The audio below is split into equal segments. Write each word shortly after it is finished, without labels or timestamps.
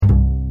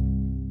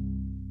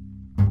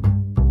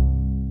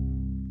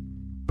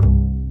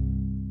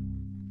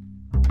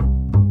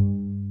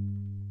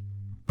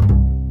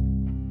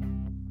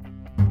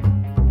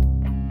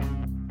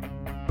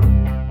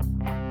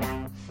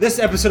This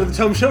episode of The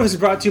Tome Show is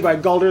brought to you by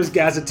Galder's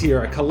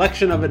Gazetteer, a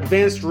collection of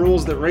advanced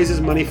rules that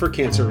raises money for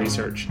cancer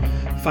research.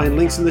 Find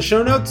links in the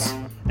show notes,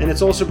 and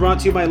it's also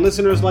brought to you by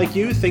listeners like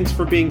you. Thanks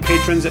for being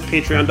patrons at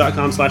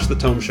patreon.com/The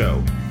Tome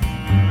Show.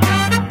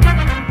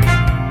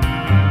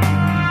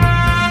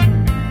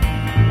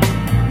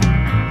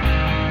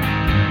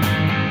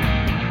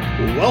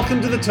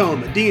 Welcome to The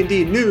Tome, a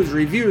D&D news,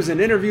 reviews,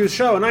 and interviews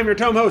show, and I'm your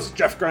Tome host,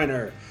 Jeff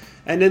Greiner.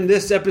 And in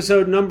this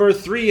episode number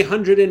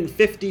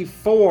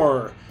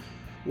 354,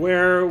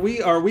 where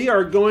we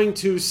are going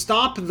to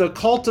stop the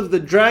cult of the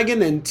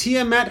dragon and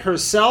Tiamat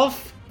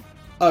herself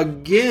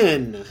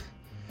again,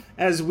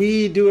 as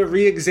we do a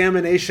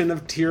re-examination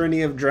of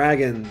Tyranny of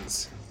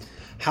Dragons.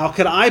 How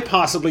could I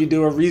possibly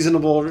do a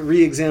reasonable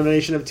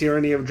re-examination of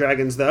Tyranny of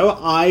Dragons, though?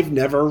 I've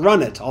never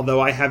run it, although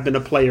I have been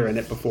a player in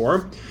it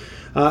before.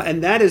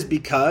 And that is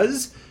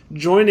because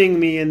joining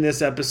me in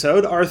this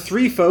episode are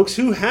three folks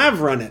who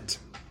have run it.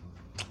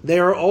 They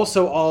are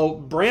also all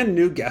brand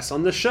new guests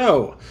on the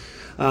show.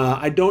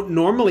 I don't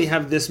normally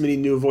have this many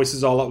new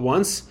voices all at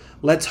once.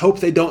 Let's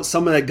hope they don't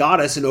summon a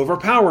goddess and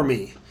overpower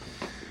me.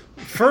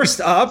 First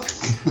up,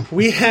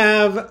 we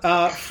have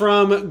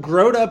from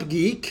Growed Up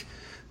Geek,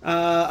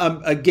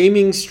 a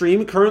gaming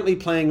stream currently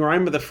playing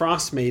Rime of the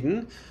Frost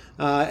Maiden,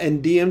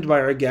 and DM'd by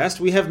our guest.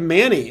 We have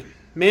Manny.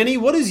 Manny,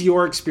 what is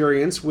your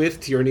experience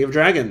with Tyranny of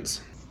Dragons?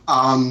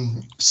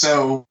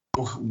 So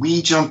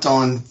we jumped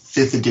on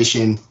 5th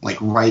edition, like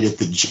right at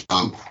the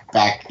jump,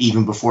 back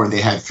even before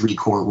they had 3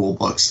 core rule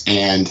books.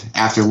 And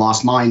after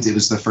Lost Minds, it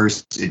was the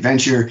first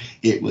adventure.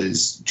 It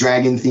was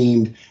dragon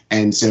themed.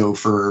 And so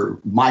for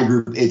my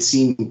group, it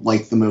seemed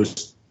like the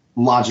most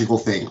logical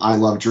thing. I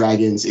love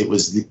dragons. It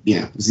was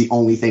it was the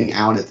only thing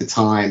out at the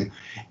time.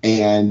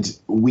 And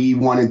we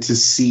wanted to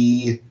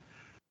see,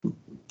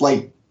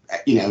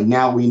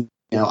 now we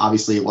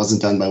obviously it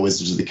wasn't done by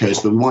Wizards of the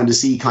Coast, but we wanted to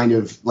see kind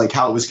of like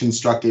how it was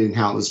constructed and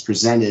how it was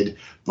presented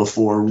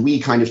before we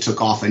kind of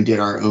took off and did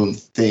our own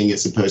thing,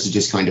 as opposed to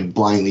just kind of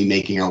blindly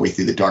making our way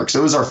through the dark. So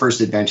it was our first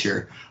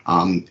adventure,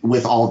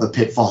 with all the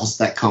pitfalls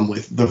that come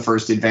with the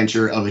first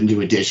adventure of a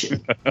new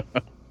edition.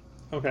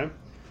 Okay.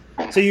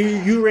 So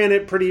you ran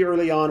it pretty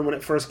early on when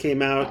it first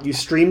came out. You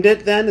streamed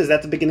it then? Is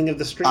that the beginning of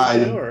the stream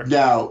too? Or?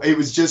 No, it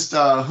was just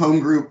a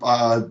home group,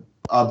 a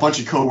bunch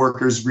of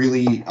coworkers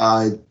really...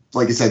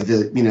 like I said,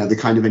 the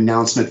kind of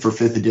announcement for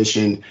 5th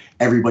edition,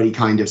 everybody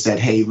kind of said,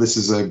 hey, this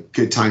is a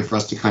good time for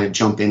us to kind of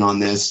jump in on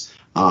this.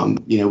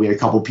 We had a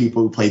couple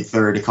people who played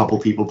 3rd, a couple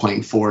people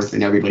playing 4th,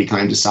 and everybody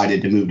kind of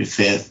decided to move to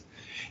 5th.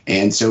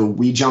 And so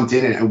we jumped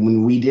in, and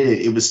when we did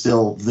it, it was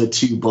still the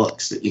 2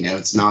 books.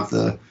 It's not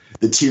the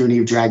Tyranny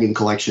of Dragon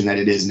collection that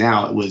it is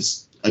now. It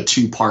was a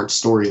 2-part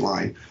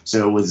storyline.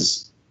 So it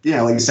was,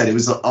 like I said, it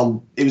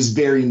was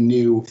very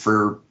new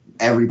for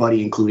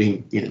everybody,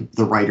 including,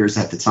 the writers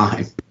at the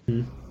time.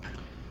 Mm-hmm.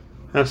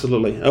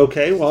 Absolutely.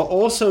 Okay, well,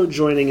 also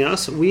joining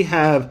us, we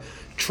have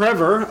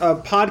Trevor, a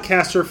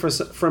podcaster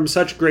from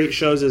such great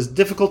shows as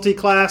Difficulty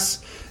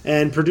Class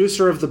and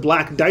producer of the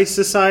Black Dice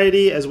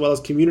Society, as well as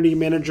community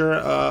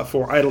manager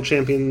for Idle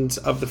Champions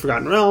of the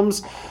Forgotten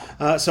Realms.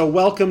 So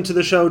welcome to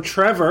the show,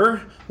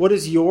 Trevor. What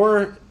is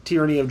your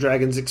Tyranny of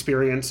Dragons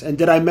experience, and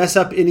did I mess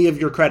up any of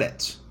your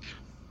credits?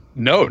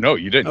 No,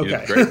 you didn't. Okay. You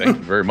did great. Thank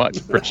you very much.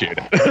 Appreciate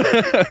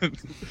it.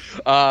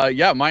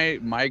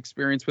 My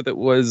experience with it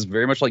was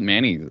very much like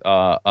Manny.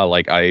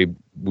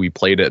 We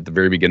played it at the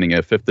very beginning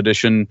of 5th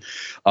edition,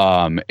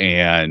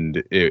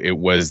 and it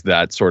was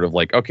that sort of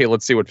like, okay,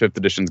 let's see what 5th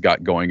edition's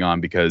got going on,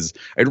 because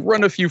I'd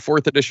run a few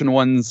 4th edition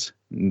ones.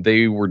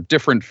 They were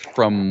different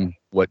from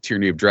what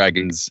Tyranny of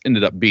Dragons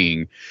ended up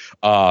being,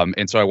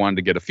 and so I wanted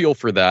to get a feel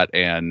for that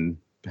and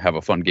have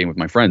a fun game with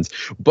my friends.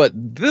 But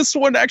this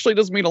one actually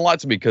does mean a lot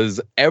to me, because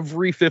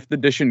every 5th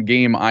edition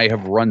game I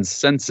have run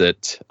since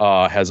it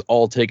has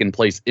all taken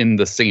place in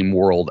the same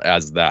world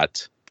as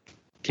that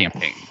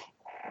campaign.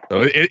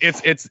 So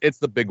it's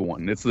the big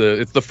one. It's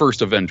the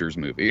first Avengers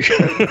movie.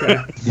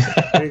 Okay.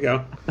 There you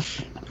go.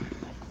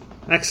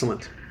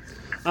 Excellent.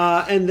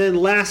 And then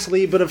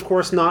lastly, but of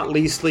course not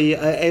leastly,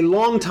 a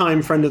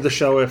longtime friend of the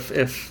show,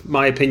 if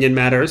my opinion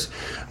matters.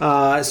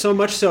 So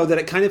much so that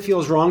it kind of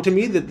feels wrong to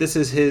me that this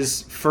is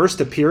his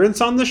first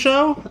appearance on the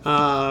show.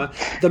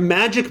 The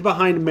magic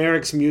behind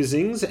Merrick's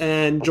musings,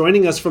 and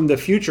joining us from the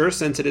future,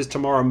 since it is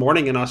tomorrow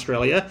morning in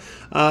Australia.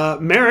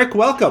 Merrick,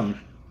 welcome.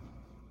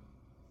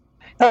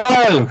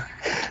 Hello.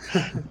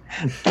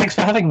 Thanks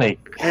for having me.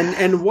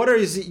 And what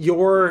is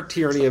your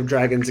Tyranny of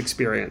Dragons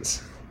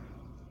experience?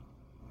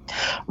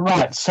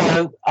 Right,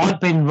 so I've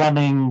been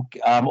running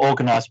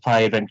organised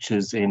play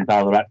adventures in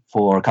Ballarat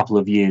for a couple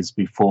of years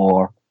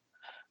before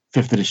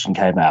 5th edition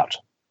came out.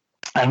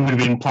 And we've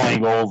been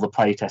playing all the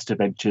playtest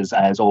adventures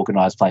as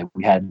organised play.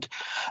 We had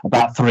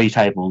about 3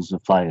 tables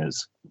of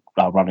players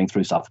running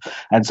through stuff.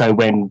 And so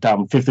when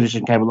 5th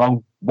edition came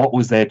along, what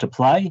was there to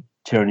play?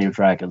 Tyranny of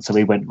Dragons. So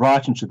we went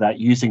right into that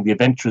using the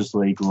Adventurers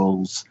League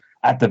rules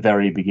at the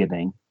very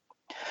beginning.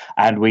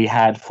 And we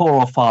had 4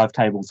 or 5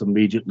 tables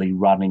immediately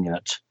running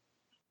it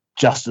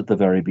just at the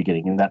very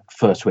beginning, in that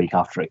first week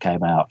after it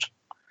came out.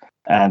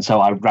 And so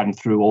I ran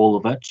through all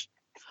of it,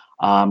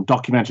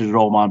 documented it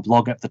all on my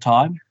blog at the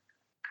time.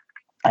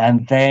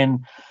 And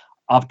then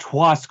I've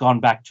twice gone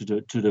back to do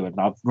it, and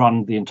I've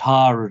run the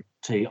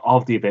entirety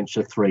of the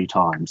adventure 3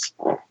 times.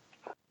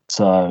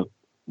 So,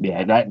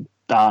 yeah, that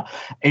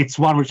it's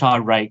one which I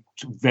rate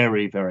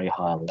very, very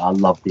highly. I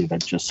love the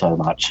adventure so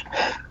much.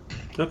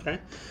 Okay,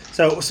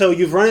 so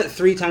you've run it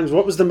 3 times.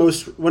 When was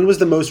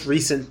the most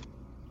recent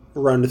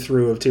run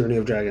through of Tyranny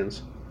of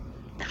Dragons?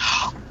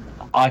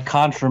 I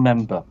can't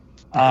remember.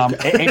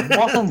 It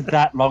wasn't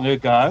that long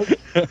ago.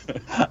 But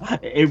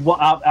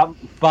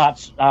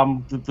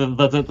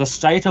the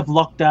state of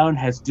lockdown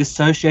has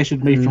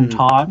dissociated me from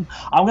time.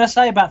 I'm going to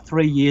say about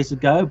 3 years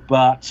ago,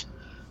 but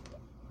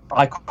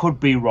I could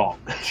be wrong.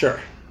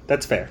 Sure,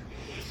 that's fair.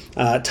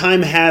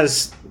 Time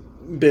has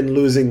been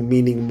losing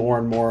meaning more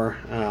and more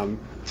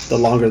the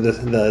longer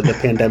the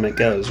pandemic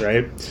goes,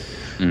 right?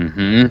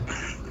 Mm-hmm.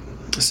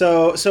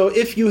 So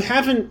if you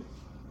haven't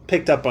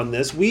picked up on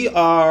this, we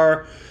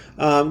are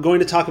going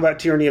to talk about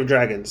Tyranny of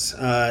Dragons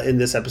in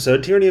this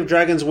episode. Tyranny of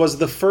Dragons was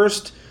the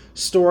first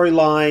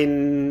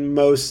storyline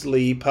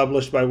mostly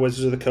published by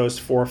Wizards of the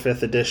Coast for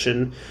 5th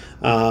edition,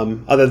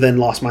 other than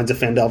Lost Mines of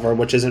Phandelver,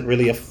 which isn't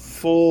really a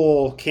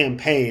full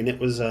campaign. It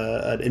was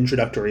an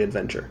introductory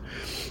adventure.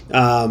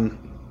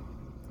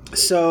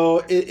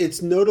 So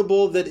it's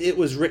notable that it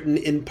was written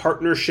in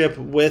partnership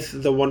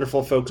with the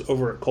wonderful folks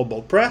over at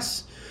Kobold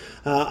Press.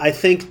 I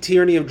think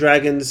Tyranny of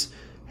Dragons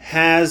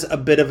has a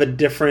bit of a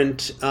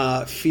different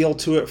feel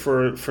to it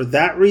for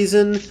that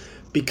reason,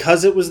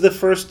 because it was the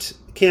first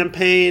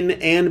campaign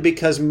and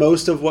because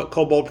most of what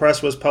Kobold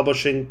Press was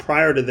publishing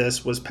prior to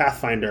this was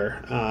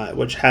Pathfinder,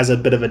 which has a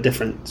bit of a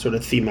different sort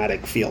of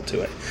thematic feel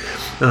to it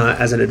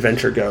as an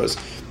adventure goes.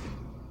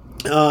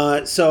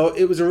 So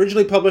it was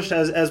originally published,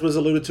 as was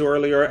alluded to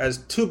earlier, as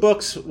 2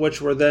 books,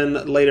 which were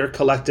then later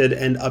collected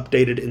and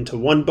updated into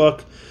 1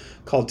 book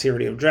called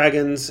Tyranny of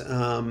Dragons.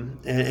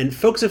 And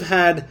folks have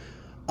had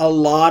a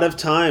lot of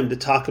time to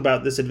talk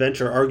about this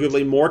adventure,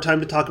 arguably more time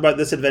to talk about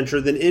this adventure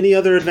than any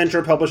other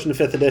adventure published in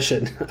 5th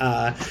edition.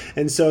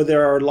 And so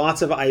there are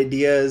lots of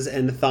ideas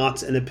and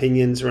thoughts and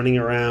opinions running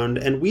around.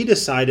 And we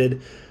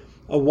decided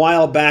a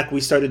while back, we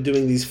started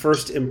doing these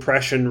first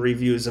impression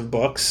reviews of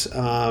books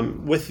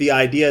with the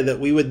idea that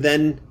we would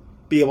then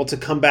be able to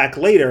come back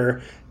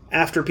later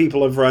after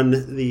people have run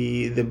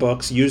the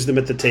books, use them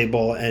at the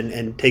table,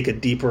 and take a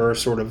deeper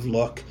sort of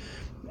look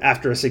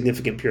after a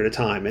significant period of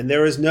time. And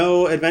there is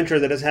no adventure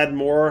that has had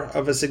more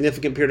of a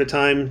significant period of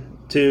time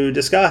to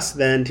discuss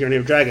than Tyranny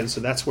of Dragons,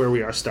 so that's where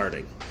we are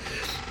starting.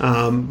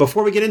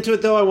 Before we get into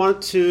it, though, I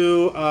want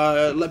to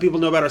let people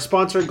know about our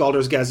sponsor,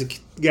 Galdur's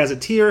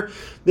Gazetteer.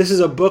 This is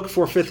a book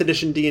for 5th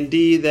edition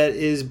D&D that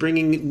is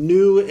bringing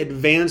new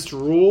advanced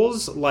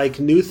rules, like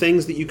new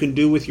things that you can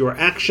do with your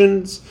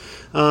actions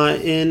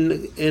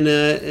in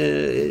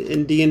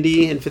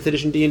D&D, in 5th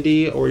edition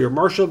D&D, or your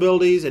martial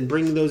abilities, and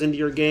bringing those into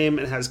your game.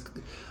 It has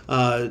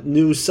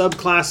new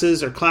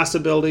subclasses or class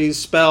abilities,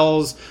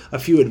 spells, a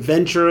few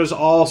adventures,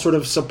 all sort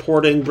of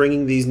supporting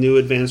bringing these new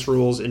advanced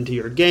rules into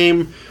your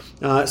game.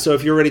 So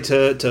if you're ready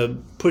to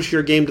push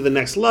your game to the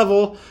next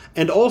level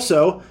and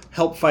also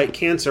help fight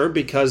cancer,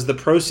 because the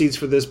proceeds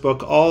for this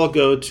book all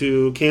go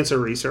to cancer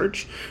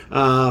research,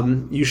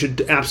 you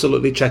should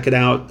absolutely check it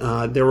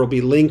out. There will be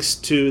links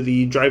to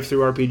the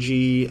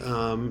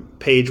DriveThruRPG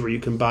page where you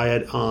can buy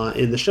it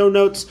in the show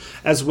notes,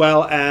 as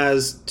well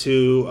as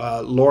to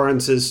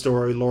Lawrence's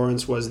story.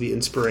 Lawrence was the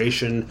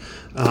inspiration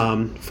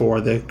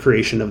for the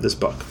creation of this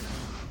book.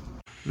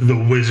 The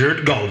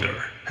wizard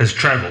Galdur has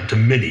traveled to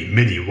many,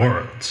 many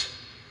worlds.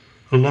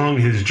 Along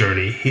his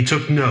journey, he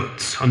took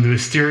notes on the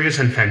mysterious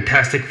and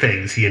fantastic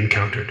things he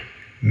encountered.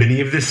 Many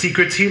of the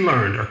secrets he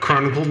learned are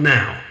chronicled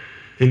now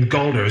in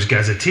Galdur's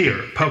Gazetteer,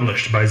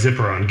 published by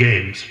Zipperon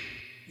Games.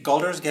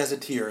 Galdur's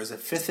Gazetteer is a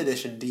 5th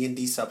edition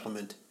D&D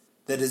supplement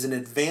that is an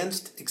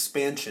advanced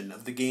expansion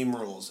of the game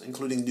rules,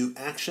 including new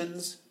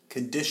actions,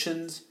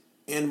 conditions,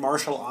 and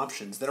martial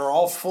options that are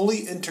all fully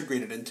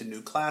integrated into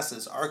new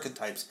classes,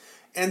 archetypes,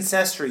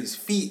 ancestries,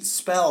 feats,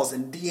 spells,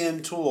 and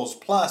DM tools,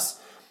 plus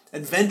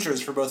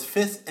adventures for both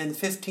 5th and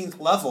 15th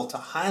level to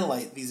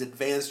highlight these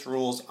advanced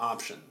rules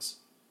options.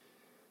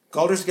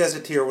 Galdur's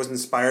Gazetteer was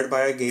inspired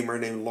by a gamer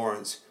named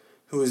Lawrence,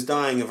 who was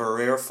dying of a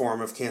rare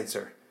form of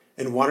cancer,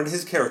 and wanted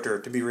his character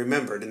to be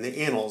remembered in the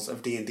annals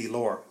of D&D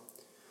lore.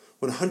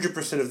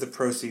 100% of the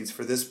proceeds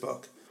for this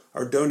book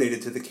are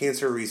donated to the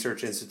Cancer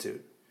Research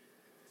Institute.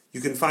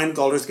 You can find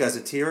Galdur's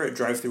Gazetteer at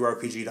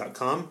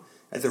DriveThruRPG.com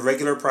at the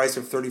regular price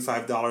of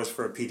 $35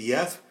 for a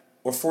PDF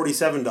or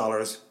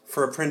 $47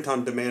 for a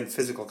print-on-demand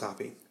physical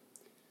copy.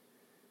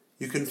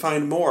 You can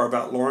find more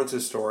about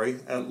Lawrence's story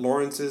at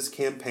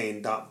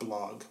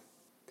lawrencescampaign.blog.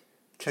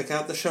 Check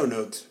out the show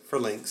notes for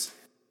links.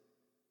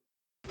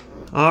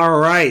 All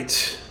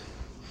right.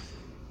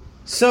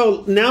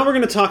 So now we're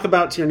going to talk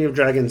about Tyranny of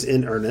Dragons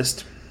in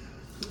earnest.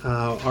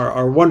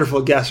 Our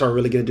wonderful guests are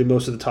really going to do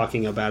most of the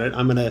talking about it.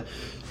 I'm going to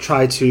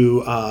try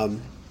to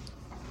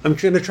I'm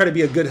going to try to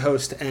be a good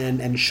host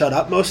and shut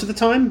up most of the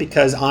time,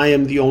 because I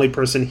am the only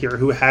person here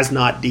who has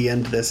not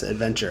DM'd this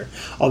adventure,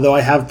 although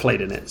I have played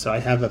in it, so I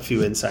have a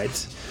few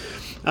insights.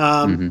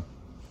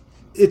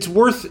 It's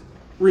worth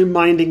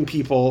reminding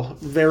people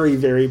very,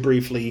 very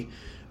briefly,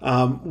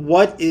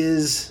 what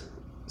is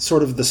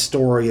sort of the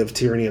story of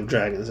Tyranny of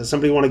Dragons? Does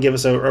somebody want to give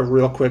us a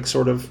real quick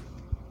sort of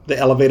the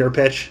elevator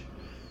pitch?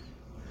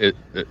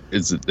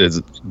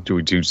 Do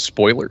we do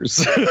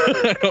spoilers?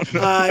 I don't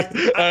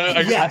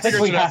know. Yeah, I think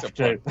we have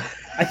to.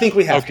 I think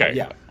we have Okay. to,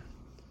 yeah.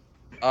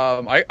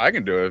 I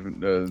can do it.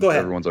 Go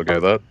ahead. Everyone's okay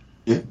with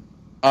that.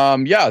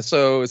 Yeah.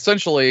 So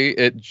essentially,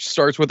 it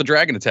starts with a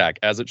dragon attack,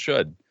 as it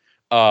should.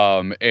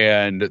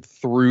 And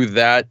through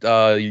that,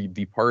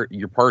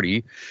 your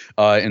party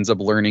ends up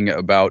learning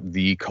about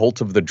the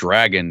cult of the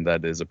dragon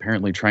that is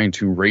apparently trying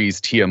to raise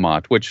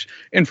Tiamat, which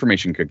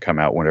information could come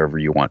out whenever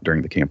you want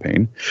during the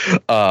campaign,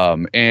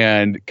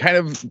 and kind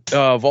of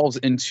evolves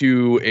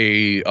into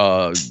a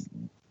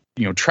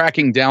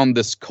tracking down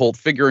this cult,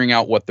 figuring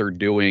out what they're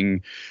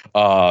doing,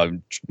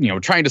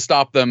 trying to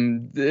stop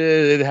them.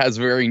 It has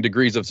varying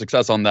degrees of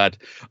success on that.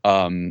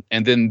 And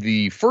then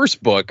the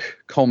first book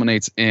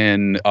culminates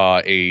in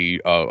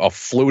a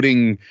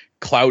floating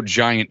cloud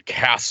giant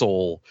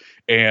castle.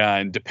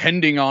 And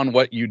depending on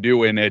what you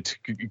do in it,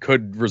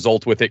 could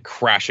result with it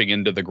crashing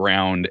into the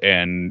ground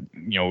and,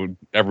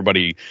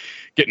 everybody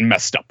getting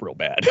messed up real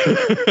bad.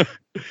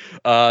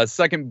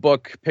 Second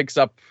book picks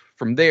up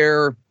from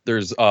there.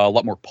 There's a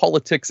lot more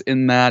politics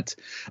in that.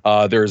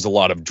 There's a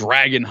lot of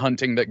dragon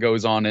hunting that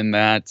goes on in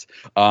that.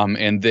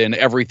 And then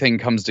everything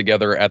comes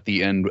together at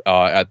the end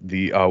at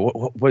the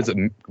what is it?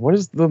 What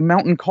is the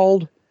mountain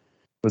called?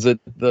 Was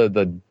it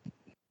the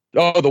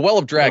Well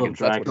of Dragons?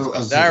 That's what it's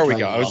called. There we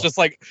go. I was just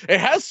like, it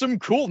has some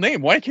cool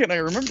name. Why can't I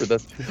remember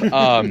this?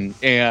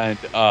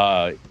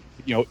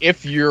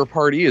 If your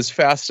party is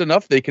fast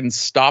enough, they can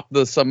stop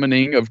the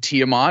summoning of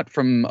Tiamat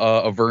from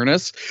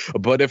Avernus.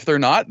 But if they're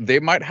not, they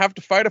might have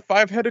to fight a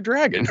 5-headed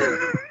dragon.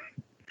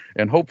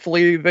 And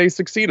hopefully they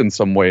succeed in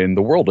some way and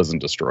the world isn't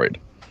destroyed.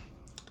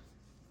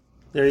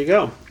 There you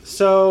go.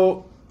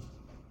 So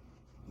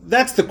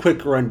that's the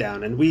quick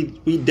rundown. And we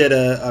did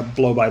a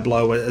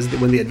blow-by-blow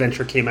when the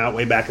adventure came out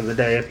way back in the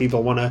day. If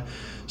people want to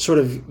sort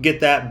of get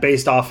that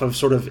based off of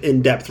sort of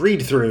in-depth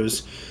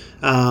read-throughs.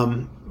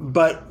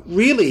 But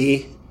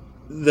really,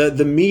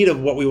 the meat of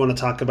what we want to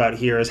talk about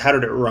here is how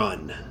did it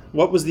run?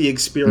 What was the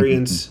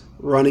experience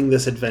running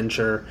this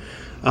adventure?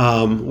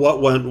 What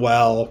went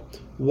well?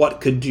 What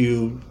could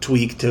you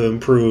tweak to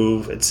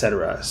improve,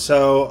 etc.?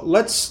 So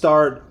let's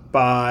start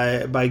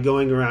by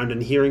going around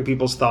and hearing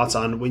people's thoughts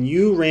on when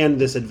you ran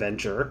this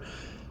adventure.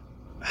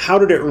 How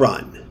did it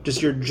run?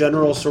 Just your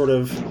general sort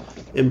of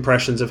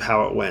impressions of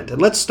how it went.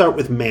 And let's start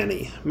with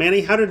Manny.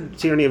 Manny, how did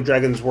Tyranny of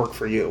Dragons work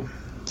for you?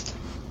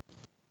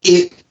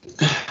 It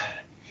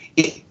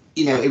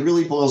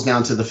really boils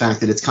down to the fact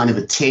that it's kind of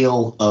a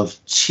tale of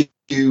two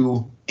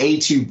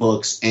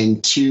books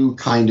and two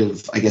kind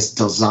of, I guess,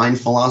 design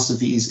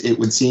philosophies, it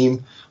would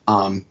seem.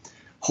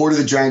 Hoard of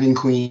the Dragon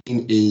Queen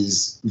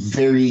is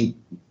very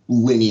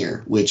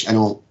linear, which I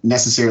don't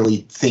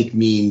necessarily think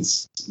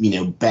means,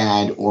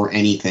 bad or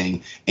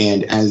anything.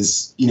 And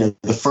as,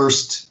 the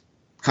first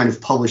kind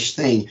of published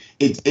thing,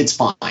 it's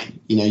fine.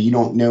 You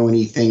don't know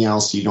anything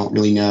else. You don't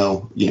really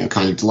know,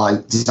 kind of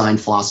design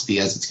philosophy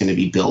as it's going to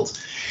be built.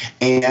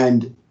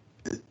 And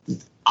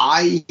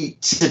I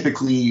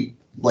typically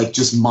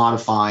just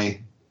modify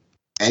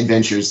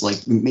adventures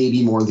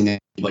maybe more than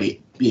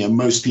anybody,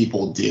 most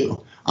people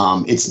do.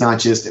 It's not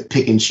just a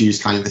pick and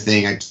choose kind of a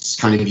thing. I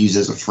just kind of use it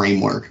as a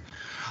framework.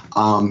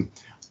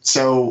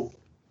 So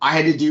I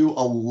had to do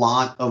a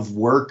lot of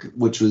work,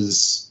 which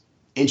was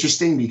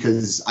interesting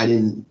because I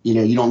didn't,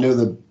 you don't know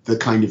the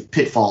kind of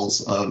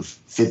pitfalls of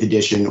 5th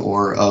edition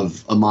or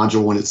of a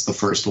module when it's the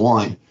first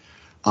one.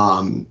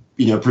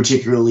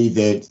 Particularly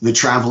the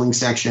traveling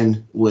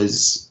section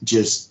was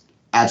just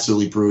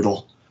absolutely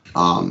brutal.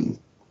 I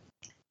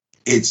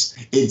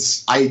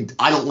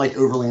don't like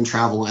overland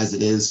travel as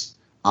it is.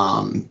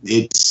 And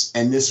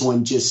this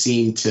one just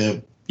seemed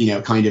to,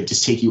 kind of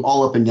just take you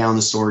all up and down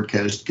the Sword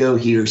Coast. Go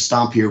here,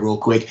 stop here real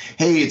quick.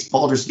 Hey, it's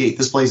Baldur's Gate.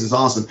 This place is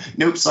awesome.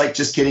 Nope, psych,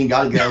 just kidding.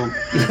 Gotta go.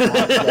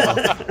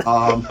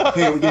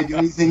 Hey, are we gonna do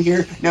anything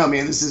here? No,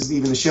 man, this isn't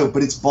even the show,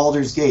 but it's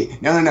Baldur's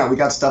Gate. No, we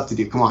got stuff to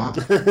do. Come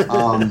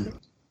on.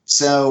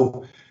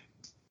 So,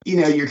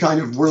 you're kind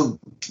of,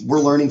 we're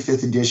learning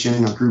 5th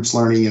edition. Our group's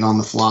learning it on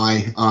the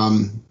fly.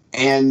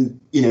 And,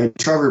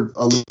 Trevor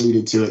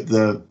alluded to it,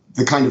 the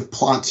kind of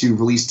plot to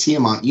release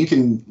Tiamat, you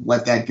can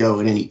let that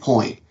go at any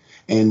point.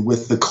 And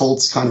with the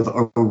cult's kind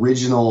of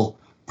original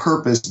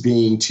purpose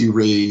being to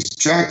raise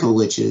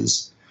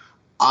Dracoliches,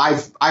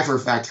 I've for a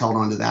fact held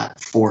on to that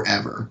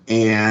forever.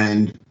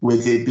 And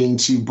with it being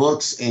 2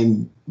 books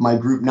and my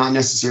group not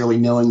necessarily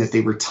knowing that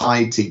they were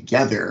tied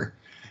together,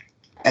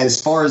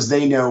 as far as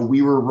they know,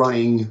 we were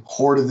running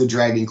Hoard of the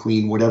Dragon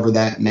Queen, whatever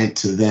that meant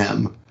to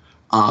them.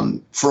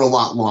 for a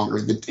lot longer.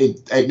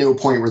 At no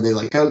point were they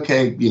like,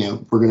 okay,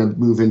 we're going to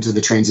move into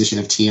the transition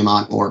of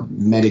Tiamat or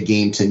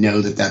metagame to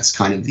know that that's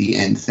kind of the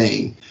end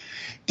thing.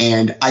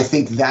 And I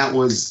think that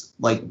was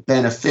like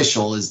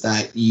beneficial, is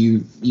that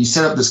you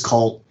set up this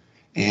cult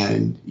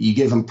and you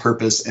give them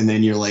purpose, and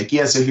then you're like,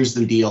 yeah, so here's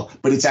the deal,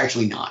 but it's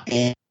actually not.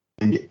 And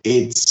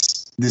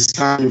it's this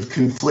kind of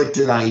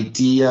conflicted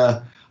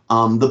idea.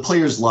 The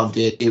players loved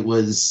it. It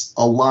was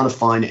a lot of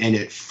fun. And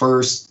at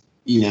first,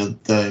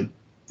 the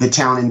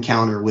town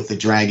encounter with the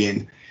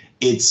dragon,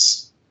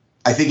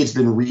 I think it's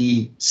been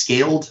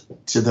rescaled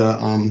to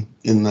the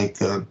in like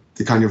the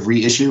kind of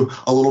reissue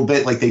a little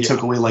bit. Like they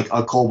took away like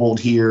a kobold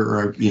here,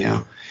 or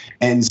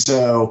and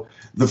so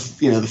the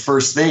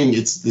first thing,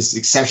 it's this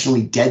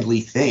exceptionally deadly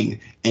thing,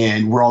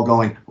 and we're all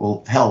going,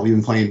 well, hell, we've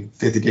been playing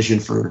 5th edition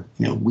for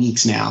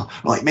weeks now.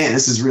 We're like, man,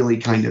 this is really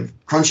kind of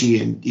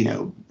crunchy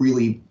and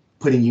really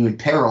putting you in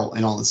peril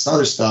and all this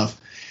other stuff.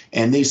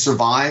 And they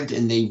survived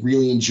and they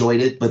really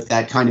enjoyed it, but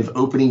that kind of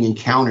opening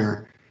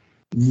encounter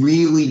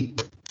really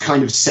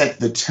kind of set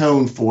the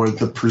tone for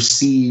the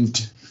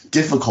perceived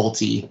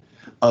difficulty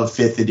of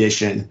 5th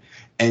edition.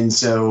 And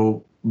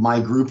so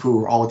my group, who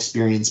were all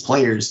experienced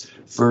players,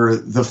 for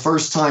the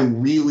first time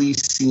really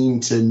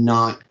seemed to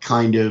not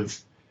kind of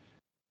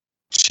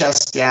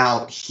chest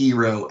out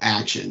hero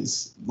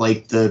actions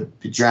like the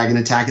dragon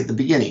attack at the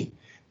beginning.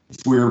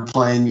 If we were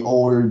playing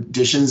older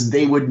editions,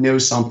 they would know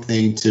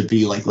something to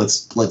be like,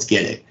 let's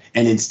get it.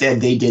 And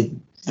instead they did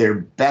their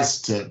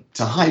best to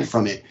hide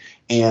from it.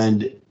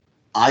 And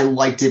I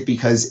liked it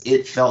because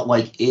it felt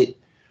like it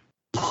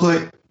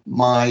put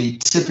my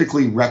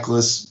typically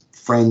reckless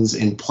friends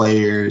and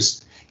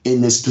players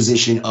in this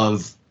position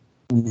of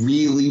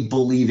really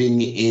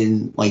believing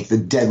in like the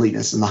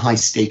deadliness and the high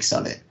stakes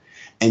of it.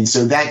 And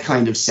so that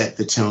kind of set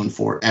the tone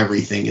for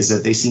everything, is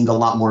that they seemed a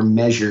lot more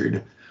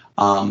measured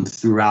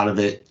throughout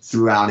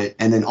it.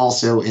 And then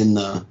also in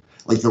the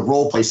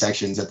role play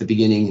sections at the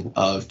beginning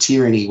of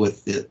Tyranny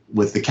with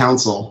the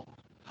council,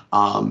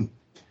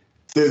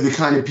 they're the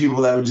kind of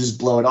people that would just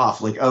blow it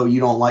off. Like, oh, you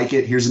don't like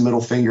it? Here's a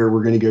middle finger.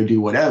 We're going to go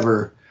do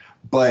whatever.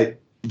 But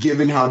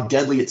given how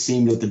deadly it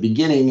seemed at the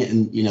beginning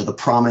and, the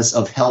promise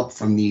of help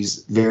from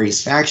these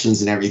various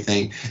factions and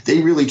everything,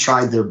 they really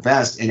tried their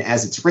best. And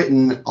as it's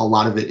written, a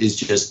lot of it is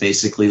just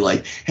basically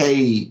like,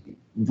 hey,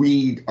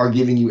 we are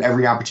giving you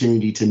every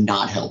opportunity to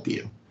not help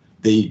you.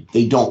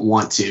 They don't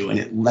want to. And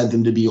it led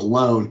them to be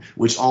alone,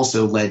 which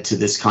also led to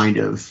this kind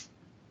of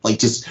like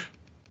just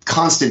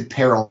constant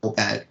peril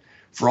that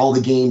for all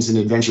the games and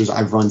adventures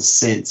I've run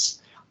since,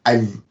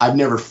 I've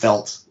never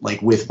felt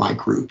like with my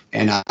group.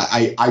 And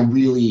I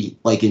really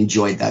like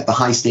enjoyed that. The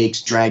high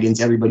stakes dragons,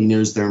 everybody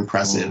knows they're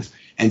impressive.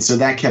 And so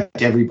that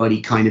kept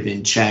everybody kind of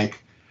in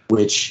check,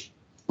 which,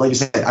 like I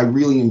said, I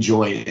really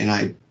enjoyed.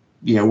 And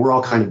we're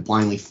all kind of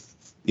blindly,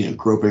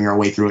 groping our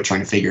way through it,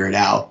 trying to figure it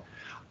out.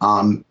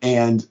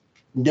 And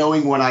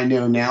knowing what I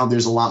know now,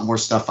 there's a lot more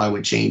stuff I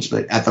would change.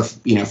 But at the,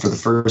 for the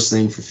first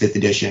thing for 5th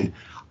edition,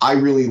 I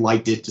really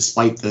liked it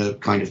despite the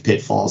kind of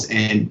pitfalls,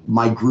 and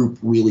my group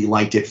really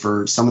liked it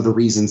for some of the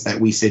reasons that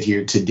we sit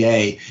here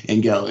today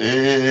and go,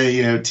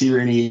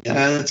 Tyranny,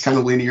 it's kind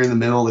of linear in the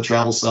middle. The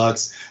travel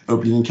sucks.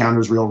 Opening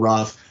encounter's real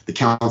rough. The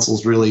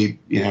council's really,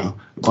 a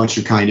bunch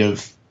of kind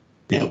of,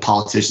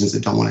 politicians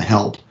that don't want to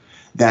help.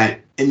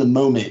 That in the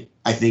moment,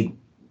 I think,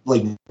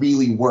 like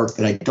really worked,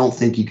 that I don't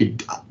think you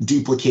could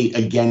duplicate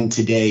again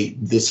today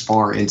this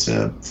far into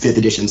 5th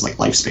edition's like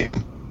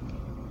lifespan.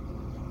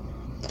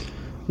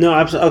 No,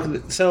 absolutely.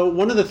 Okay, so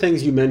one of the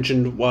things you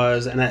mentioned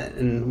was,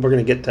 and we're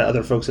going to get to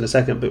other folks in a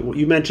second, but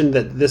you mentioned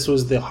that this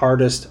was the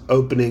hardest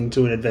opening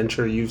to an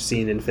adventure you've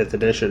seen in 5th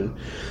edition.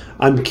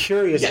 I'm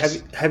curious,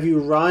 yes. Have you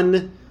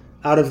run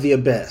Out of the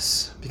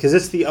Abyss? Because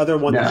it's the other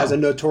one that has a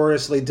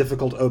notoriously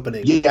difficult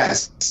opening.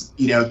 Yes,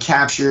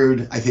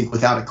 captured, I think,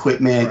 without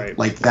equipment, right.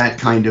 Like that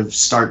kind of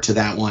start to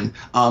that one.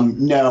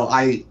 No,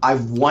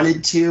 I've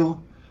wanted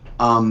to.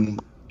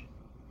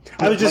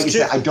 I was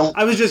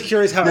just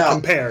curious how it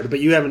compared, but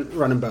you haven't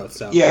run them both.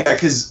 So yeah,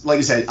 because like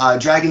I said,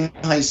 Dragon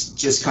Heist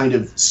just kind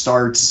of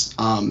starts.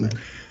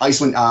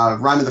 Icewind,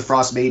 Rime of the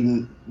Frost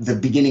Maiden. The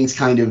beginning's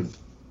kind of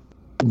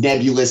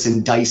nebulous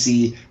and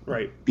dicey.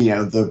 Right.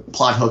 The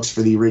plot hooks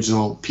for the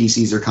original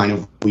PCs are kind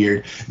of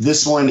weird.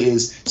 This one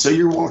is, so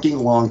you're walking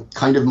along,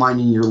 kind of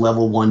minding your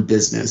level 1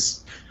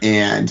 business,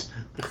 and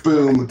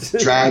boom,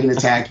 dragon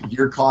attack.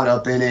 You're caught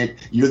up in it.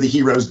 You're the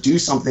heroes. Do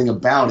something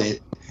about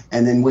it.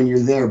 And then when you're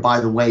there,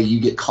 by the way, you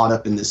get caught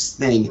up in this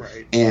thing.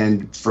 Right.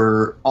 And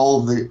for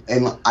all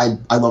and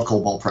I love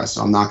Cobalt Press,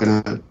 so I'm not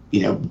going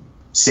to,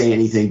 say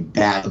anything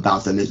bad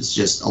about them. It's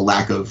just a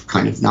lack of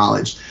kind of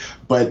knowledge.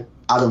 But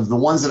out of the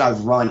ones that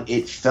I've run,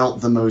 it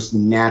felt the most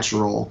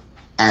natural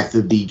at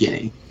the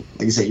beginning.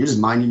 Like I said, you're just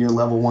minding your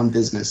level 1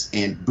 business,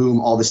 and boom,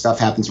 all this stuff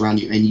happens around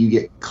you, and you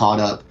get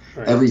caught up.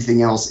 Right.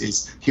 Everything else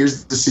is,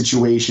 here's the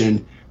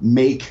situation,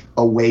 make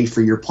a way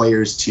for your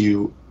players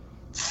to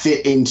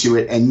fit into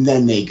it, and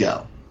then they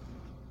go.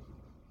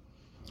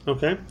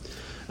 Okay.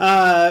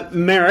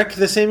 Merrick,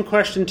 the same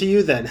question to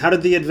you then. How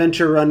did the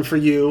adventure run for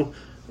you?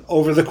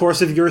 over the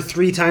course of your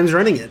 3 times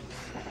running it?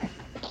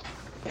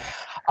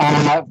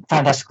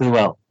 Fantastically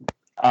well.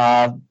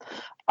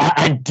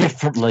 And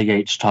differently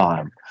each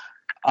time.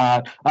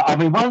 I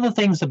mean, one of the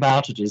things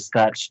about it is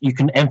that you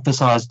can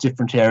emphasize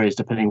different areas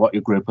depending what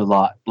your group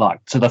are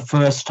like. So the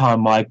first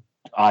time I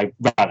ran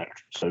it,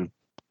 so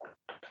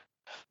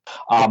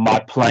my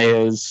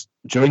players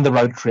during the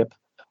road trip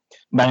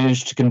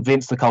managed to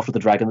convince the Cult of the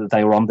Dragon that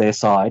they were on their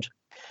side.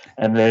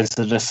 And there's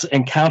this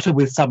encounter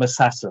with some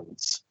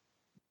assassins,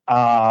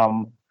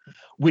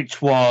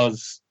 which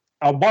was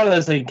one of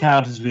those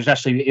encounters which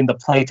actually in the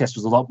playtest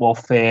was a lot more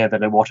fair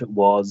than in what it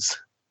was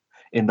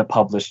in the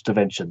published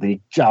adventure. The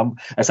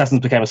assassins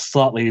became a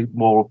slightly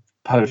more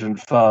potent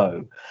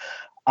foe.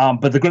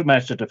 But the group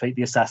managed to defeat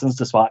the assassins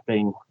despite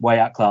being way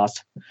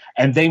outclassed,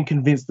 and then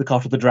convinced the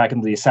Cult of the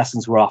Dragon the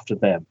assassins were after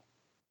them.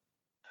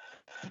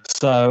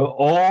 So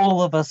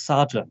all of a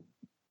sudden,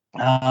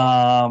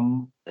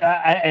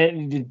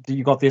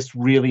 you got this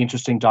really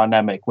interesting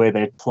dynamic where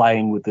they're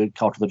playing with the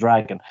Cult of the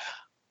Dragon.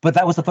 But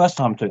that was the first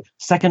time through.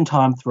 Second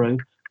time through,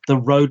 the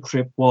road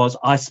trip was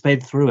I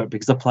sped through it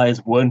because the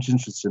players weren't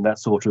interested in that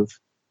sort of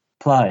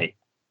play.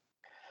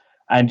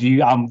 And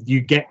you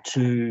get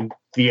to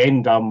the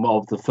end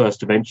of the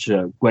first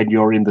adventure when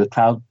you're in the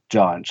Cloud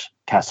Giant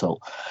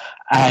castle,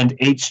 and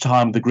each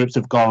time the groups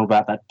have gone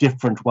about that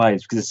different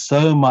ways because there's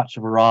so much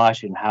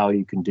variety in how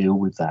you can deal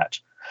with that.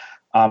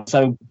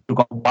 So we've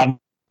got one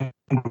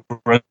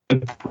group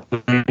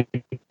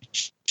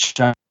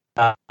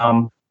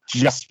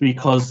just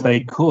because they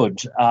could,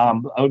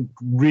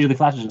 really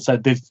flattered. So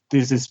there's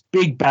this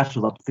big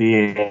battle at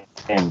the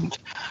end.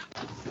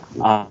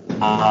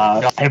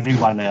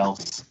 Everyone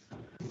else,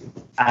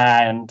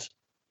 and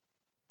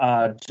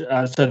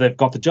so they've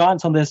got the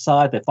giants on their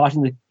side. They're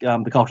fighting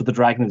the Cult of the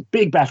Dragon. There's a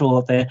big battle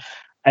up there,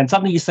 and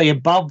suddenly you see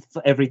above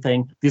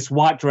everything this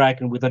white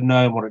dragon with a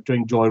gnome on it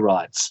doing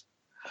joyrides.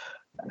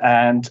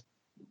 And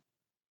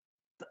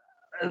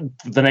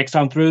the next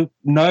time through,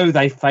 no,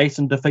 they face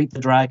and defeat the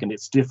dragon.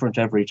 It's different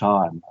every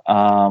time.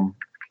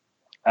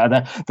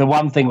 The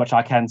one thing which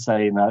I can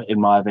say in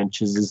my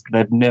adventures is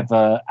they've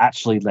never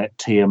actually let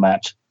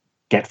Tiamat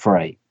get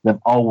free. They've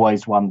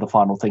always won the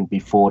final thing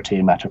before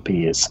Tiamat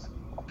appears.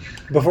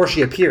 Before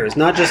she appears,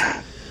 not just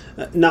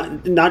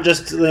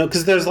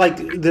because there's like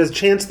the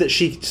chance that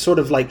she sort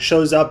of like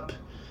shows up,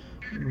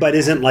 but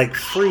isn't like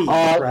free,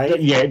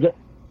 right?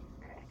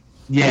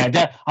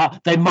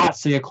 They might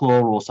see a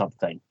claw or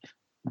something,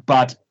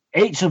 but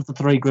each of the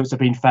 3 groups have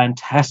been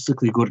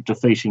fantastically good at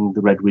defeating the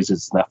Red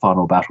Wizards in that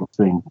final battle. It's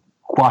been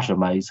quite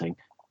amazing.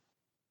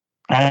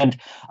 And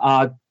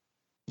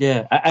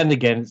and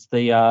again, it's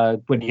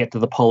the when you get to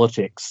the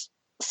politics,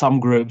 some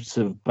groups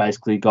have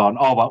basically gone,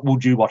 oh, well, we'll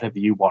do whatever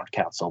you want,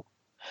 Council.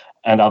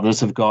 And others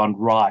have gone,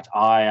 right,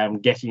 I am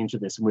getting into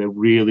this and we're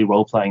really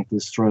role-playing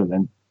this through.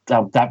 And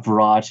that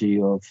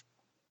variety of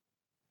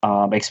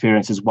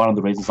experience is one of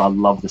the reasons I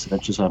love this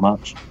adventure so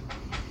much.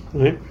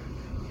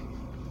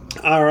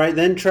 All right,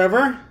 then,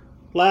 Trevor,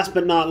 last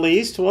but not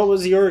least, what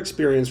was your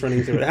experience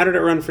running through it? How did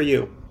it run for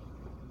you?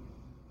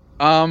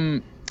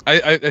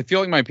 I feel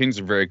like my opinions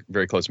are very,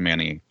 very close to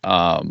Manny,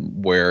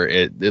 where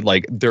it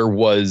like there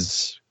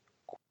was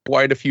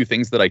quite a few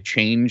things that I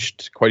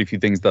changed, quite a few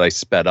things that I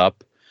sped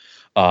up.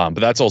 But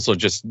that's also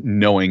just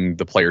knowing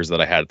the players that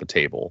I had at the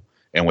table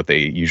and what they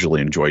usually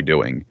enjoy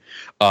doing.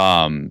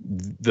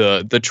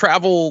 The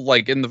travel,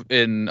 like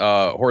in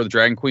Horror of the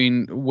Dragon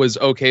Queen, was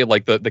okay.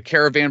 Like the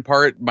caravan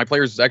part, my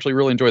players actually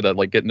really enjoyed that,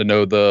 like getting to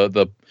know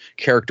the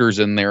characters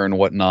in there and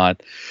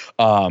whatnot.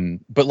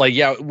 But like,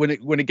 yeah,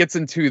 when it gets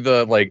into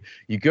the, like,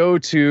 you go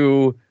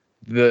to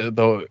the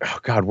oh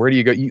god, where do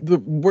you go?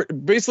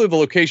 Basically the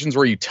locations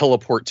where you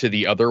teleport to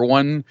the other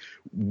one,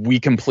 we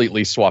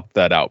completely swapped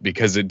that out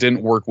because it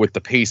didn't work with the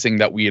pacing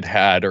that we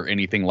had or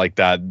anything like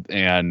that.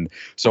 And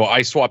so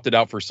I swapped it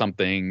out for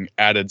something,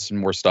 added some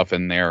more stuff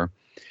in there.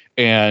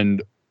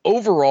 And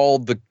overall,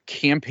 the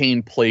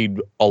campaign played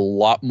a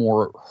lot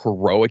more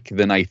heroic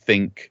than I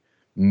think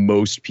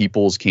most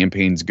people's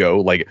campaigns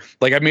go. Like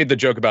I made the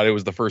joke about it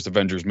was the first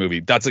Avengers movie.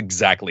 That's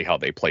exactly how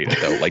they played it,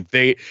 though. Like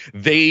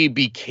they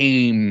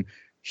became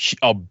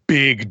a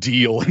big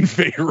deal in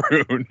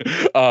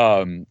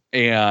Faerun.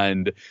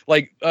 And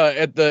like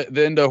at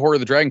the end of Horror of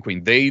the Dragon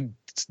Queen, they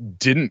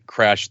didn't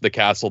crash the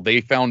castle.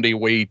 They found a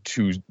way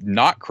to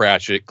not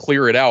crash it,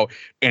 clear it out,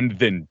 and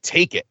then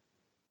take it.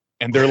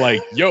 And they're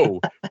like,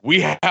 yo,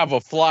 we have a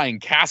flying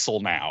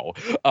castle now.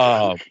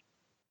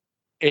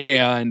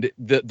 And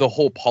the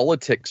whole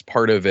politics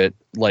part of it,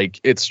 like,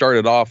 it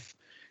started off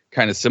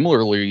kind of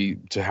similarly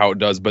to how it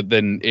does, but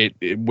then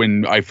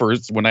when I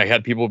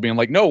had people being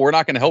like, no, we're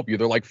not going to help you,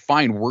 they're like,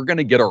 fine, we're going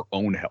to get our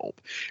own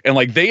help. And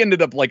like they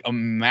ended up like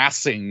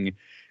amassing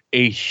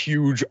a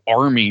huge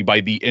army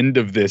by the end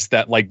of this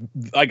that like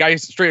I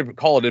straight up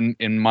call it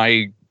in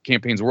my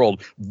campaign's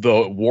world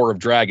the War of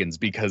Dragons,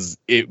 because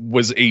it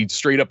was a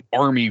straight up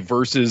army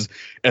versus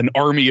an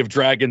army of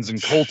dragons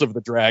and Cult of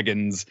the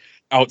Dragons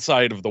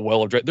outside of the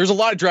Well of Dragons. There's a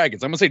lot of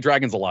dragons. I'm gonna say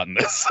dragons a lot in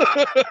this.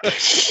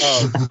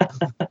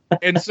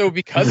 And so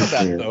because of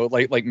that, though,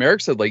 like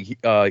Merrick said, like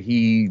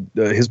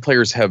his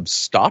players have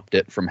stopped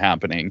it from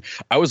happening.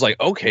 I was like,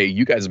 okay,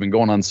 you guys have been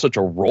going on such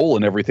a roll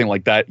and everything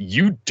like that.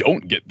 You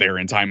don't get there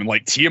in time, and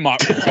like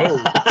Tiamat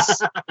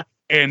goes,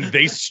 and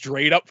they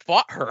straight up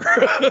fought her,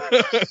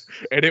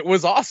 and it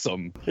was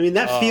awesome. I mean,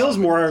 that feels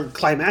more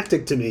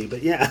climactic to me,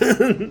 but yeah.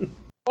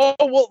 Oh,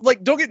 well,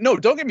 like, don't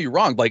get me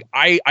wrong. Like,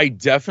 I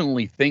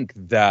definitely think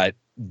that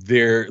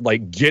they're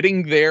like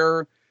getting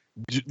there,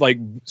 like,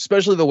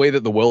 especially the way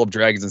that the Well of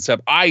Dragons and stuff,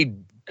 I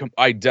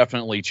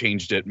definitely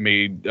changed it,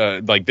 made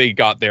like they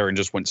got there and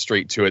just went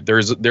straight to it. There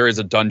is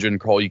a dungeon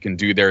crawl you can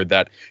do there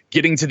that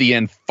getting to the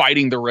end,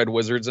 fighting the red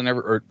wizards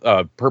or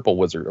purple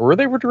wizard, or were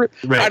they red?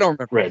 I don't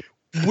remember. Red.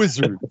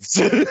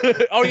 Wizards.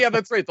 Oh yeah,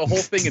 that's right. The whole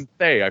thing in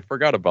Thay. I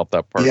forgot about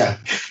that part. Yeah.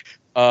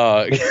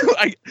 I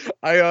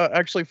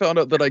actually found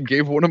out that I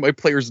gave one of my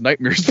players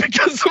nightmares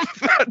because of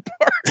that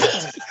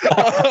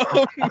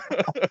part.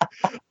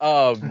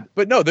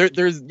 But no,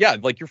 there's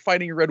like you're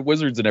fighting your red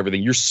wizards and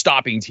everything. You're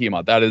stopping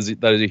Tiamat. That is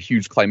a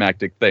huge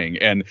climactic thing.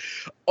 And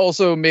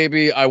also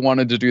maybe I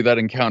wanted to do that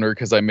encounter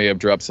because I may have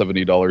dropped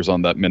 $70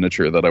 on that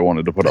miniature that I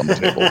wanted to put on the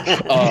table.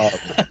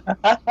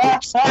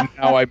 And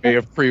now I may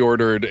have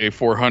pre-ordered a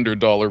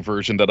 $400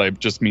 version that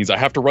just means I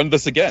have to run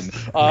this again.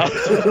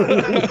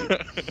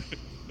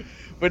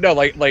 But no,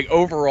 like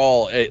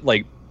overall,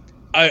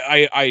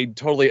 I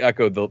totally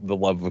echo the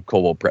love of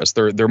Kobold Press.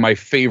 They're my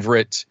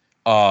favorite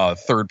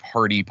third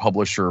party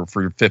publisher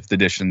for 5th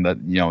edition that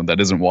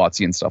isn't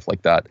WotC and stuff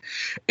like that.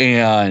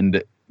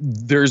 And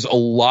there's a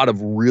lot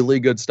of really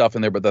good stuff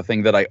in there. But the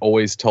thing that I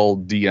always tell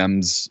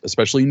DMs,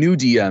 especially new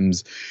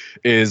DMs,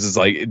 is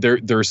like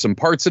there's some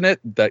parts in it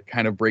that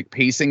kind of break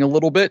pacing a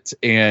little bit,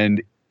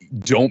 and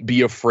don't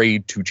be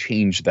afraid to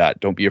change that.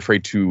 Don't be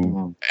afraid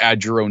to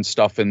add your own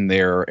stuff in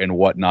there and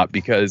whatnot,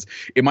 because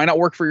it might not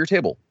work for your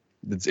table.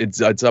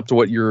 It's up to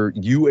what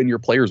you and your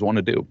players want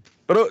to do.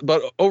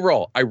 But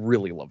overall, I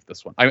really love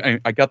this one.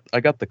 I got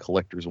the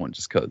collector's one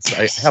just because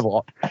I have a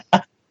lot.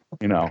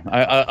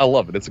 I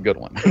love it. It's a good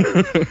one.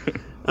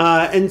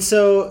 And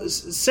so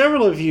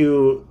several of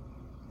you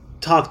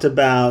talked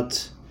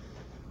about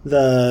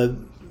the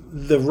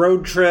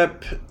road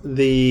trip,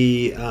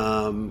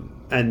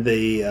 and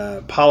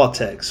the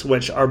politics,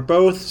 which are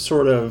both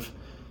sort of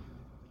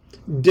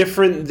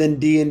different than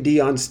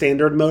D&D on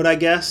standard mode, I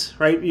guess.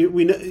 Right?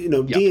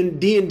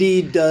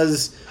 D&D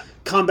does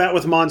combat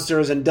with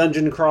monsters and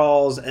dungeon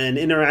crawls and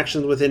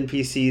interactions with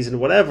NPCs and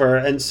whatever.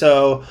 And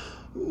so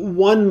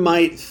one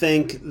might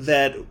think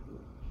that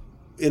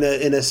in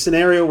a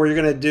scenario where you're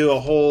going to do a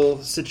whole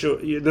there's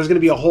going to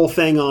be a whole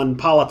thing on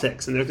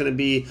politics, and there's going to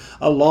be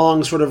a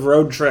long sort of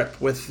road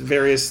trip with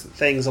various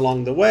things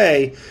along the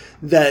way,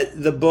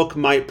 that the book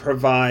might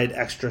provide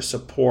extra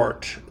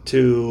support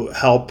to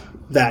help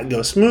that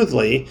go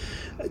smoothly.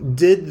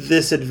 Did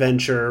this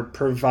adventure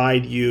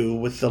provide you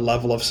with the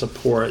level of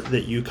support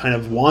that you kind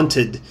of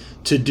wanted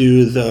to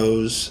do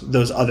those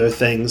other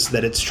things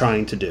that it's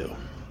trying to do?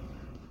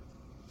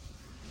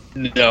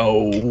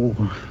 No.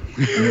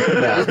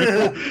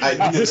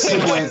 The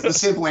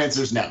simple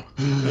answer is no.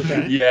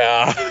 Okay.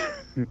 Yeah.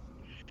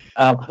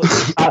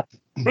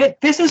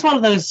 This is one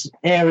of those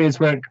areas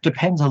where it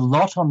depends a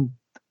lot on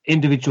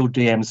individual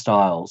DM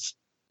styles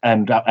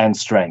and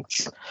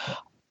strengths.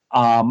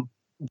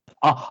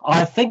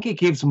 I think it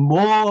gives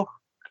more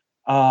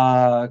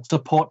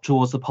support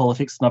towards the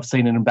politics than I've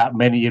seen in about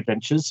many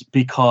adventures,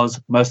 because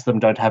most of them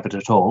don't have it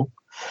at all.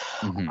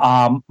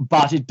 Mm-hmm.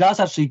 But it does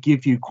actually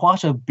give you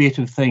quite a bit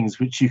of things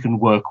which you can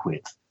work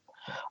with.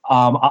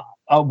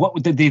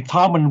 The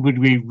time when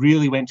we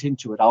really went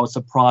into it, I was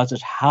surprised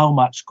at how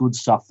much good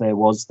stuff there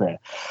was there,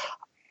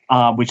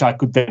 which I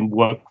could then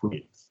work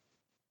with.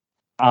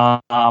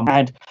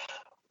 And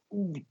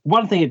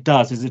one thing it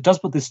does is it does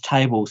put this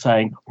table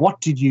saying,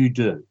 what did you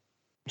do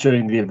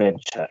during the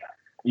adventure?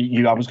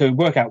 I was going to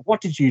work out,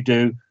 what did you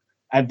do?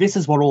 And this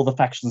is what all the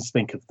factions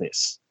think of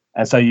this.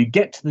 And so you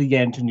get to the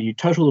end and you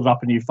total it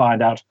up and you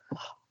find out,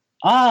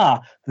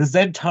 the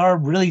Zentara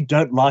really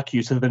don't like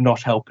you, so they're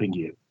not helping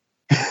you.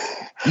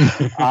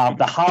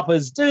 The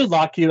Harpers do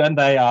like you, and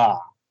they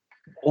are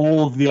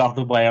all the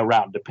other way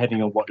around,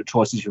 depending on what the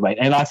choices you make.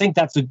 And I think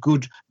that's a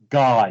good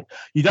guide.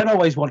 You don't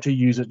always want to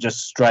use it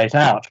just straight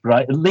out,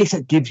 but at least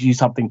it gives you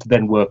something to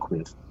then work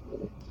with.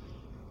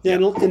 Yeah,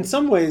 in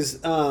some ways,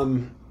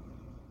 and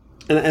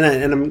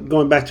I'm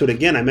going back to it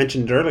again, I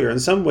mentioned it earlier, in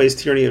some ways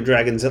Tyranny of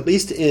Dragons, at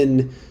least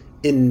in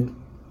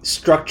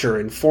structure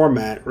and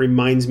format,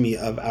 reminds me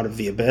of Out of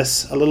the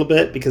Abyss a little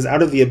bit, because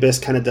Out of the Abyss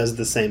kind of does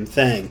the same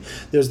thing.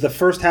 There's the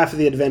first half of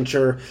the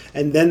adventure,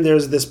 and then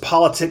there's this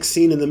politics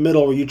scene in the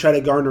middle where you try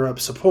to garner up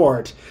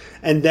support,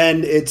 and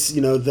then it's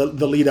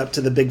the lead up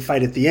to the big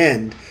fight at the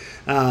end.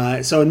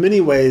 So in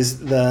many ways,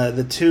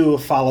 the two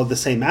follow the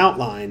same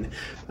outline.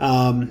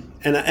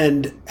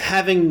 And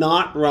having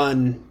not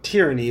run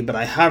Tyranny, but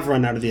I have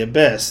run Out of the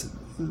Abyss,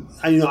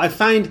 I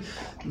find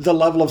the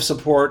level of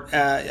support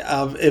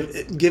of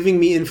giving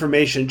me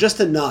information, just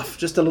enough,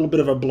 just a little bit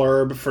of a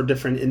blurb for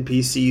different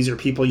NPCs or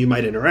people you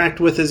might interact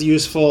with is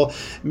useful.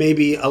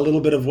 Maybe a little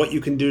bit of what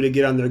you can do to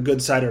get on their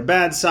good side or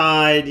bad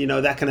side,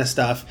 that kind of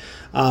stuff.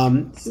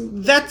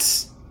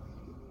 That's,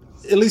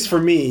 at least for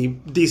me,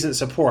 decent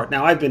support.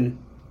 Now, I've been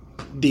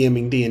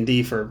DMing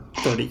D&D for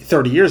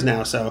 30 years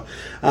now, so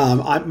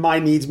my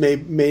needs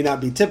may not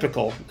be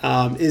typical.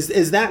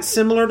 Is that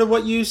similar to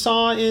what you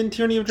saw in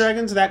Tyranny of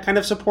Dragons, that kind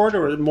of support,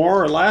 or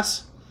more or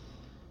less?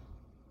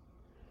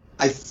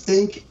 I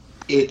think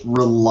it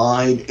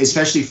relied,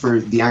 especially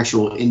for the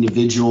actual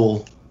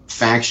individual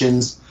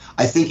factions,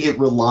 I think it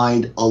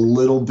relied a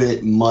little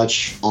bit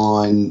much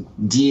on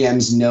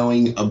DMs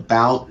knowing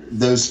about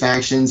those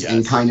factions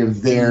and kind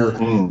of their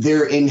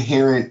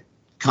inherent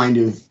kind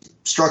of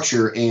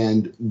structure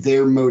and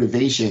their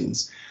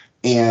motivations.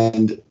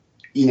 And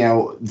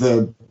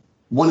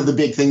one of the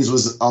big things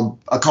was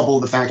a couple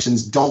of the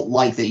factions don't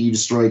like that you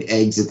destroyed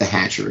eggs at the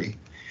hatchery.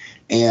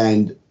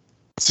 And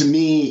to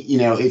me,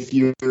 if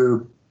you're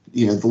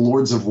the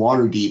Lords of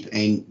Waterdeep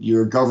and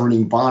you're a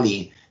governing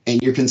body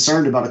and you're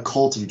concerned about a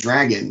cult of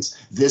dragons,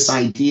 this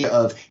idea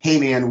of, hey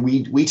man,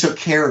 we took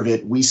care of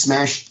it, we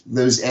smashed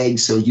those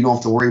eggs so you don't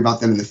have to worry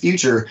about them in the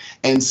future,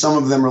 and some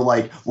of them are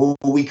like, well,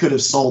 we could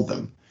have sold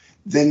them,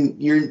 then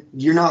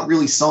you're not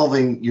really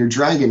solving your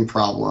dragon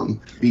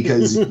problem,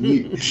 because we're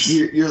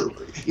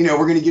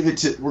going to give it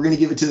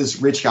to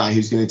this rich guy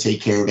who's going to take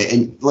care of it.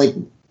 And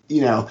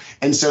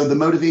and so the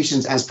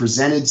motivations as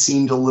presented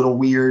seemed a little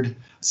weird.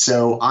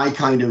 So I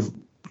kind of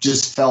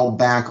just fell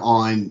back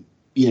on,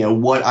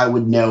 what I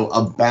would know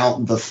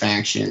about the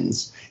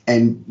factions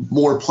and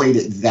more played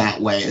it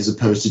that way, as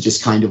opposed to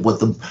just kind of what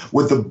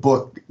the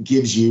book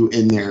gives you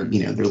in their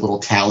little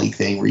tally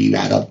thing where you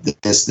add up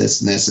this,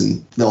 and this,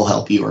 and they'll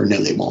help you, or no,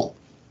 they won't.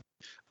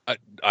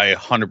 I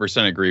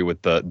 100% agree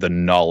with the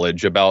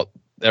knowledge about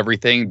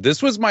everything.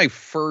 This was my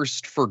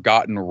first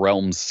Forgotten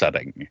Realms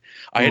setting.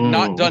 I had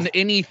not done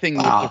anything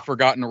with the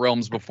Forgotten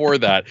Realms before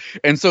that.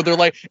 And so they're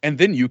like, and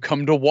then you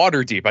come to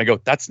Waterdeep. I go,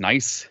 that's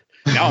nice.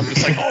 Now I'm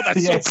just like, oh,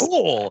 that's so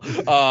cool.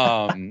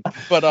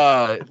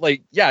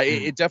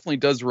 It definitely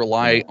does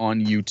rely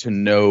on you to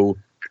know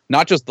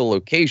not just the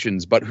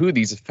locations, but who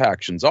these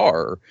factions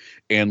are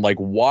and like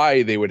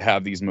why they would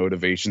have these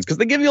motivations. Because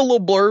they give you a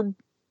little blurb.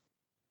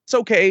 It's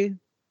okay.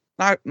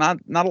 Not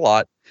a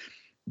lot.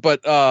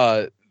 But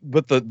the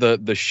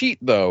sheet,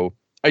 though,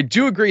 I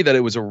do agree that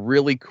it was a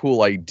really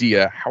cool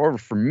idea. However,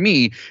 for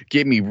me, it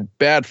gave me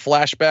bad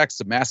flashbacks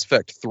to Mass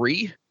Effect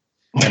 3.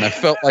 And I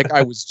felt like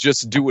I was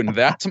just doing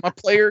that to my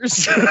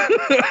players.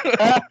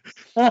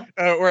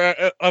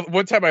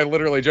 One time I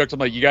literally joked, I'm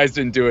like, you guys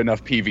didn't do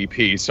enough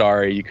PvP.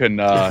 Sorry, you couldn't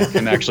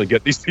actually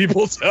get these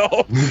people's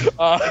help.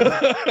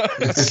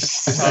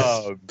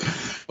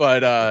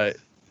 But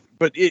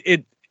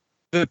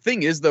the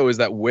thing is, though, is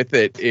that with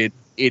it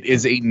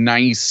is a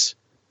nice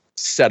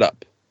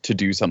setup to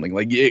do something.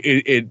 Like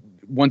it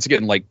once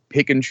again, like,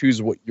 pick and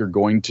choose what you're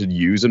going to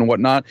use and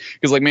whatnot.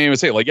 Because like Manny would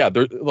say, like, yeah,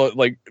 they're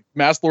like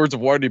Mass Lords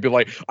of Waterdeep be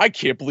like, I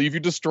can't believe you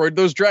destroyed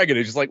those dragon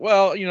eggs. It's like,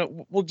 well,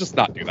 we'll just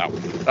not do that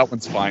one. That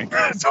one's fine.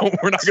 So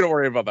we're not going to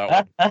worry about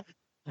that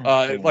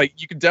one. Like,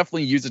 you can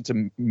definitely use it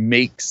to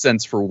make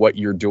sense for what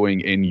you're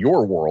doing in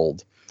your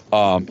world.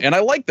 And I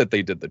like that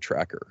they did the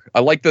tracker. I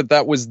like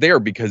that was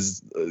there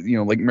because,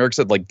 like Merrick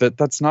said, like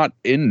that's not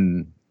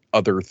in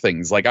other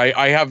things. Like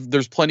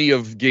there's plenty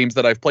of games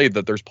that I've played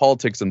that there's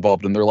politics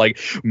involved and they're like,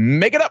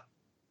 make it up,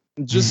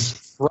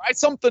 just try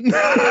something.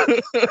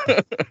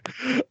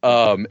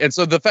 And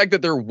so the fact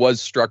that there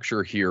was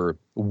structure here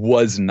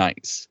was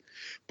nice,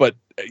 but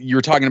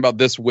you're talking about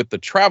this with the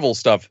travel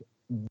stuff.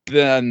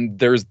 Then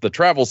there's the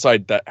travel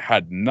side that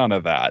had none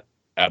of that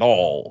at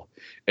all.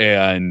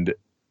 And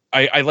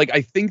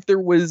I think there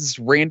was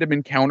random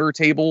encounter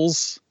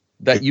tables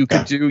that you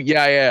could do.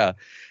 Yeah.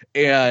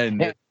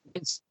 And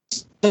it's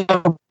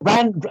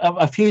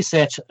a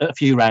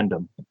few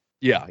random.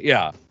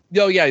 Yeah.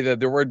 Oh, yeah,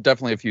 there were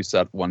definitely a few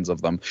set ones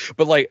of them.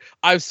 But like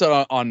I've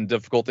said on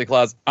difficulty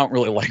class, I don't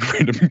really like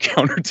random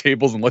encounter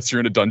tables unless you're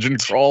in a dungeon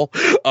crawl.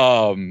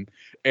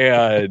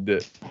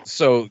 And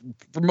so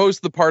for most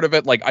of the part of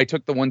it, like I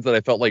took the ones that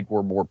I felt like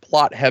were more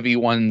plot heavy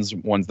ones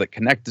that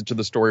connected to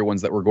the story,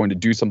 ones that were going to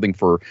do something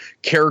for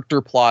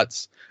character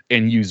plots,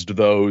 and used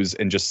those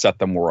and just set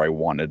them where I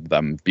wanted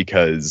them,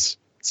 because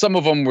some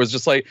of them was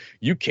just like,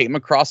 you came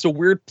across a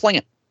weird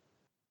plant.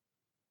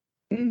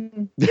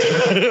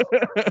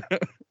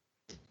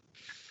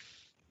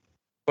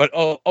 But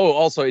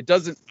also I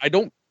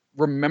don't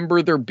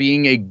remember there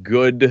being a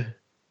good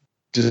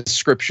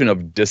description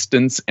of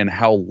distance and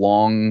how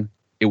long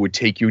it would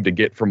take you to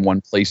get from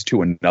one place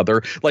to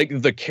another.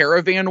 Like the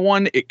caravan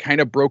one, it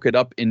kind of broke it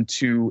up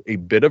into a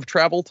bit of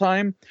travel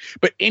time,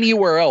 but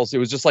anywhere else it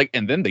was just like,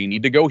 and then they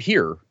need to go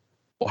here.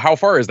 Well, how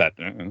far is that?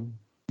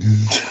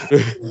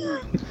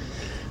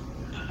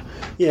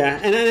 Yeah,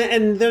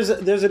 and there's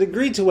a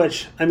degree to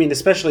which, I mean,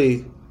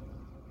 especially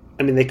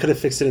I mean, they could have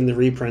fixed it in the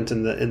reprint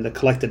in the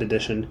collected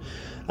edition,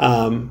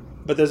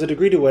 but there's a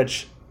degree to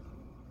which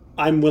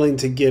I'm willing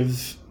to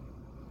give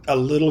a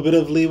little bit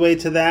of leeway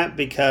to that,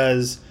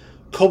 because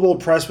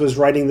Kobold Press was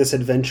writing this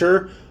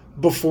adventure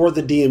before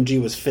the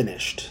DMG was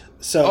finished.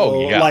 So,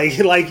 like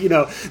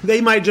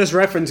they might just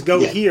reference go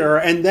here,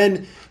 and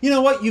then, you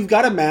know what? You've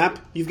got a map,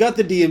 you've got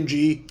the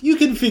DMG, you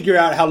can figure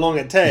out how long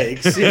it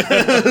takes.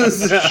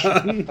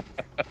 So,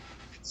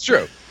 it's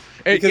true.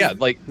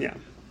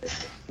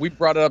 We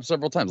brought it up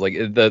several times. Like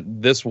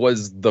this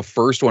was the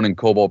first one in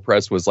Kobold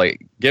Press was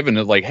like given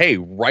it like, hey,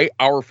 write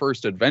our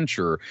first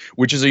adventure,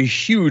 which is a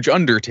huge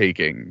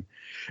undertaking.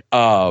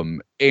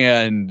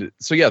 And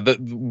so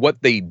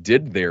what they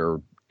did there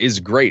is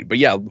great. But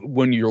yeah,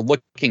 when you're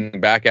looking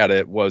back at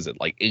it, was it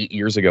like 8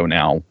 years ago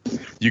now,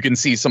 you can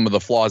see some of the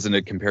flaws in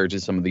it compared to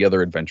some of the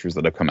other adventures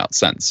that have come out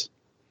since.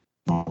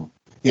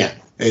 Yeah,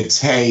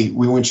 it's, hey,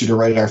 we want you to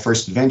write our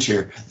first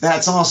adventure.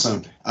 That's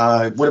awesome.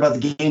 What about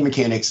the game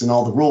mechanics and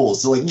all the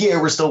rules? So like,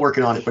 yeah, we're still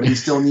working on it, but we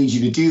still need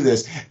you to do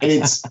this. And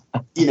it's,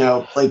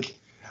 like,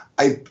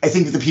 I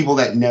think that the people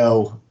that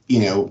know,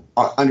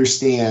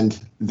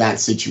 understand that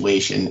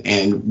situation.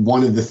 And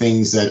one of the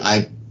things that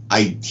I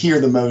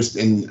hear the most,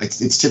 and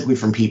it's typically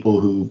from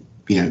people who,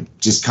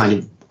 just kind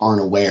of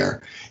aren't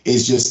aware,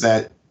 is just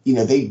that,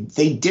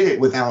 they did it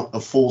without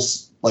a full,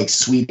 like,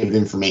 suite of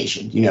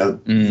information.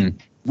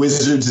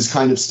 Wizards is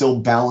kind of still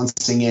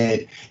balancing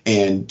it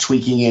and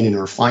tweaking it and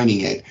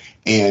refining it.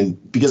 And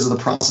because of the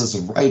process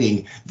of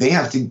writing, they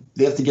have to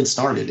get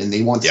started, and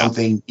they want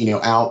something,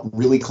 out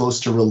really close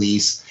to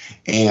release.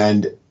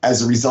 And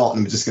as a result,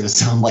 I'm just going to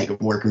sound like I'm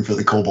working for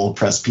the Kobold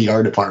Press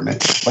PR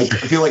department. Like, I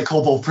feel like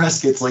Kobold Press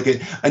gets like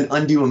an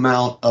undue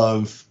amount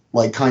of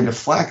like kind of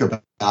flack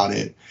about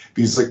it,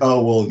 because like,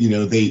 oh, well,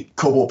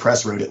 Kobold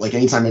Press wrote it. Like,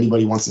 anytime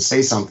anybody wants to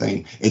say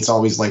something, it's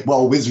always like,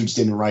 well, Wizards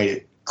didn't write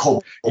it.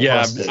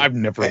 I've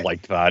never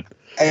liked that.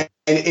 And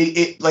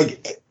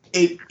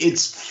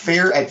it's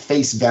fair at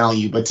face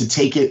value, but to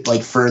take it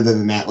like further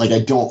than that, like, I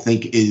don't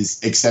think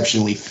is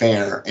exceptionally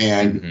fair.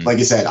 And like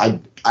I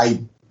said,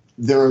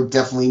 there are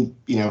definitely,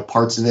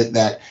 parts of it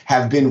that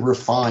have been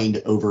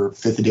refined over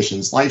 5th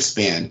edition's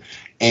lifespan.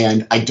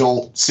 And I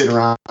don't sit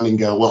around and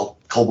go, well,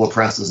 Kobold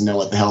Press doesn't know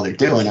what the hell they're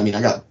doing. I mean,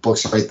 I got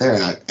books right there,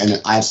 and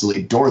I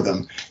absolutely adore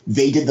them.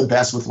 They did the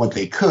best with what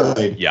they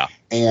could. Yeah.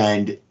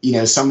 And,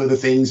 some of the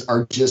things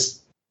are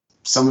just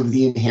some of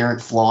the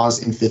inherent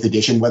flaws in 5th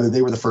edition, whether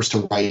they were the first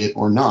to write it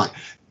or not.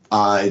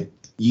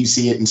 You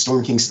see it in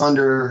Storm King's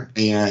Thunder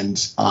and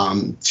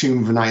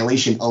Tomb of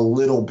Annihilation a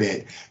little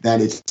bit,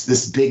 that it's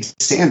this big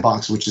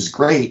sandbox, which is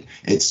great.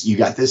 It's, you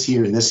got this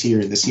here and this here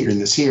and this here and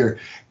this here,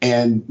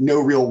 and no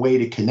real way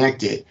to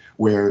connect it,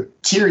 where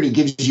Tyranny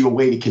gives you a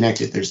way to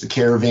connect it. There's the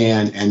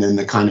caravan and then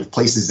the kind of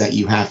places that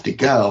you have to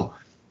go.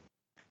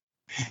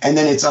 And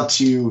then it's up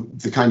to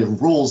the kind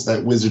of rules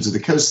that Wizards of the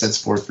Coast sets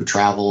forth for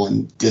travel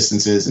and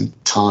distances and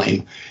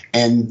time.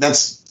 And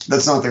that's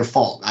not their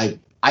fault.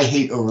 I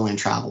hate overland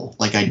travel,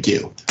 like I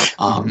do.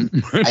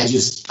 I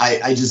just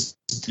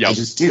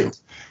do,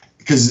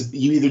 because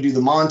you either do the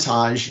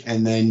montage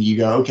and then you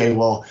go, okay,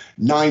 well,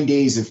 9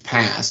 days have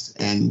passed,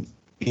 and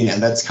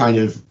that's kind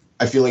of,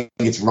 I feel like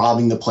it's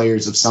robbing the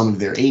players of some of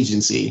their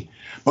agency.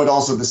 But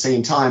also at the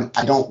same time,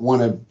 I don't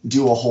want to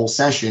do a whole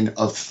session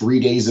of 3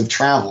 days of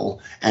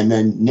travel and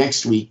then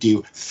next week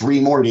do 3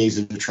 more days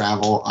of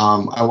travel.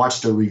 I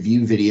watched a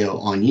review video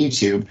on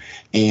YouTube,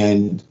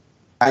 and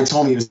I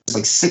told me it was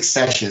like 6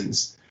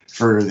 sessions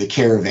for the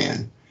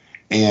caravan.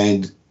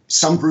 And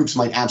some groups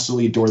might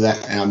absolutely adore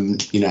that,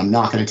 and I'm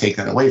not going to take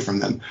that away from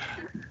them.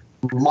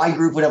 My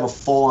group would have a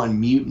full-on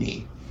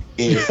mutiny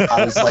if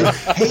I was like,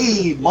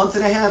 hey, month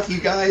and a half,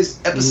 you guys,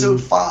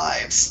 episode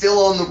 5, still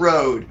on the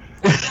road.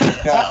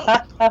 No,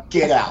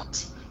 get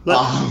out.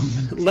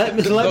 Let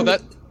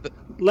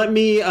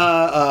me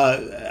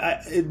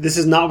this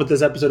is not what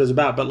this episode is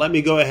about, but let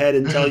me go ahead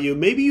and tell you,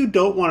 maybe you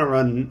don't want to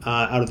run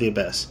Out of the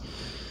Abyss,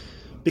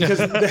 because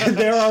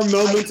there are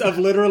moments of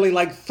literally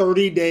like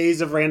 30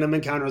 days of random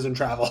encounters and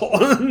travel.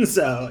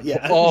 So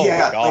yeah. Oh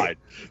my God.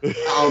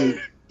 And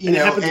it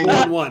happens more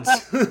than once.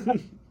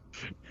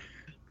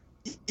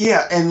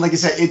 Yeah, and like I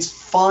said, it's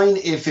fine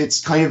if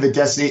it's kind of a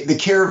destination. The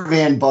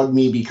caravan bugged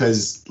me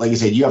because, like I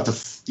said, you have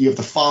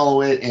to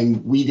follow it,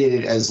 and we did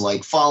it as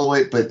like follow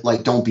it, but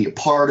like don't be a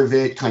part of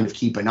it. Kind of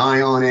keep an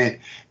eye on it,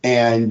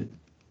 and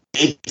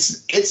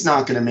it's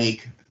not going to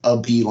make a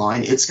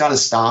beeline. It's got to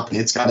stop, and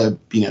it's got to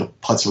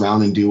putz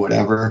around and do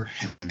whatever,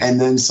 and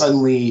then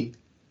suddenly,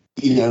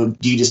 do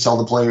you just tell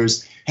the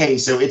players, hey,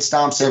 so it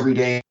stops every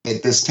day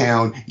at this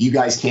town. You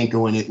guys can't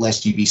go in it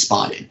lest you be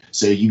spotted.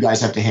 So you guys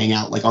have to hang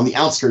out like on the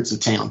outskirts of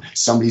town.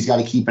 Somebody's got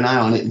to keep an eye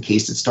on it in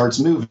case it starts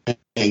moving.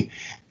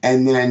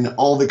 And then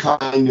all the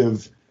kind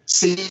of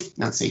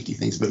not safety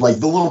things, but like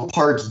the little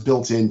parts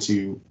built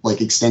into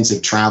like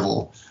extensive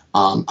travel,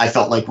 I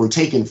felt like were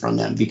taken from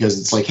them, because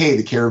it's like, hey,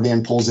 the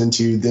caravan pulls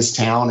into this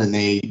town and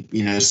they,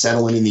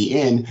 settle in the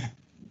inn.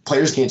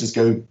 Players can't just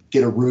go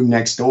get a room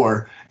next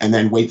door and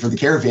then wait for the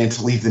caravan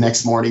to leave the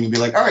next morning and be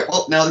like, all right,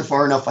 well, now they're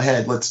far enough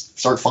ahead. Let's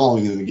start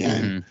following them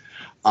again.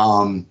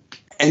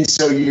 And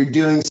so you're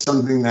doing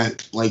something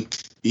that, like,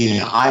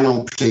 I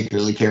don't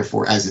particularly care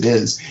for as it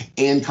is,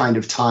 and kind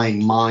of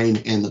tying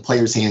mine and the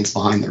players' hands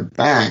behind their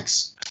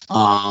backs.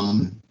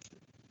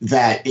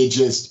 That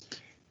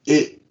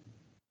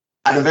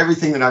out of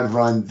everything that I've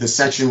run, the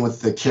section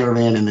with the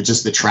caravan and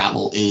the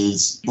travel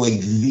is like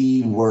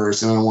the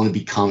worst. And I don't want to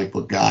be comic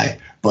book guy,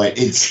 but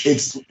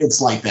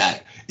it's like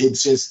that.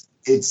 There's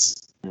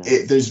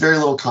very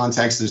little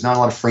context. There's not a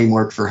lot of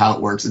framework for how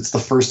it works. It's the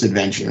first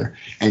adventure,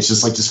 and it's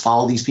just like, just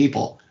follow these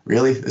people.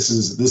 Really, this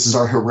is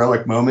our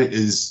heroic moment.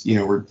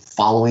 We're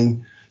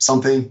following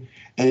something,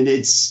 and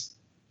it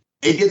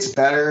gets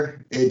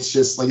better. It's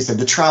just, like I said,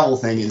 the travel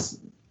thing is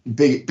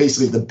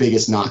basically the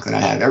biggest knock that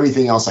I have.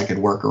 Everything else I could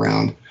work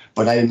around,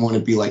 but I didn't want to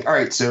be like, all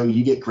right, so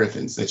you get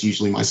griffins. That's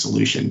usually my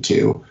solution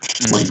to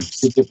like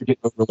significant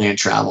overland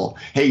travel.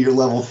 Hey, you're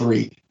level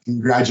 3.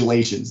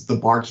 Congratulations. The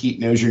barkeep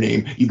knows your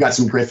name. You've got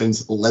some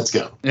griffins. Let's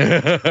go.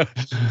 I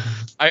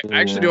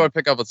actually do want to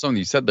pick up on something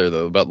you said there,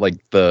 though, about like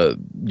the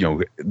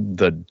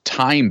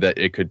time that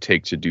it could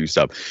take to do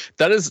stuff.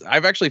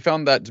 I've actually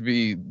found that to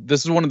be,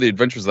 this is one of the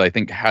adventures that I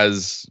think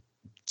has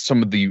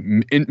some of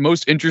the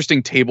most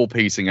interesting table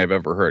pacing I've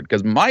ever heard,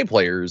 because my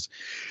players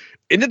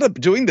ended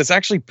up doing this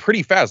actually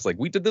pretty fast. Like,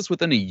 we did this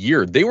within a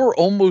year. They were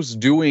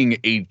almost doing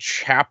a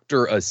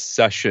chapter a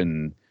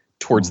session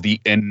towards the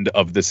end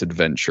of this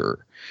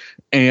adventure.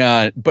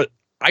 But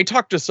I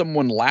talked to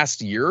someone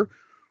last year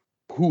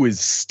who is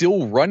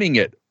still running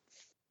it,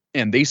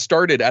 and they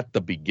started at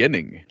the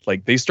beginning.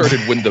 Like, they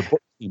started when the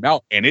book came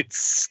out, and it's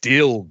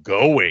still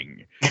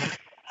going.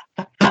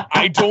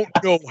 I don't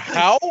know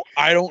how.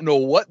 I don't know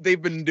what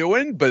they've been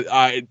doing, but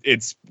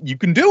you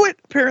can do it,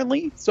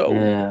 apparently. So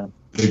Yeah.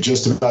 They're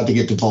just about to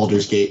get to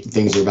Baldur's Gate.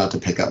 Things are about to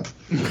pick up.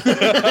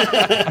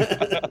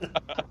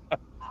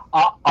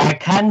 I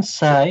can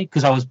say,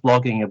 because I was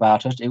blogging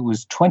about it, it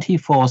was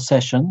 24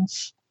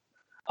 sessions.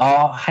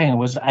 Hang on,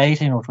 was it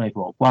 18 or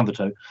 24? One of the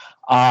two.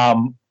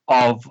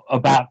 Of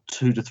about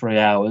 2 to 3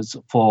 hours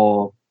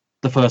for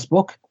the first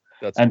book,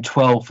 and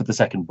 12 for the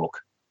second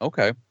book.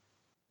 Okay.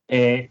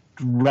 It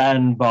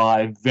ran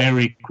by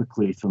very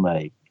quickly for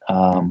me.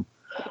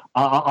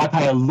 I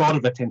pay a lot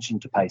of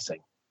attention to pacing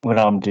when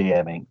I'm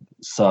DMing.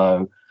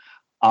 So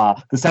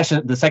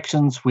the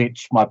sections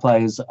which my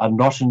players are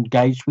not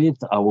engaged with,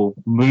 I will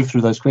move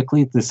through those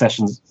quickly. The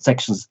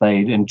sections they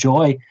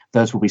enjoy,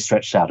 those will be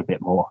stretched out a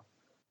bit more.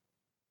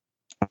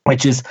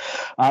 Which is,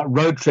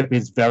 road trip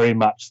is very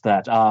much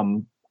that.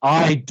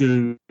 I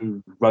do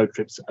road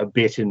trips a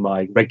bit in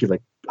my regular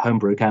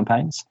homebrew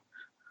campaigns.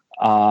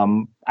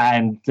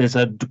 And there's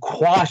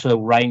quite a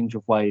range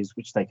of ways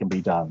which they can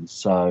be done.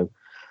 So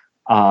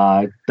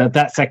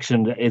that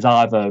section is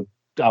either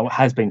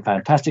has been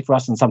fantastic for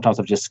us, and sometimes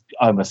I've just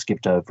almost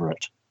skipped over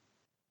it.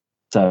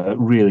 So it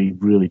really,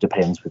 really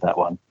depends with that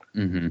one.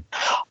 Mm-hmm.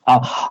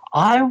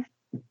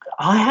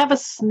 I have a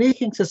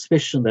sneaking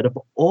suspicion that of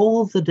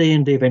all the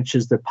D&D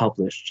adventures they've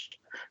published,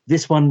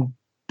 this one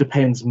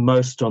depends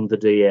most on the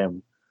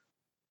DM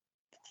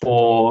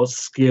for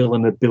skill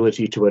and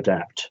ability to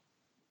adapt.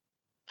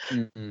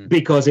 Mm-hmm.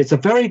 Because it's a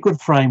very good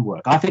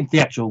framework. I think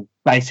the actual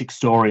basic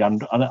story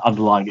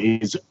underlying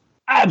is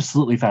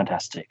absolutely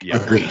fantastic.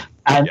 Yeah. Agreed.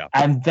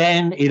 And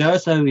then it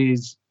also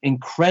is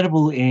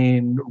incredible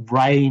in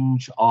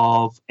range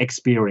of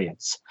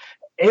experience.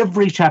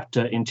 Every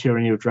chapter in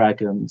Tyranny of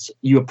Dragons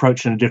you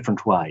approach in a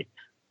different way.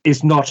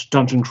 It's not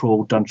dungeon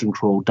crawl, dungeon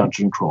crawl,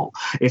 dungeon crawl.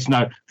 It's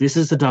no, this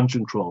is a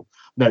dungeon crawl.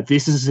 No,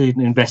 this is an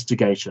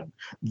investigation.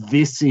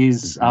 This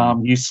is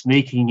you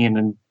sneaking in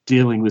and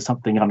dealing with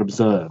something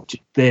unobserved.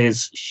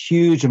 There's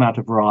huge amount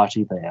of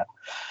variety there.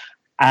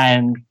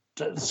 And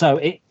so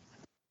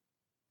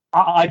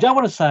I don't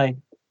want to say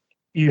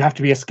you have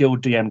to be a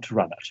skilled DM to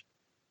run it,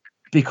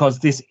 because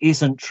this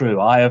isn't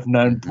true. I have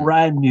known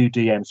brand new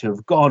DMs who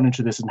have gone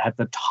into this and had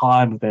the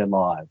time of their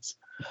lives.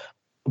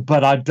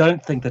 But I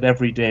don't think that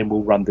every DM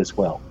will run this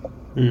well.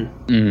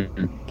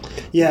 Mm.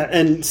 Yeah,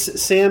 and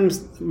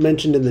Sam's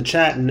mentioned in the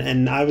chat,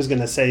 and I was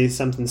going to say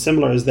something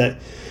similar, is that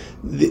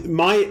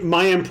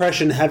my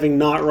impression, having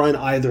not run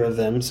either of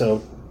them,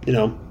 so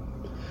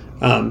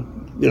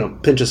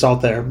pinch of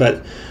salt there,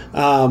 but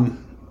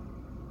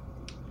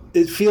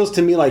it feels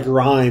to me like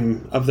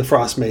Rime of the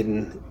Frost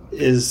Maiden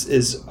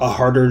is a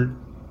harder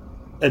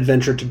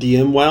adventure to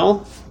DM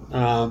well.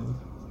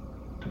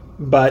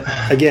 But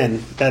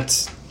again,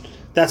 that's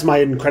my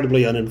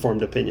incredibly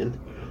uninformed opinion.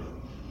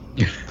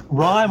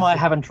 Rime I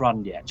haven't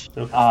run yet,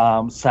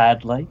 Okay.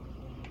 Sadly.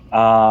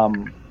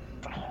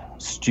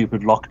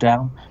 Stupid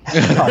lockdown.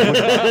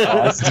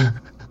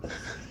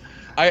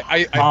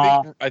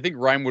 I think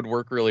Rime would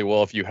work really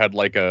well if you had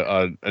like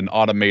an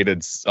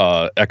automated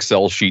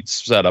Excel sheet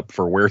set up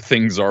for where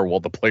things are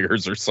while the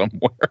players are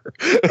somewhere.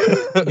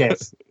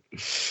 Yes.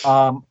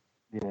 Yeah.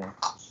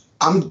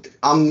 I'm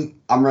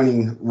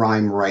running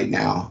Rime right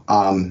now.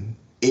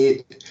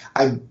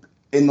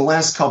 In the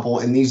last couple,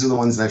 and these are the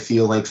ones that I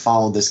feel like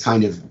follow this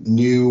kind of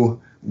new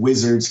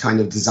Wizards kind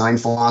of design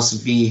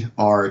philosophy,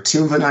 are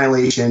Tomb of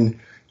Annihilation,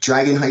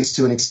 Dragon Heist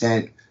to an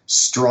extent,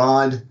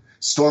 Strahd,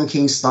 Storm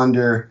King's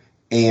Thunder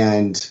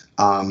and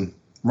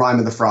Rime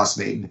of the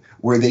Frostmaiden,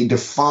 where they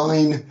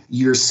define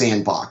your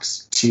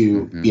sandbox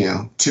to,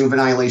 Tomb of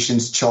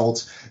Annihilation's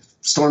Chult.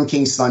 Storm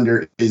King's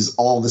Thunder is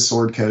all the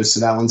Sword Coast, so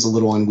that one's a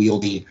little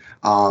unwieldy.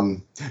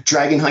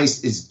 Dragon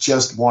Heist is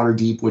just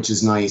Waterdeep, which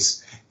is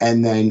nice.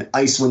 And then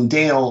Icewind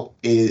Dale,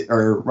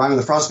 or Rime of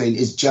the Frostmaiden,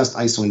 is just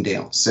Icewind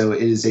Dale. So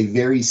it is a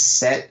very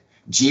set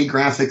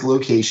geographic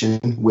location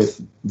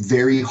with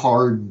very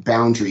hard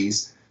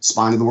boundaries,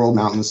 Spine of the World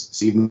Mountains,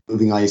 Sea of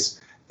Moving Ice,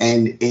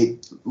 and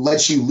it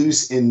lets you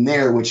loose in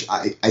there, which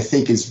I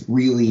think is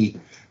really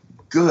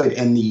good.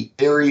 And the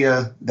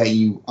area that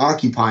you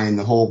occupy and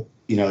the whole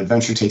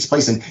adventure takes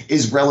place in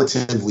is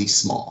relatively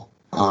small.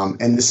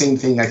 And the same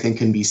thing I think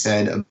can be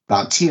said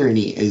about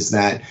Tyranny, is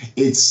that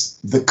it's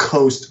the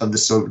coast of the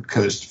Sword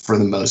Coast for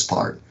the most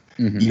part.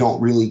 You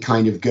don't really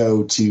kind of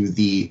go to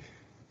the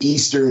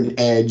eastern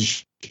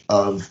edge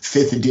of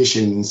 5th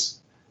edition's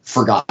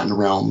Forgotten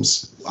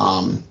Realms,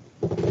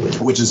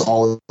 which is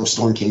all of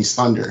Storm King's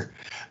Thunder.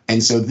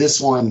 And so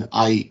this one,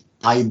 I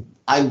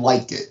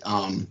liked it.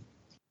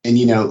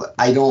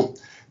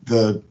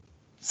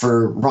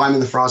 For Rime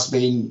of the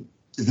Frostmaiden,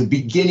 the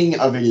beginning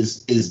of it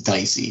is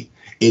dicey.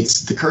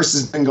 It's the curse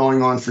has been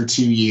going on for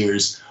 2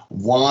 years.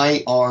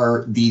 Why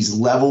are these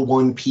level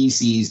 1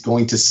 PCs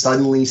going to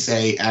suddenly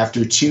say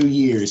after 2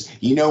 years,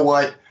 you know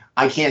what?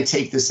 I can't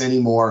take this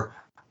anymore.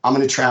 I'm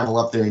going to travel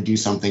up there and do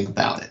something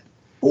about it.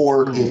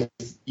 Or if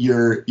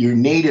you're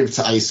native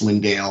to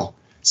Icewind Dale,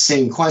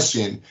 same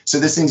question. So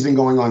this thing's been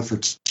going on for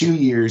 2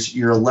 years.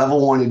 You're a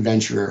level 1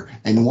 adventurer,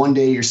 and one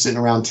day you're sitting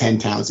around 10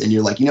 towns, and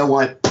you're like, you know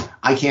what?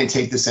 I can't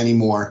take this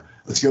anymore.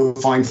 Let's go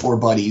find 4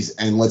 buddies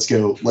and let's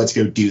go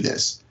do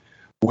this.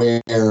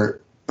 Where,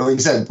 like I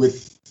said,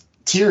 with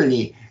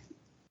Tyranny,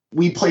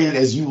 we played it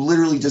as you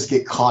literally just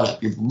get caught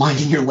up. You're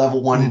minding your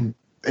level 1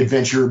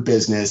 adventurer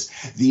business.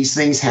 These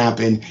things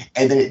happen,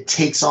 and then it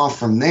takes off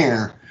from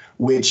there,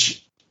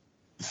 which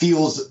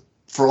feels,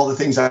 for all the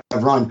things I've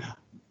run,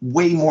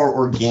 way more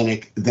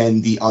organic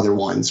than the other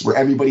ones, where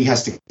everybody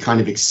has to kind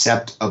of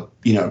accept a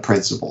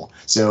principle.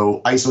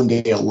 So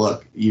Icewind Dale,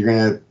 look, you're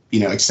gonna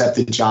accept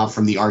the job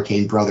from the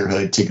Arcane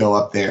Brotherhood to go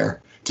up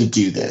there to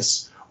do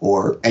this,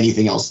 or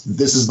anything else.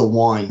 This is the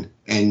one,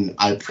 and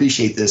I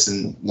appreciate this,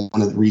 and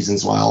one of the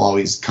reasons why I'll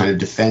always kind of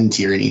defend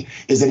Tyranny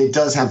is that it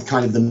does have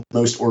kind of the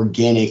most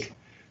organic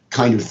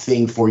kind of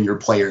thing for your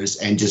players,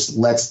 and just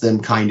lets them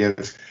kind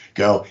of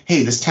go,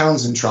 hey, this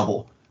town's in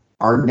trouble.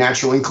 Our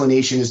natural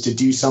inclination is to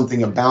do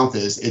something about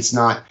this. It's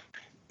not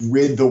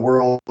rid the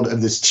world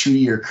of this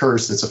 2-year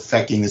curse that's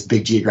affecting this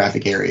big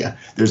geographic area.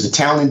 There's a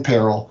town in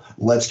peril.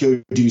 Let's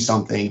go do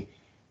something.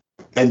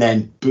 And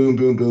then boom,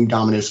 boom, boom,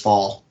 dominoes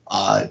fall.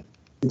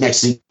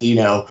 Next thing you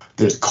know,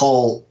 there's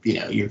coal,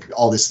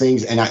 all these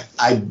things. And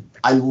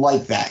I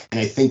like that. And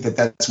I think that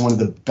that's one of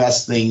the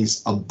best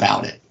things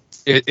about it.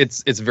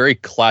 It's very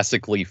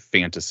classically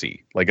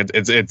fantasy. Like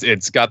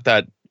it's got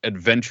that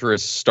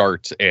adventurous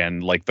start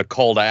and like the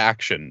call to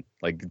action.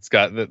 Like it's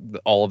got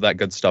all of that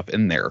good stuff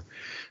in there.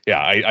 Yeah,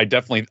 I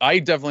definitely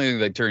think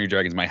that Tyranny of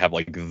Dragons might have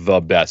like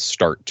the best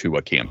start to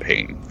a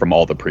campaign from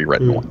all the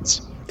pre-written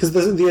ones. Because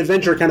the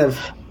adventure kind of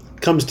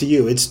comes to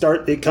you.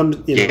 It comes.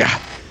 Yeah.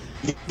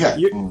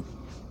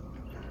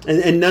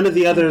 And none of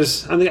the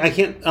others. I mean,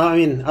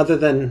 other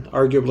than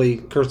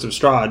arguably Curse of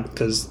Strahd,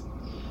 because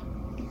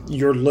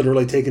you're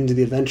literally taken to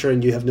the adventure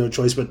and you have no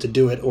choice but to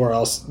do it, or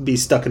else be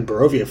stuck in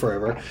Barovia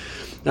forever.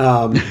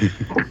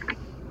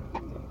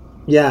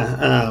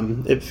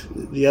 If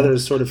the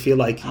others sort of feel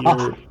like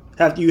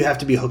you have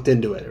to be hooked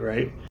into it,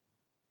 right?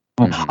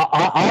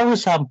 I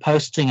was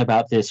posting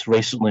about this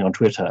recently on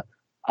Twitter,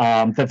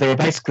 that there are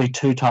basically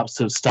 2 types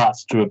of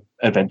starts to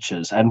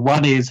adventures, and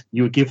one is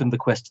you are given the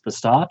quest at the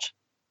start,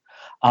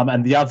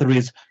 and the other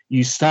is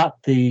you start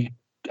the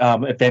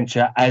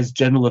adventure as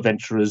general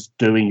adventurers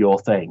doing your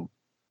thing,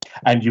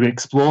 and you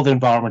explore the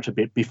environment a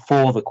bit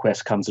before the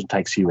quest comes and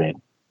takes you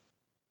in.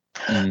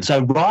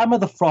 So Rime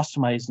of the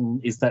Frostmaiden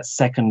is that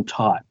second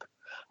type.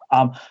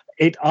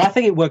 I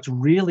think it works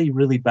really,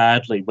 really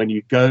badly when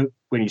you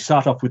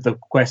start off with the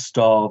quest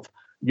of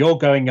you're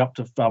going up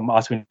to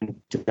Icewind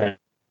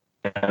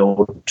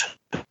Dale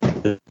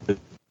to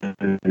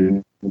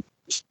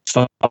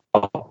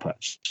stop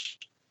it.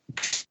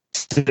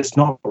 It's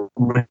not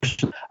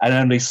written, and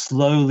only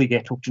slowly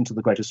get hooked into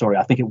the greater story.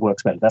 I think it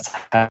works better. That's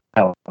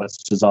how it's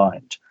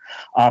designed.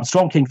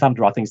 Storm King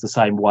Thunder, I think, is the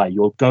same way.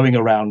 You're going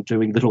around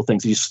doing little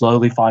things. You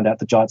slowly find out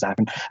the giants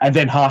happen, and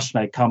then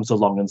Harshnag comes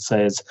along and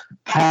says,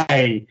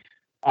 "Hey,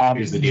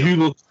 you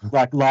look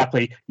like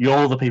likely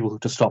you're the people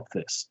to stop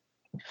this."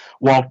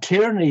 While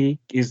Tyranny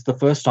is the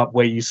first step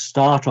where you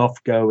start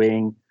off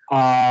going,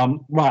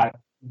 right,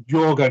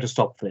 you're going to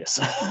stop this.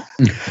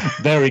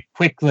 Very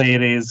quickly,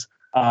 it is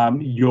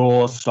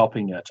you're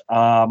stopping it.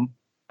 Out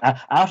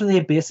of the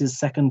Abyss is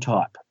second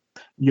type.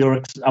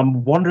 You're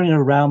wandering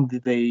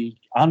around the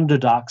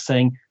Underdark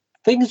saying,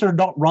 things are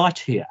not right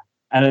here.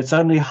 And it's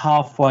only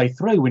halfway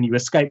through when you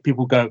escape,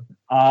 people go,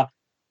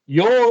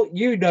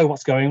 you know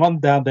what's going on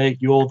down there,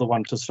 you're the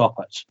one to stop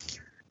it.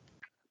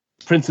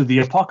 Prince of the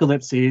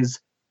Apocalypse is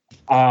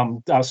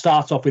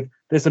starts off with,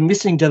 there's a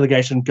missing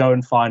delegation, go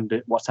and find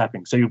it, what's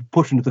happening. So you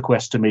push into the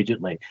quest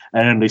immediately,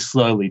 and only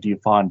slowly do you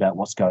find out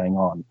what's going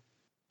on.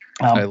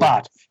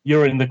 But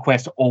you're in the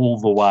quest all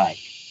the way.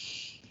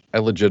 I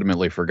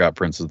legitimately forgot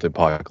Prince of the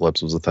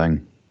Apocalypse was a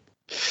thing.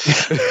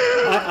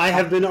 I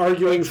have been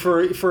arguing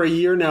for a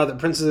year now that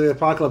Prince of the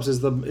Apocalypse is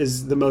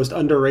the most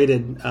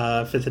underrated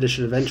 5th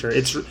edition adventure.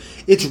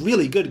 It's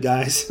really good,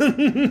 guys.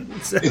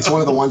 It's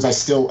one of the ones I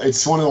still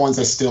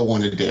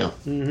want to do.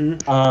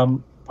 Mm-hmm.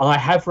 I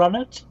have run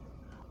it.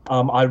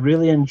 I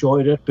really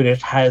enjoyed it, but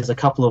it has a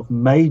couple of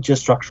major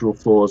structural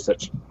flaws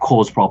that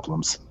cause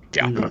problems.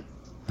 Yeah.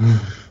 Mm-hmm.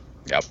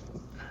 Yep.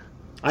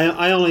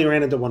 I only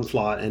ran into one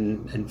flaw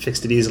and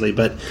fixed it easily,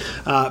 but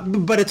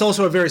it's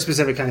also a very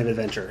specific kind of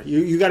adventure.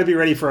 You got to be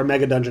ready for a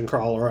mega dungeon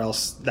crawl, or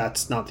else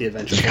that's not the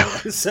adventure.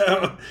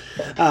 So,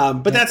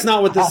 but that's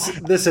not what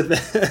this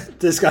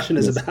discussion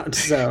is about.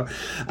 So,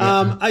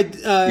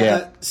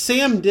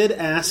 Sam did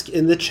ask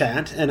in the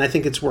chat, and I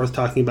think it's worth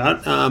talking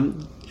about.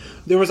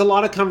 There was a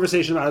lot of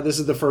conversation about this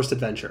is the first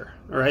adventure,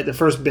 all right, the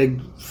first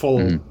big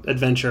full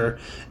adventure,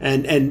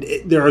 and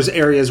there's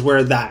areas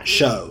where that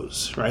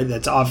shows, right?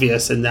 That's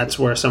obvious, and that's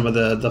where some of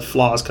the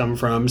flaws come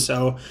from.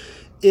 So,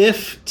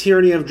 if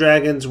Tyranny of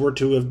Dragons were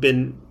to have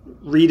been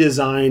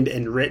redesigned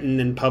and written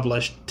and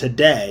published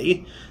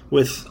today,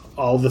 with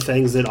all the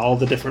things that all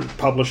the different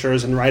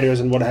publishers and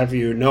writers and what have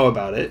you know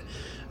about it,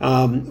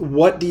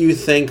 what do you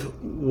think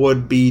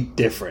would be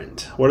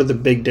different? What are the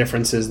big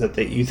differences that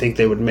you think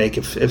they would make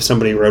if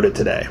somebody wrote it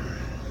today?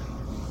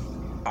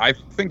 I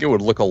think it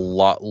would look a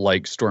lot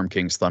like Storm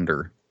King's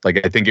Thunder.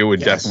 Like, I think it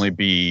would definitely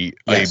be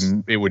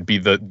it would be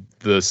the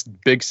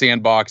big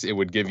sandbox. It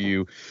would give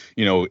you,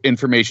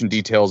 information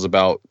details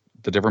about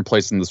the different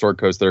places in the Sword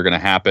Coast that are going to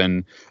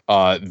happen.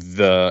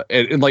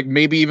 And like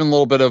maybe even a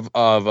little bit of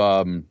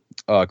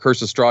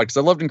Curse of Strahd, because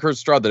I loved in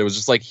Curse of Strahd that it was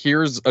just like,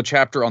 here's a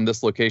chapter on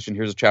this location,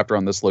 here's a chapter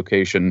on this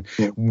location.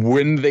 Yeah.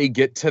 When they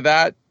get to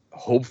that,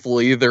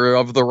 hopefully they're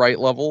of the right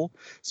level.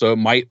 So it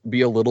might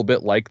be a little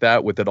bit like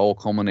that, with it all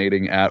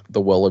culminating at the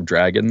Well of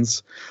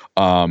Dragons.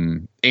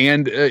 And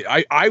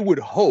I would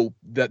hope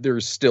that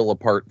there's still a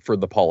part for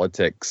the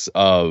politics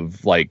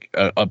of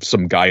of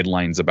some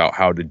guidelines about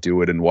how to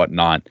do it and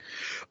whatnot.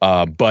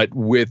 But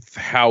with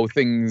how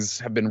things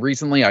have been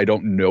recently, I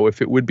don't know if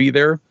it would be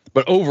there.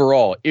 But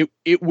overall,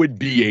 it would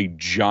be a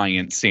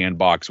giant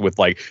sandbox with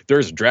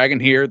there's a dragon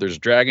here, there's a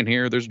dragon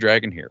here, there's a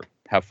dragon here.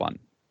 Have fun.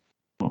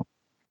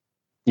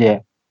 Yeah.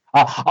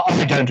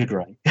 I don't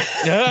agree.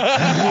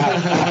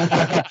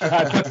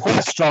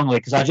 Quite strongly,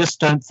 because I just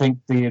don't think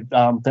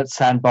that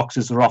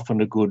sandboxes are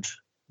often a good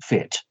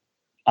fit,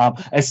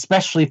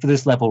 especially for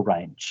this level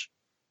range.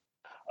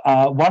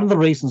 One of the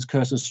reasons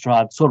Curse of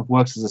Strahd sort of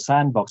works as a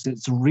sandbox,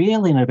 it's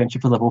really an adventure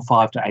for level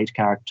 5 to 8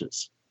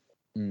 characters.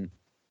 Mm.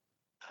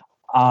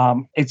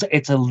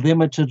 It's a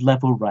limited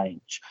level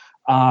range.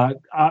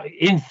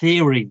 In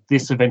theory,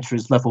 this adventure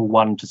is level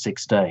 1 to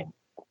 16.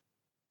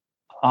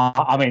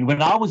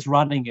 When I was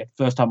running it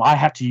first time, I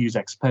had to use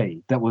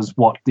XP. That was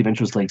what the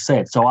Adventurers League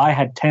said. So I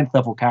had 10th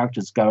level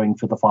characters going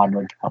for the final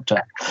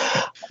encounter.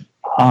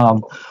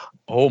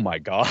 Oh my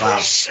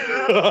gosh!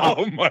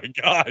 Oh my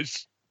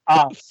gosh!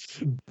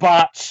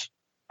 But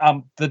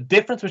the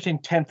difference between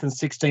 10th and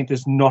 16th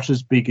is not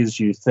as big as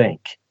you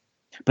think.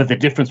 But the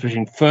difference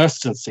between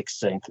 1st and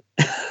 16th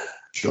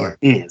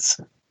is.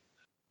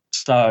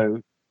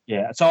 So,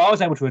 yeah. So I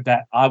was able to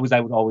adapt. I was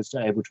always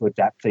able to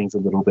adapt things a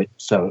little bit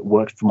so it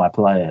worked for my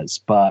players.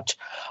 But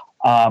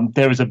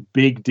there is a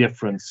big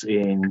difference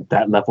in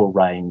that level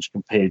range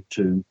compared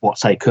to what,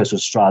 say, Curse of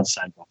Strahd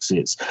sandbox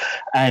is.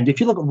 And if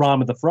you look at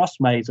Rime of the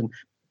Frost Maiden,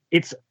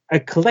 it's a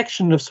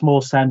collection of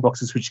small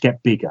sandboxes which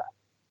get bigger.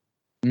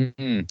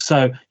 Mm-hmm.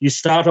 So you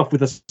start off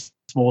with a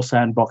small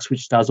sandbox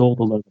which does all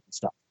the local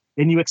stuff.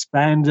 Then you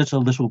expand it a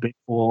little bit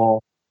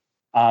for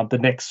the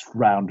next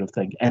round of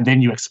thing, and then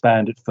you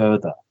expand it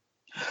further.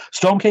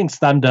 Storm King's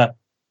Thunder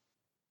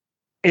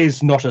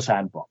is not a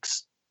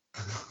sandbox.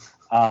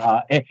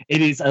 It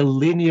is a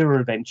linear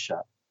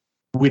adventure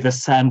with a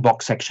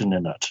sandbox section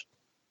in it.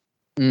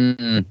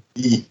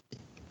 Mm-hmm.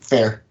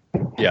 Fair.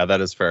 Yeah,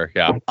 that is fair.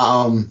 Yeah.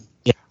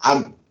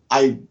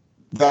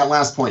 That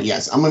last point,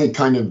 yes. I'm going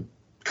to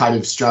kind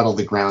of straddle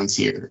the grounds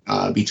here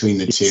between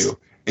the two.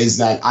 Is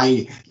that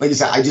I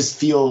just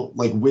feel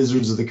like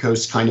Wizards of the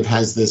Coast kind of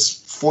has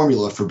this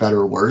formula, for better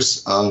or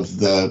worse, of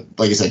the,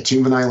 like I said,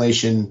 Tomb of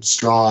Annihilation,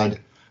 Strahd,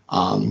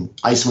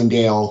 Icewind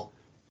Dale,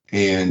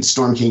 and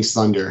Storm King's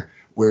Thunder,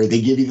 where they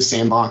give you the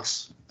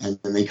sandbox and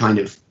then they kind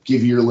of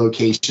give you your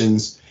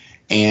locations.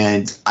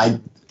 And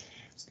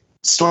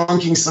Storm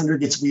King's Thunder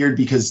gets weird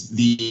because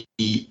the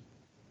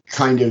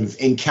kind of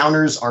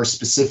encounters are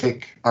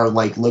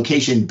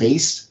location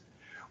based,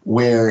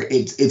 where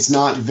it's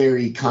not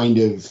very kind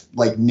of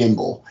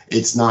nimble.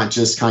 It's not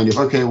just kind of,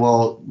 okay,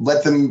 well,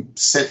 let them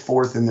set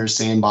forth in their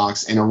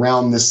sandbox, and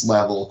around this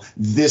level,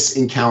 this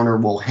encounter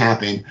will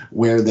happen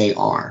where they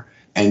are.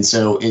 And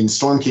so in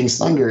Storm King's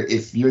Thunder,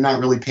 if you're not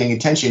really paying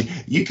attention,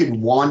 you could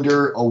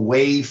wander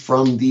away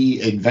from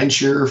the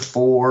adventure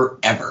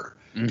forever.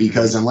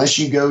 Because unless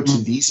you go to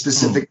these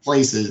specific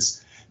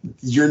places,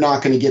 you're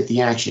not going to get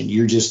the action.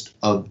 You're just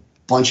a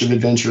bunch of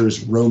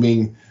adventurers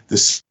roaming the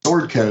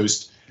Sword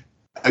Coast,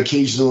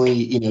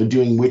 occasionally,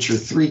 doing Witcher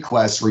 3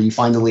 quests where you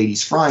find the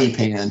lady's frying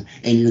pan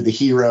and you're the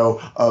hero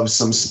of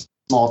some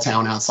small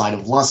town outside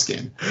of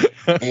Luskan.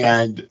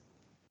 And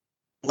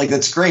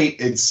that's great.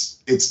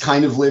 It's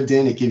kind of lived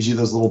in. It gives you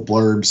those little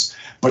blurbs,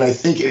 but I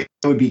think it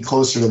would be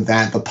closer to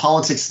that. The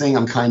politics thing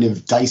I'm kind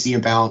of dicey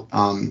about.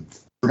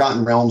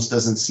 Forgotten Realms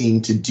doesn't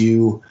seem to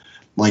do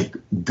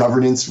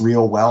governance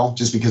real well,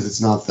 just because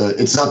it's not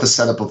the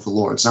setup of the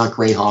lore. It's not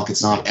Greyhawk.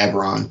 It's not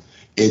Eberron.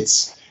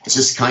 It's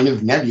just kind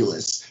of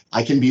nebulous.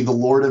 I can be the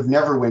Lord of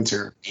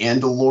Neverwinter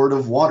and the Lord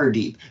of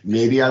Waterdeep.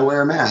 Maybe I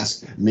wear a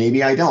mask.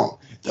 Maybe I don't.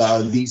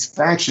 These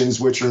factions,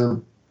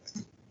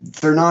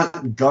 they're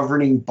not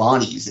governing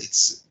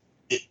bodies.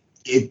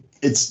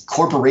 It's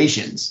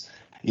corporations.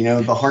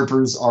 The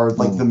Harpers are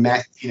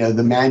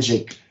the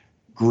magic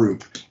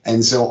group,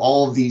 and so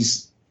all of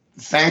these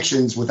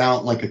factions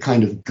without a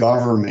kind of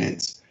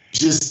government,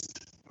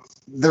 just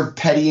they're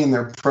petty and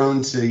they're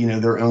prone to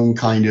their own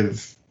kind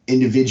of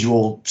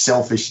individual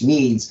selfish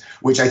needs,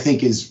 which I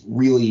think is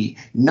really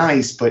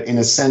nice. But in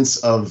a sense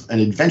of an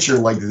adventure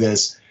like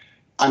this,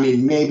 I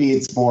mean, maybe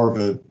it's more of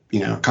a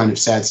kind of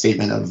sad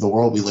statement of the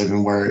world we live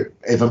in, where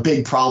if a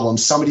big problem,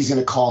 somebody's going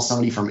to call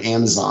somebody from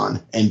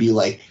Amazon and be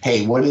like,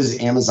 hey, what does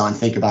Amazon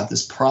think about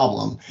this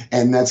problem?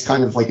 And that's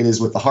kind of like it is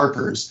with the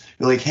Harpers.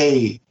 They're like,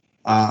 hey,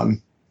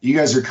 you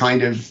guys are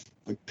kind of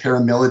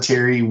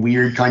paramilitary,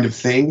 weird kind of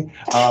thing.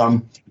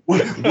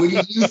 What do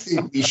you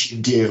think we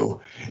should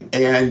do?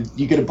 And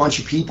you get a bunch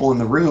of people in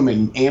the room,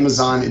 and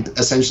Amazon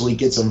essentially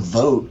gets a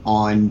vote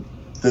on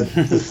the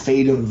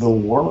fate of the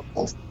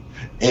world.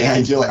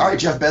 And you're like, all right,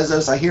 Jeff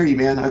Bezos, I hear you,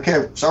 man.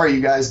 Okay, sorry,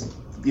 you guys.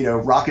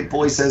 Rocket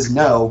Boy says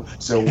no,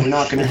 so we're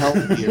not going to help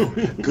you.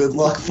 Good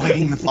luck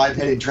fighting the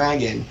five-headed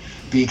dragon,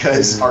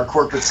 because our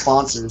corporate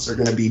sponsors are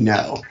going to be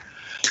no.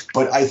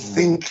 But I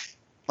think,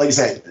 like I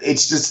said,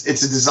 it's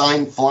a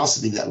design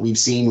philosophy that we've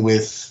seen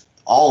with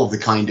all of the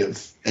kind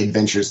of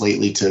adventures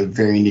lately to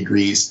varying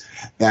degrees,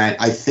 that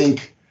I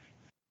think,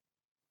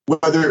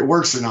 whether it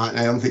works or not, and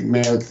I don't think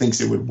Merrick thinks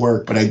it would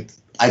work, but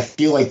I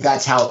feel like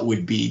that's how it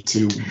would be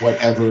to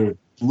whatever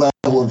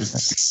level of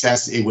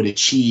success it would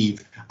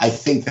achieve. I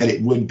think that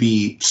it would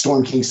be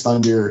Storm King's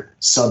Thunder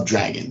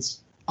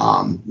sub-dragons,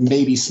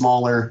 maybe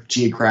smaller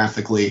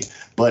geographically,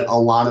 but a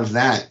lot of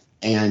that.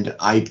 And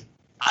I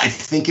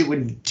think it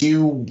would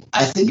do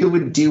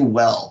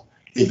well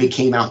if it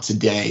came out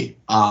today.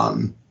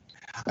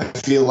 I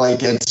feel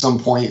like at some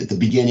point at the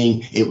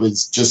beginning, it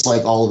was just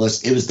like all of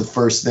us. It was the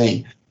first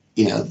thing.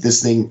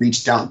 This thing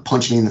reached out and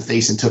punched me in the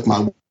face and took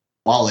my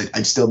wallet.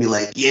 I'd still be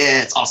like,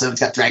 yeah, it's awesome.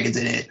 It's got dragons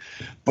in it.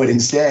 But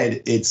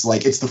instead, it's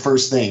the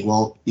first thing.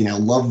 Well,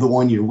 love the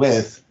one you're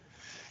with,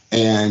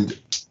 and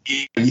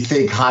you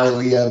think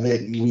highly of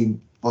it, and we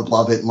would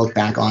love it and look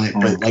back on it.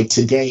 But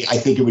today, I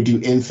think it would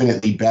do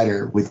infinitely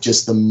better with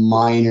just the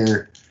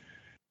minor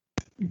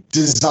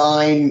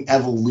design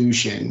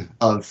evolution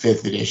of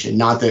 5th edition.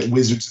 Not that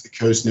Wizards of the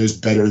Coast knows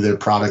better their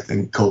product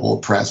than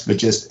Kobold Press, but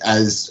just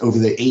as over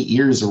the 8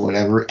 years or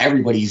whatever,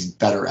 everybody's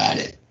better at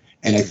it.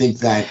 And I think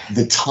that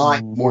the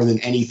time more than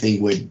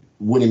anything would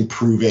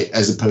improve it,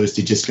 as opposed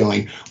to just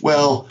going,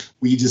 well,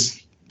 we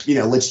just,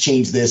 let's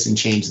change this and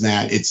change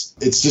that. It's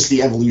just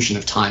the evolution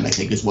of time, I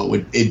think, is what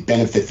would it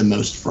benefit the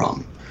most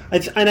from.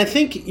 And I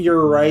think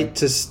you're right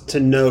to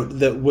note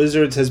that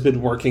Wizards has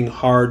been working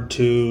hard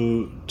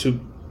to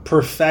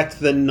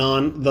perfect the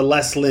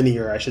less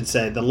linear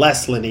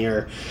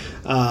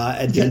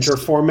adventure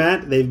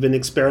format. They've been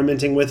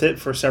experimenting with it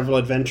for several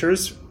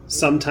adventures,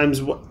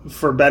 sometimes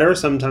for better,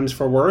 sometimes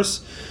for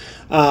worse.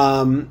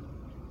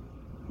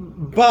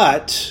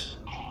 But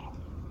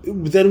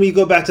then we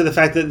go back to the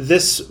fact that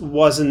this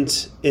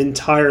wasn't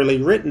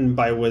entirely written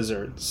by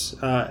Wizards.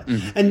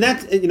 And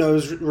that, it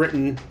was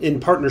written in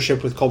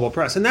partnership with Kobold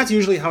Press. And that's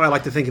usually how I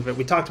like to think of it.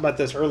 We talked about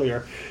this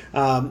earlier.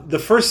 The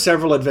first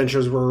several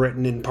adventures were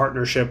written in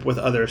partnership with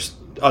other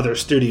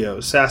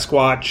studios,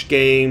 Sasquatch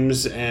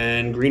Games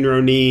and Green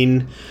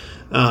Ronin,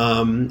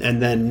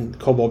 and then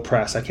Kobold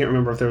Press. I can't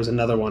remember if there was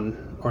another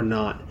one or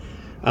not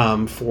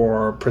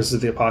for Princes of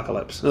the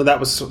Apocalypse. No,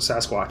 that was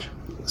Sasquatch.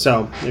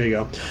 So there you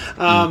go.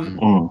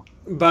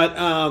 But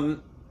I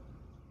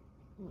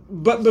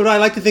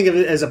like to think of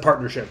it as a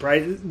partnership,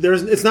 right?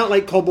 It's not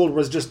like Kobold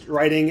was just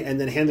writing and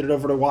then handed it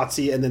over to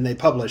WotC and then they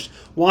published.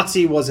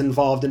 WotC was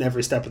involved in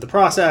every step of the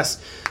process.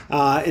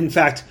 In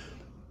fact,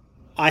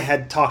 I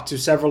had talked to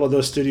several of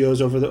those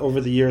studios over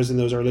the years in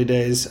those early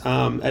days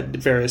at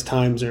various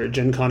times or at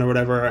Gen Con or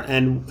whatever,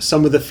 and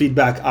some of the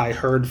feedback I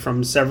heard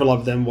from several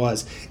of them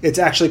was it's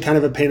actually kind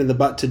of a pain in the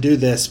butt to do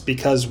this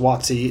because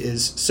WotC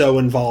is so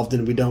involved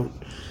and we don't,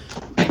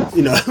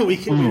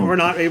 we're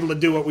not able to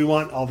do what we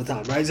want all the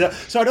time, right?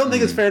 So I don't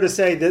think it's fair to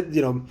say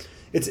that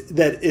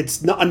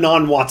it's not a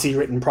non-WotC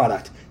written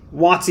product.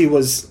 WotC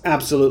was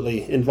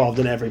absolutely involved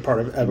in every part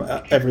of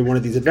every one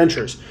of these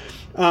adventures.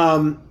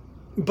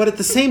 But at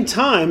the same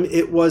time,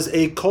 it was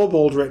a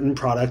Kobold written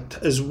product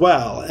as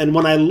well. And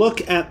when I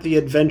look at the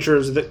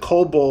adventures that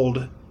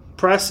Kobold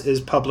Press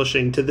is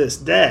publishing to this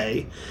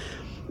day,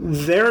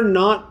 they're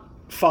not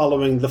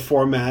following the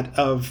format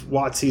of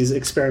WotC's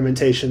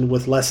experimentation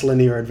with less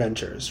linear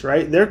adventures,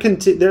 right?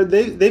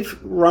 They've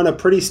run a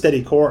pretty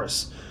steady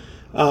course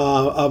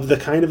of the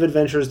kind of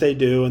adventures they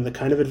do and the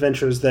kind of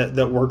adventures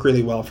that work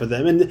really well for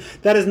them. And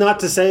that is not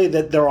to say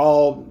that they're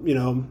all,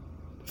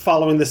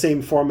 following the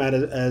same format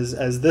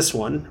as this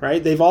one,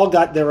 right? They've all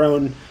got their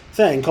own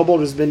thing.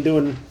 Kobold has been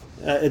doing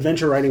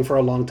adventure writing for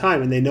a long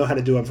time, and they know how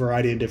to do a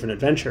variety of different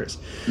adventures.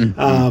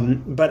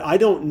 Mm-hmm. But I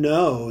don't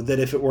know that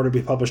if it were to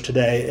be published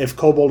today, if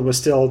Kobold was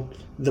still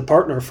the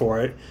partner for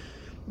it,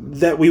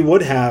 that we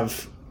would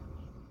have,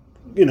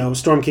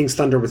 Storm King's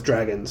Thunder with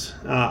dragons.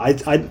 I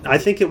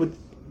think it would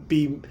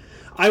be.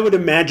 I would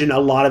imagine a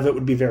lot of it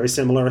would be very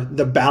similar.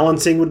 The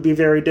balancing would be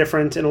very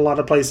different in a lot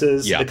of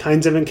places. Yeah. The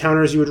kinds of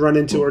encounters you would run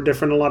into are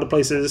different in a lot of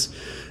places.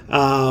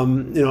 I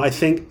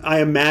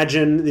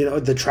imagine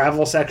the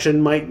travel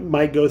section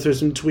might go through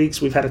some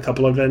tweaks. We've had a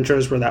couple of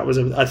adventures where that was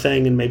a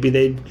thing, and maybe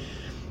they'd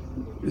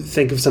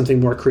think of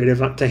something more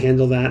creative to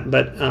handle that.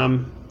 But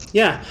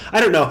I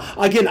don't know.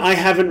 Again, I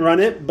haven't run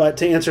it, but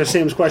to answer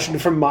Sam's question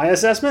from my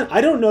assessment, I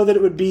don't know that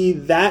it would be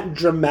that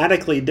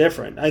dramatically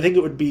different. I think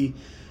it would be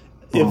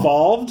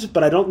evolved,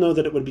 but I don't know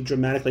that it would be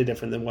dramatically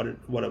different than what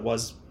it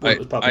was.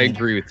 I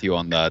agree with you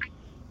on that.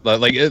 I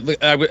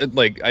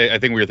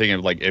think we were thinking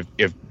of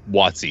if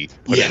WotC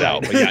put it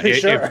out. But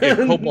sure. if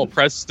Kobold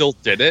Press still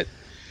did it,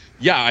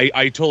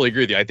 I totally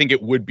agree with you. I think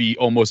it would be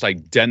almost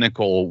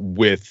identical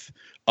with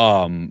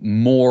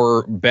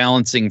more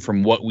balancing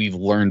from what we've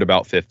learned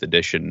about 5th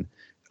edition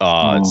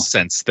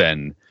since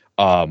then.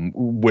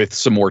 With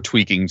some more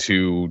tweaking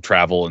to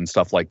travel and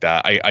stuff like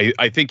that.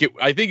 I think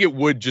it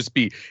would just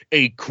be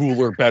a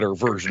cooler, better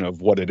version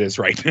of what it is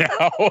right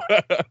now.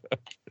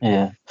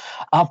 Yeah.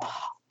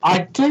 I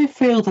do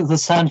feel that the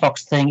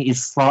sandbox thing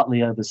is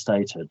slightly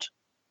overstated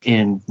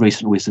in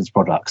recent Wizards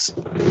products.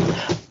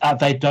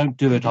 They don't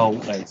do it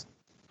always.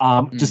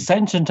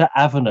 Descent into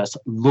Avernus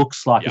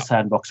looks like a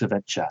sandbox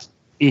adventure.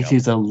 It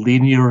is a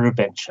linear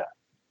adventure.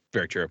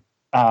 Very true.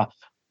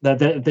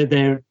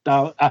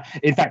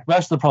 In fact,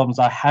 most of the problems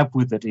I have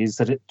with it is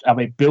that it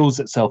bills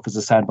itself as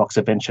a sandbox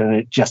adventure, and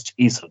it just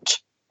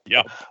isn't.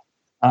 Yeah.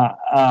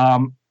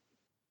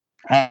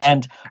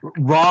 And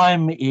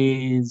Rime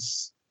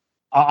is,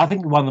 I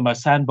think, one of the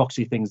most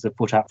sandboxy things they've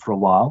put out for a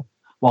while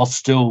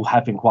still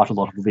having quite a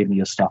lot of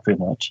linear stuff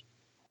in it.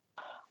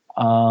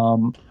 A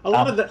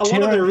lot of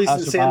their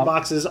recent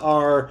sandboxes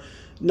are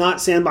not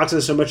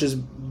sandboxes so much as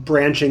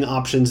branching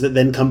options that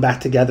then come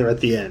back together at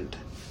the end.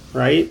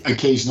 Right.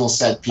 Occasional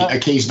set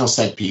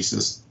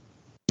pieces.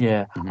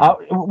 Yeah.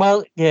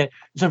 Mm-hmm.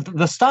 So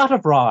the start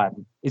of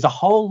Rime is a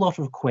whole lot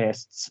of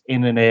quests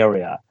in an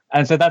area,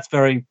 and so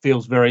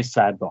feels very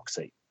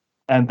sandboxy.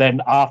 And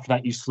then after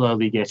that, you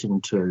slowly get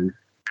into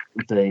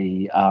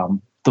the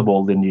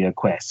more linear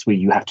quests where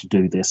you have to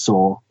do this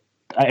or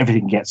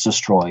everything gets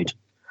destroyed.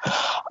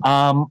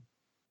 Dragon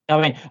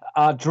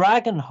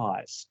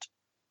Heist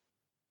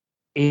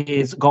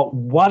is got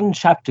one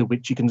chapter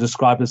which you can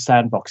describe as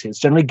sandboxy. It's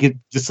generally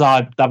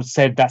I've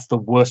said that's the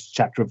worst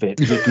chapter of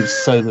it. It gives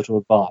so little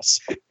advice.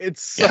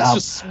 It's such a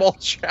small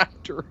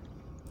chapter.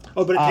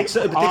 Oh, but it takes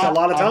a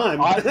lot of time.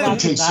 It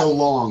takes so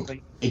long.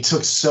 It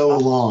took so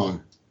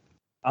long.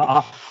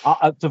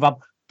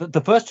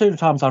 The first 2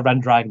 times I ran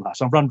Dragon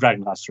Heist, I've run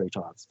Dragon Heist 3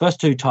 times. First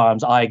 2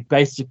 times I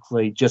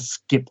basically just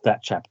skipped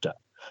that chapter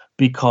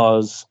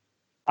because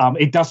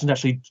it doesn't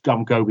actually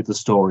go with the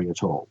story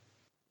at all.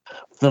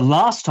 The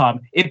last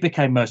time, it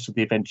became most of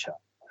the adventure.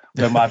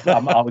 When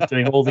I was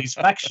doing all these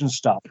faction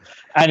stuff.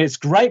 And it's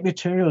great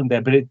material in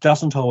there, but it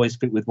doesn't always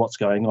fit with what's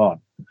going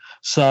on.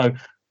 So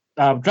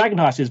Dragon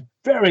Heist is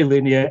very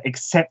linear,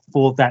 except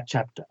for that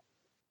chapter.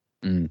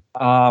 And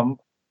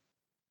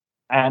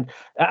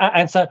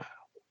so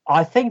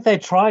I think they're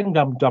trying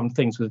dumb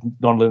things with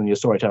non-linear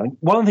storytelling.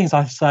 One of the things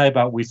I say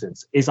about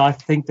Wizards is I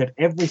think that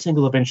every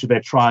single adventure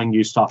they're trying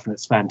new stuff, and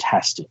it's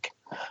fantastic.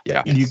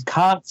 Yeah. You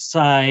can't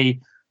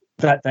say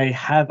that they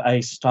have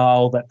a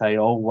style that they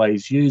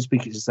always use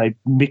because they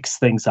mix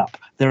things up.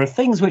 There are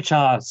things which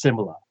are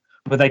similar,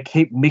 but they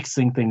keep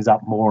mixing things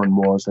up more and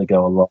more as they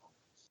go along.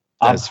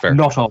 That's fair.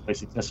 Not always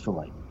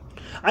successfully.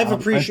 I've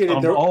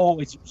appreciated their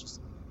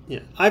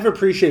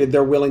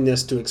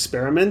willingness to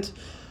experiment.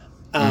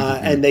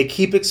 And they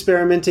keep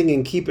experimenting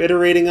and keep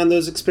iterating on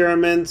those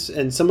experiments.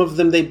 And some of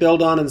them they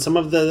build on, and some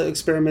of the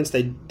experiments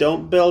they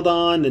don't build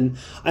on. And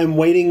I'm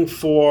waiting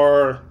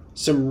for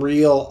some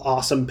real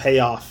awesome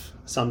payoff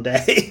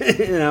someday,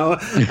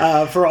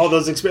 for all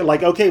those experiments.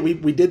 Like, okay,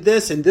 we did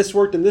this and this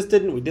worked and this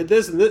didn't. We did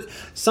this and this.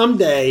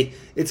 Someday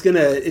it's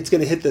gonna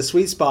hit the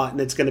sweet spot and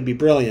it's gonna be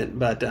brilliant.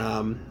 But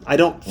I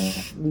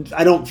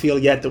don't feel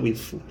yet that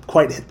we've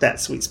quite hit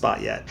that sweet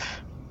spot yet.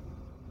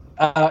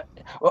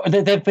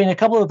 There've been a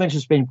couple of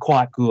adventures been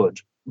quite good,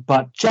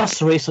 But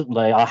just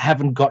recently, I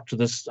haven't got to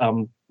this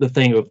the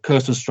thing of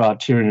Curse of Strahd,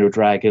 Tyranny of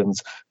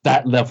Dragons,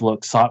 that level of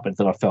excitement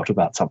that I felt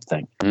about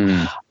something.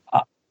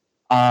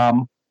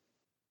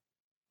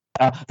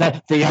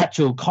 That the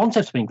actual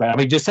concept's been great. I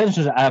mean,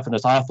 Descension to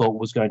Avernus, I thought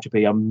was going to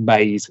be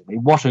amazing. I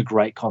mean, what a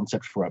great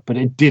concept for it, but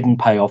it didn't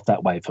pay off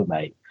that way for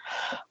me.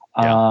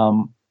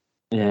 One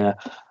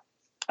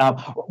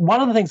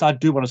of the things I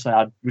do want to say,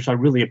 which I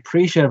really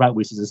appreciate about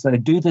Wizards, is they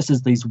do this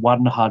as these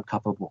one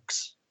hardcover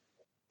books.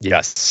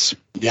 Yes.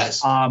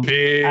 Yes.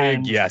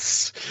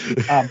 Yes.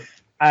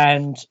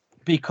 And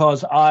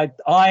because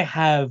I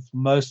have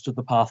most of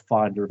the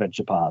Pathfinder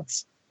Adventure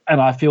Paths, and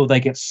I feel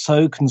they get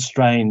so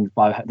constrained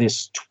by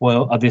this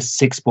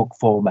 6-book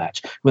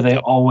format where they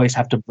always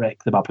have to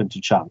break them up into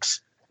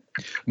chunks.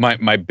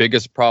 My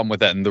biggest problem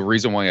with that, and the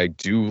reason why I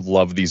do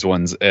love these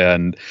ones,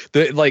 and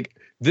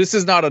this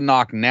is not a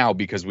knock now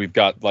because we've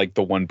got like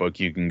the one book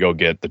you can go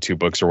get, the 2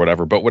 books or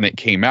whatever. But when it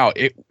came out,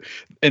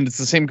 and it's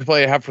the same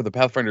complaint I have for the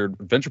Pathfinder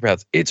Adventure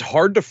Paths. It's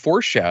hard to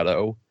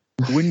foreshadow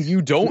when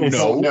you don't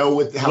know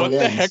what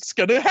the heck's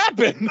going to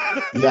happen.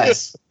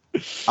 Yes.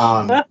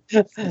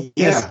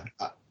 Yeah.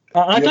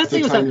 I don't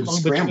think it was that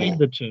long between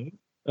the two.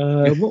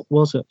 What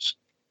was it?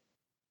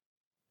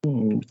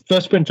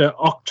 First printer,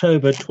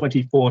 October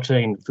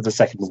 2014 for the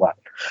second one.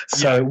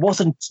 So it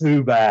wasn't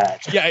too bad.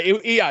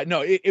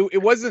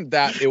 It wasn't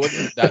that. It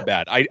wasn't that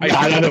bad. I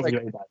don't think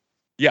really bad.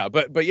 Yeah,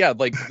 but yeah,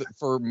 like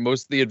for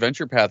most of the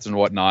adventure paths and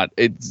whatnot,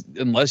 it's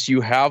unless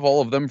you have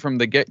all of them from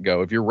the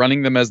get-go, if you're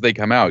running them as they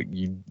come out,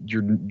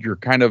 you're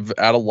kind of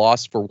at a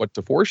loss for what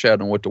to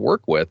foreshadow and what to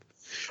work with.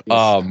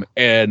 Yes.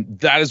 And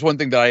that is one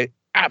thing that I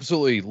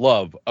absolutely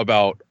love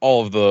about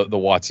all of the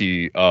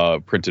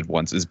WotC printed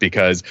ones, is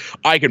because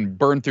I can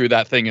burn through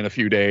that thing in a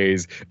few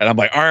days and I'm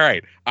like, all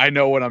right, I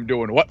know what I'm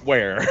doing, what,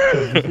 where.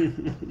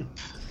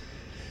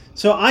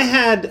 So I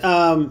had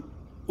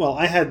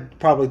I had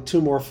probably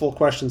 2 more full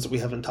questions that we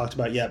haven't talked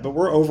about yet, but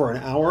we're over an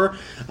hour.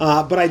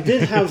 But I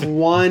did have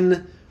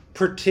one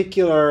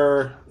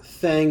particular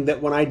thing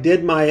that when I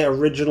did my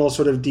original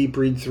sort of deep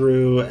read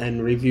through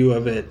and review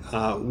of it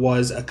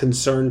was a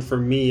concern for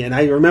me. And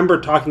I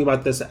remember talking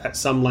about this at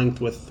some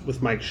length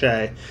with Mike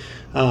Shea,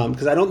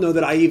 because I don't know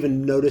that I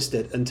even noticed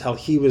it until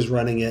he was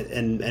running it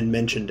and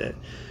mentioned it.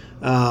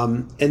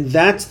 And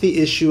that's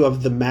the issue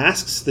of the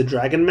masks, the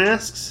dragon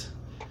masks.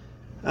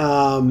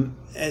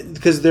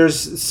 Because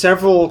there's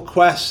several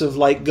quests of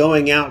like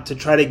going out to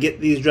try to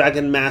get these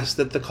dragon masks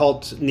that the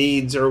cult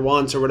needs or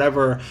wants or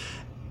whatever.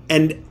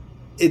 And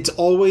it's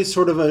always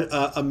sort of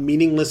a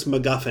meaningless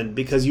MacGuffin,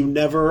 because you're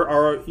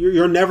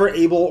never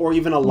able or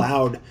even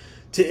allowed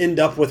to end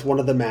up with one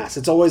of the masks.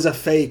 It's always a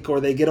fake, or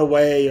they get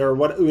away, or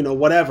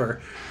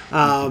whatever.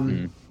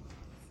 And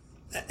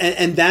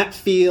that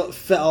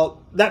feels,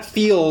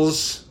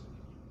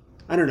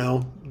 I don't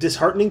know,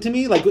 disheartening to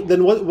me. Like,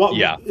 then what?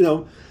 Yeah.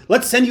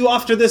 Let's send you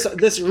off to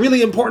this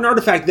really important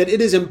artifact that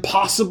it is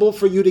impossible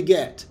for you to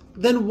get.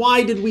 Then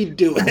why did we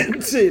do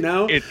it?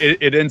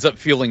 It ends up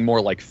feeling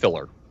more like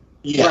filler.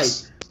 Yes.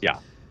 Right. Yeah.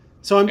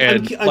 So I'm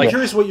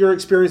curious what your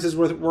experiences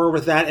were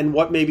with that, and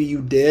what maybe you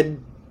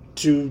did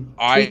to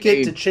tweak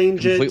it, to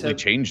change it. Completely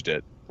changed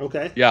it.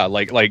 Okay. Yeah,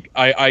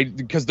 I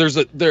because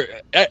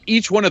at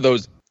each one of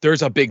those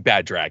there's a big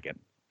bad dragon,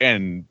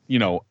 and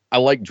I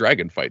like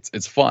dragon fights.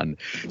 It's fun.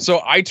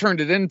 So I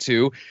turned it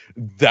into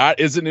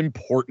that is an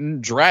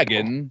important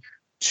dragon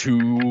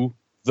to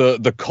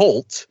the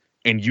cult,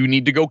 and you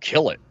need to go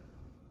kill it.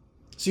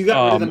 So you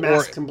got rid of the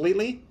mask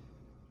completely?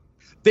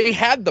 They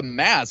had the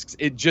masks.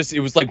 It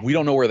was like, we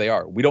don't know where they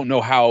are. We don't know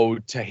how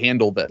to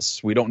handle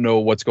this. We don't know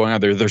what's going on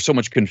there. There's so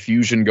much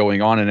confusion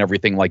going on and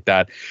everything like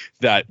that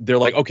they're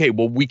like, okay,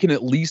 well, we can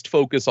at least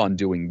focus on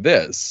doing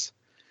this.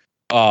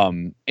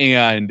 And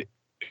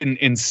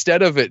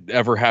instead of it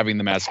ever having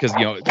the mask, because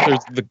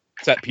there's the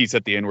set piece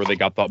at the end where they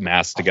got the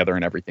mask together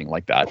and everything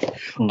like that.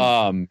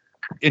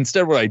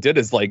 Instead, what I did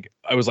is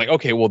I was like,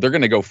 okay, well, they're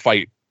gonna go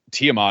fight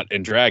Tiamat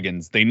and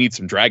dragons. They need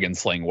some dragon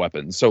slaying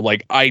weapons. So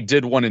I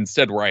did one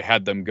instead where I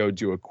had them go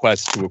do a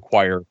quest to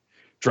acquire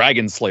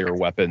dragon slayer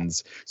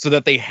weapons, so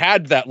that they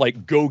had that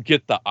go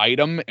get the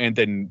item and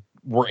then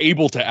were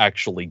able to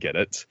actually get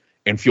it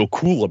and feel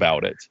cool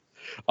about it,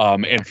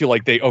 and feel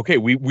like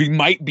we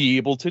might be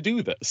able to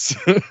do this.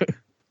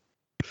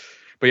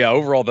 But yeah,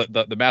 overall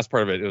the mass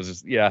part of it was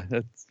just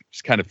it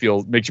just kind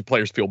of makes your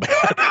players feel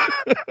bad.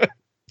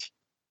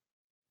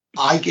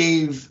 I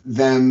gave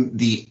them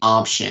the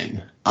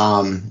option,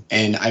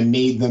 and I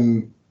made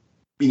them,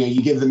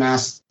 you give the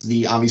masks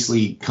the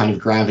obviously kind of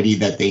gravity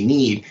that they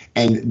need,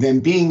 and them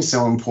being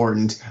so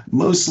important,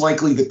 most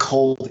likely the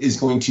cult is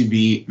going to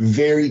be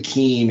very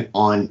keen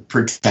on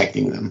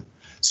protecting them.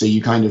 So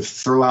you kind of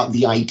throw out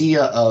the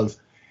idea of,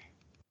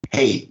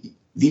 hey,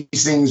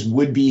 these things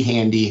would be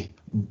handy,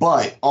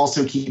 but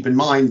also keep in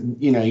mind,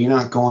 you're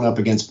not going up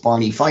against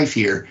Barney Fife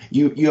here.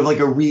 You have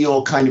a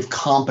real kind of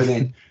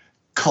competent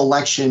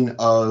collection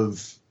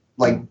of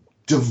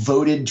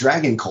devoted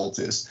dragon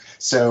cultists.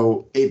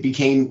 So it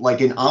became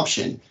an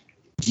option.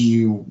 do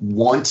you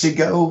want to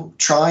go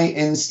try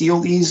and steal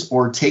these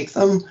or take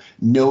them,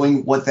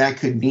 knowing what that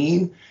could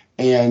mean?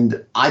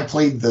 And I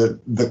played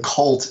the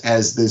cult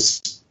as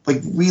this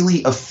like really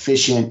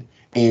efficient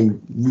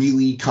and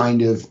really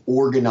kind of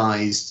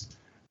organized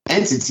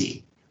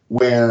entity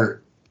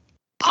where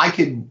I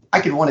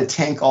could want to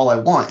tank all I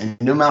want,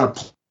 and no amount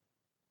of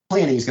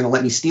planning is going to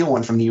let me steal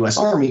one from the U.S.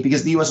 Army,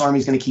 because the U.S. Army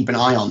is going to keep an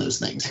eye on those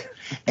things.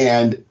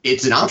 And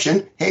it's an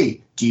option.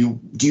 Hey, do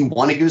you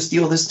want to go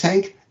steal this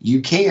tank?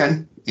 You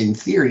can, in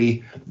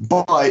theory,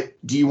 but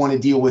do you want to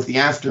deal with the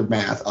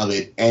aftermath of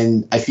it?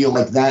 And I feel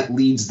like that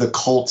leads the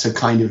cult to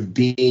kind of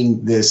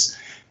being this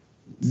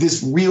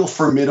real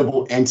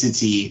formidable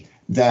entity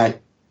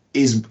that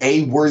is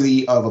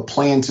worthy of a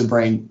plan to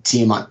bring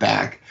Tiamat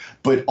back,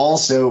 but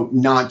also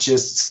not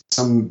just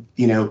some,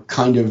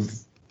 kind of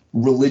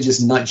religious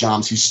nut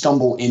jobs who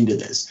stumble into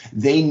this.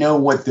 They know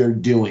what they're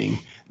doing.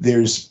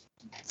 There's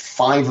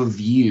 5 of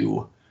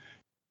you.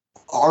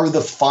 Are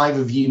the 5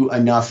 of you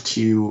enough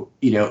to,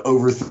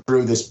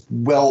 overthrow this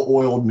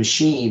well-oiled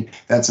machine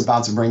that's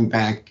about to bring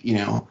back,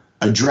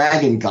 a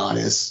dragon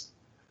goddess?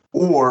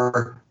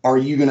 Or are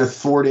you going to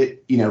thwart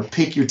it,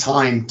 pick your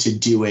time to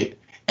do it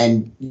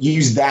and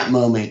use that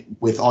moment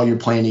with all your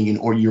planning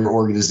or your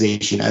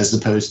organization, as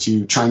opposed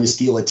to trying to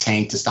steal a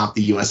tank to stop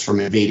the U.S.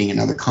 from invading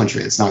another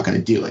country? It's not going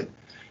to do it.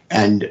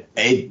 And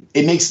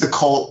it makes the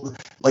cult,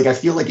 like, I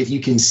feel like if you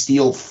can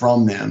steal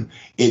from them,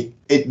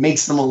 it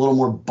makes them a little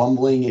more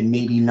bumbling and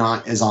maybe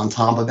not as on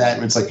top of that.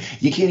 And it's like,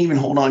 you can't even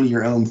hold on to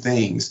your own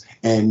things.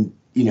 And,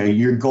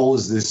 your goal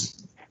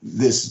is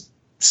this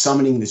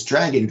summoning this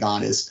dragon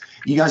goddess.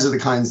 You guys are the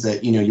kinds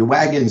that, your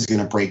wagon's going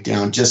to break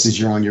down just as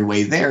you're on your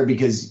way there,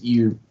 because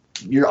you're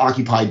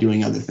occupied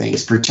doing other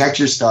things. Protect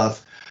your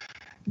stuff,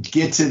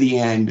 get to the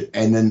end,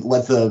 and then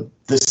let the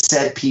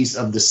set piece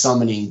of the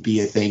summoning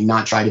be a thing,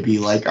 not try to be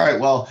like, all right,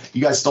 well,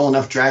 you guys stole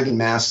enough dragon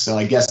masks, so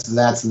I guess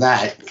that's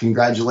that.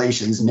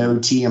 Congratulations. No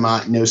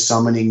Tiamat, no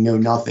summoning, no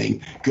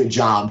nothing. Good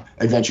job.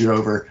 Adventure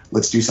over.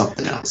 Let's do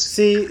something else.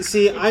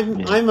 See,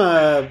 I'm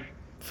a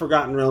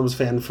Forgotten Realms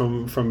fan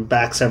from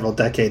back several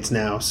decades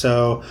now,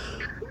 so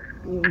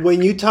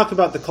when you talk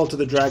about the Cult of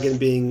the Dragon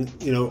being,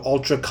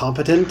 ultra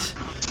competent,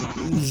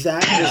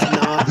 that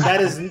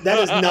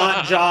does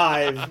not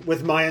jive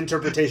with my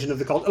interpretation of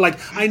the cult. Like,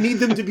 I need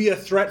them to be a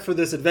threat for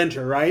this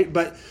adventure, right?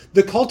 But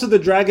the Cult of the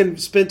Dragon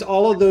spent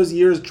all of those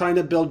years trying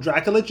to build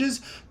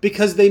Dracoliches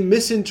because they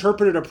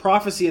misinterpreted a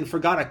prophecy and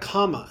forgot a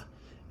comma.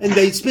 And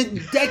they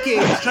spent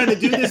decades trying to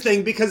do this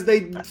thing because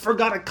they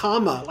forgot a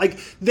comma. Like,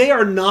 they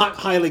are not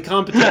highly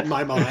competent in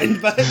my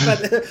mind, but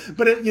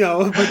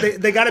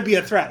they got to be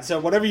a threat. So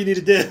whatever you need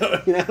to do,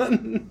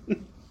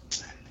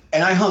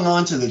 And I hung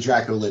on to the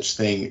Dracolich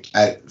thing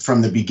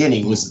from the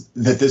beginning, was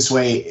that this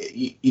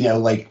way,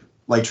 like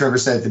Trevor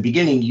said at the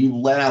beginning, you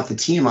let out the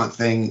Tiamat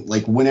thing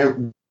like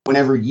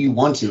whenever you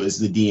want to as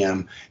the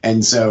DM,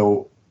 and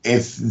so.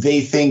 If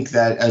they think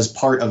that as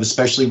part of,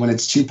 especially when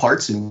it's 2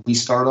 parts and we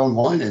start on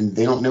one and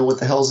they don't know what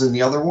the hell's in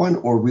the other one,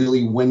 or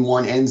really when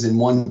one ends and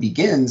one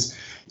begins,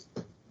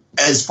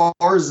 as far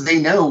as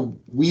they know,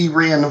 we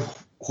ran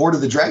Horde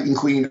of the Dragon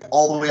Queen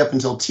all the way up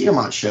until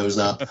Tiamat shows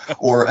up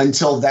or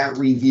until that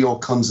reveal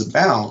comes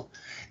about.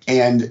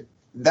 And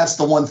that's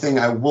the one thing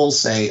I will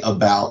say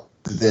about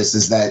this,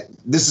 is that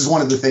this is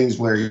one of the things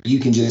where you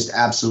can just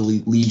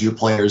absolutely lead your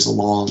players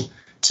along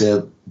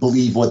to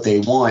believe what they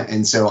want.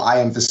 And so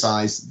I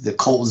emphasize the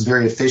cult was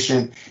very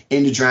efficient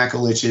into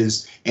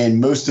Dracoliches,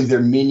 and most of their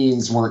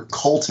minions weren't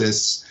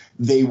cultists.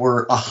 They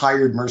were a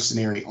hired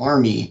mercenary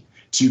army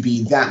to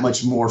be that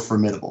much more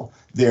formidable.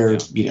 They're,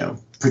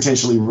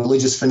 potentially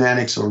religious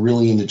fanatics or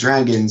really into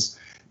dragons.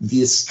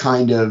 This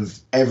kind of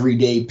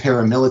everyday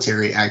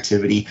paramilitary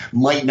activity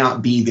might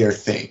not be their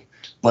thing.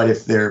 But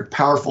if they're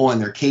powerful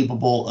and they're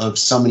capable of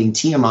summoning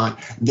Tiamat,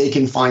 they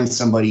can find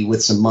somebody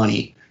with some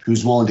money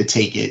who's willing to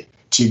take it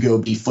to go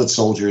be foot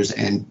soldiers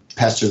and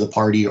pester the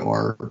party,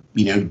 or,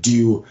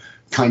 do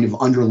kind of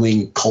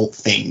underling cult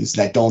things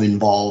that don't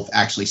involve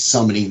actually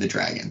summoning the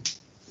dragon.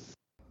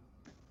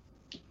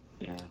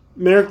 Yeah.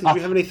 Merrick, did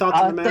you have any thoughts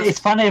on the masks? It's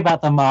funny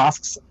about the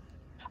masks.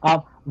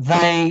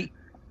 It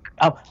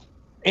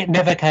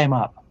never came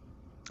up.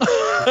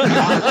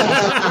 I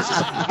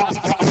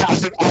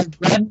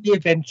ran the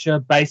adventure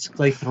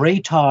basically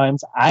 3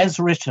 times as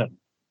written,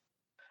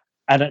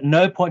 and at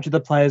no point did the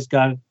players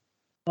go,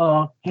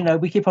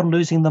 we keep on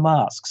losing the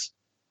masks.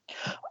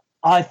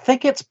 I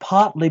think it's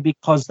partly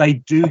because they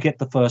do get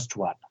the first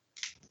one.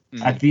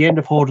 At the end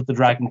of Horde of the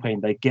Dragon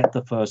Queen, they get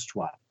the first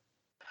one.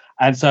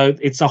 And so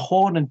it's a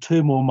Horn and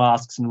 2 more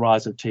masks in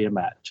Rise of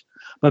Tiamat.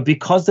 But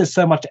because there's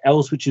so much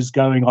else which is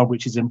going on,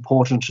 which is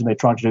important, and they're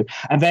trying to do,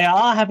 and they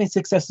are having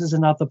successes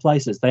in other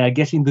places. They are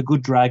getting the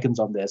good dragons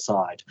on their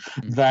side.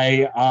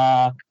 They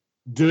are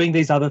doing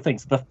these other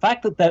things. The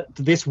fact that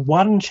this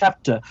one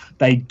chapter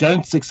they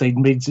don't succeed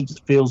means it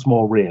feels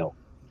more real.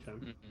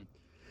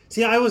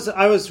 See, I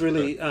was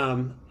really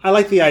I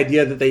like the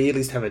idea that they at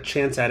least have a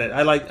chance at it.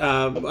 I like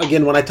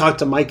again when I talked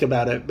to Mike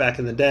about it back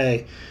in the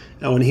day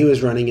when he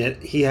was running it,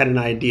 he had an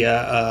idea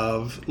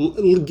of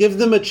give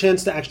them a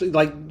chance to actually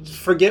like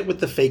forget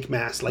with the fake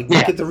mask, like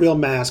make it the real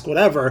mask,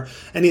 whatever,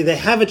 and they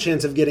have a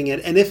chance of getting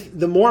it. And if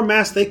the more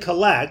masks they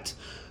collect,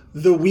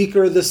 the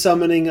weaker the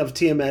summoning of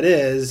Tiamat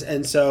is,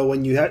 and so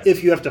when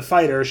if you have to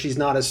fight her, she's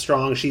not as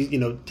strong. She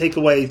take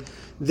away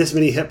this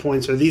many hit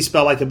points or these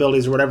spell-like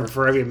abilities or whatever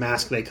for every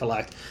mask they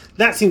collect.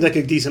 That seems like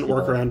a decent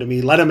workaround to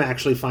me. Let them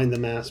actually find the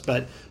mask,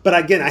 but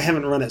again, I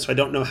haven't run it, so I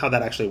don't know how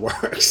that actually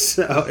works.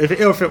 So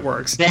if it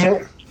works,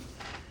 there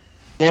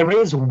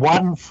is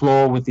one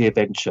flaw with the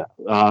adventure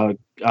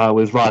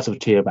with Rise of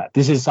Tiamat.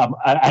 This is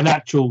an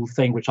actual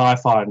thing which I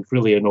find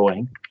really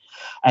annoying,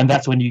 and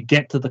that's when you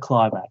get to the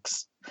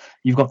climax.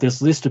 You've got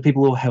this list of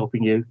people who are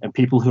helping you and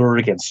people who are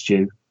against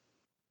you,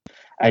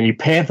 and you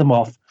pair them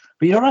off,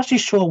 but you're not actually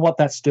sure what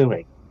that's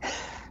doing.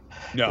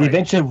 No, the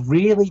adventure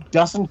really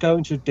doesn't go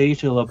into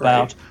detail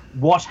about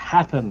what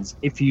happens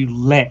if you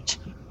let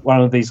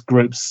one of these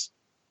groups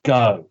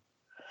go.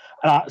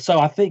 So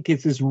I think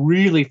it's this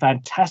really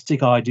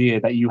fantastic idea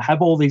that you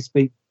have all these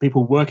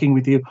people working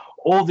with you,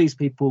 all these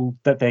people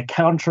that they're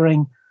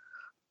countering,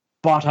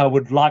 but I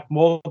would like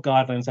more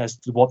guidelines as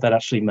to what that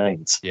actually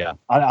means. Yeah,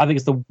 I think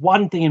it's the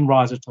one thing in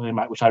Rise of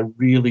Tiamat which I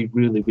really,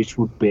 really wish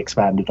would be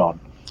expanded on.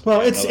 Well,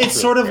 it's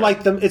sort of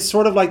like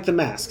the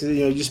mask.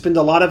 You spend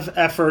a lot of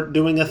effort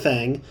doing a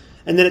thing,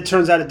 and then it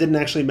turns out it didn't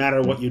actually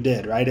matter what you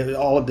did. Right?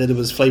 All it did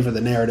was flavor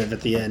the narrative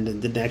at the end,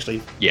 and didn't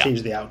actually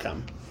change the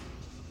outcome.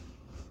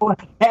 Well,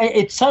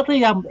 it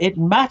certainly it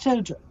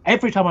mattered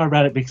every time I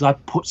read it because I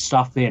put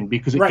stuff in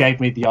because it gave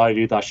me the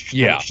idea that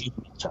it should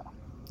matter.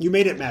 You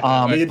made it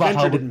matter. The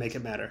adventure didn't make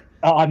it matter.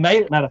 I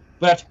made it matter,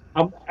 but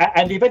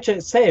and the adventure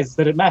says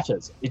that it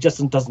matters. It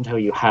just doesn't tell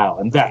you how,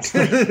 and that's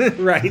that's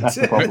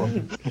the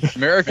problem.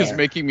 Merrick is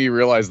making me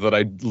realize that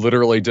I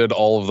literally did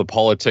all of the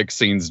politics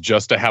scenes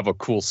just to have a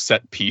cool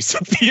set piece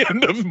at the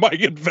end of my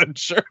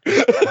adventure.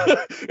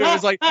 It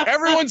was like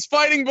everyone's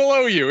fighting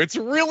below you. It's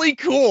really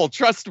cool.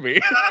 Trust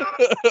me.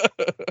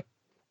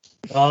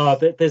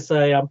 There's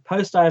a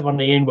post I have on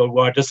the Inward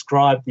where I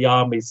describe the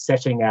armies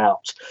setting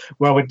out,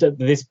 where we did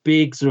this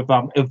big sort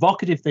of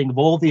evocative thing of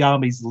all the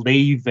armies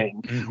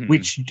leaving,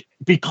 which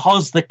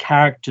because the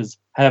characters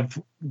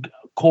have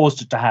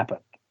caused it to happen.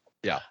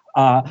 Yeah,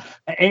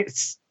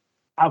 it's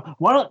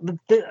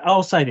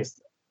I'll say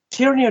this: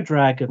 Tyranny of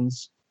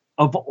Dragons,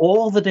 of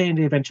all the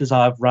D&D adventures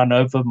I've run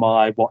over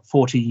my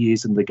 40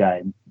 years in the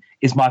game,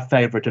 is my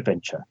favorite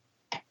adventure.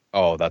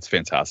 Oh, that's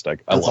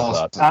fantastic! I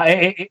love awesome.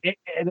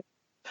 that.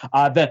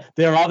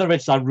 There are other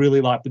adventures I really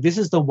like, but this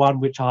is the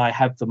one which I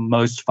have the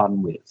most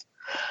fun with.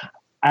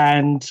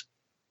 And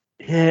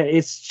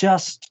it's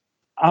just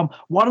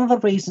one of the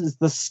reasons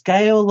the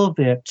scale of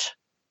it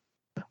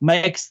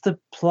makes the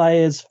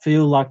players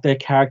feel like their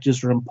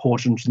characters are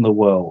important in the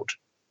world.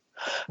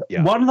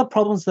 Yeah. One of the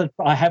problems that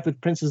I have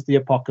with Princes of the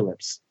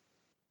Apocalypse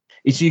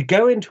is you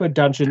go into a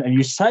dungeon and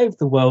you save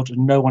the world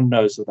and no one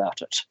knows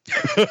about it.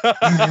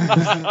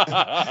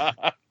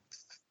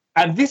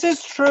 And this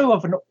is true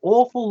of an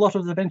awful lot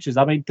of adventures.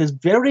 I mean, there's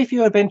very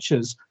few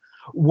adventures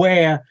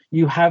where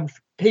you have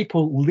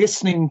people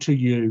listening to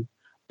you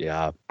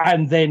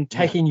and then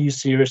taking you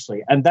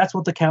seriously. And that's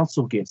what the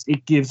council gives.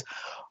 It gives,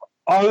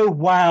 oh,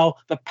 wow,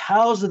 the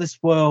powers of this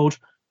world.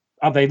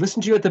 They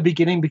listen to you at the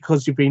beginning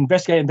because you've been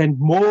investigating, and then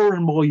more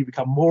and more you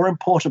become more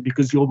important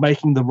because you're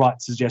making the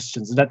right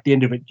suggestions. And at the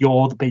end of it,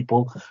 you're the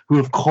people who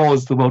have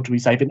caused the world to be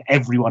safe, and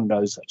everyone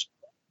knows it.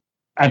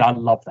 And I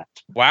love that.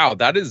 Wow,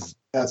 that's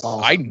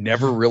awesome. I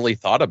never really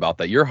thought about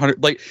that. You're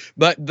 100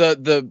 but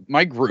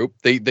my group,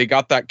 they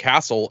got that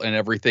castle and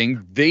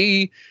everything.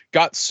 They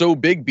got so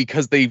big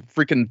because they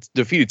freaking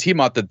defeated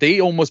Tiamat that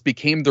they almost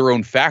became their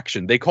own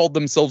faction. They called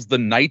themselves the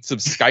Knights of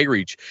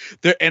Skyreach.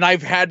 And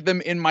I've had them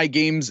in my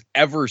games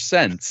ever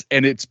since.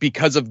 And it's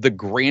because of the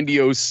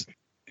grandiose,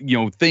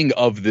 thing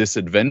of this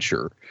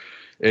adventure.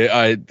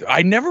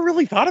 I never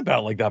really thought about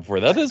it like that before.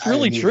 That is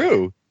really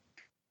true.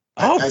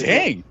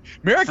 Dang.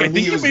 Merrick, I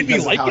think you made me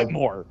like it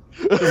more.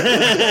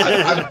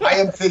 I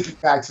am thinking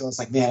back to it. I was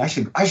like, man,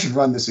 I should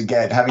run this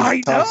again.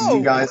 Having talked to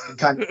you guys and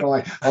kind of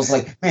going, I was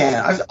like,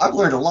 man, I've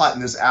learned a lot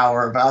in this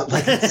hour about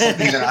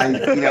something that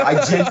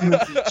I genuinely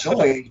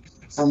enjoyed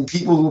from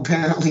people who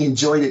apparently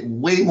enjoyed it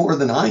way more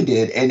than I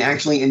did and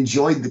actually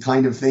enjoyed the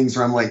kind of things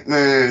where I'm like,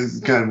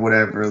 it's kind of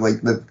whatever.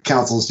 Like the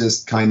council's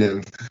just kind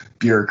of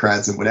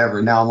bureaucrats and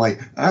whatever. Now I'm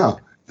like, oh.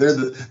 They're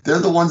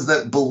the ones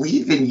that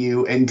believe in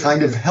you and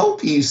kind of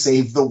help you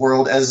save the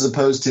world, as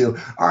opposed to,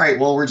 all right,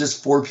 well, we're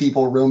just 4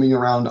 people roaming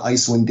around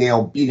Icewind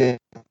Dale,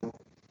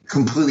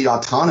 completely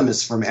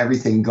autonomous from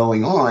everything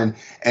going on.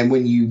 And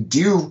when you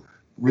do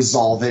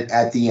resolve it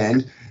at the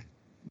end,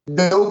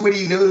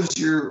 nobody knows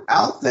you're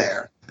out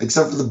there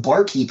except for the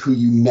barkeep who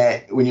you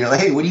met when you're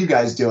like, hey, what are you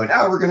guys doing?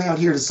 Oh, we're going out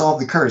here to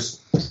solve the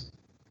curse.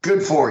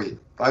 Good for you.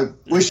 I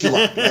wish you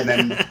luck. And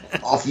then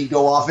off you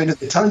go off into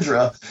the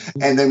tundra.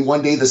 And then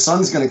one day the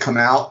sun's going to come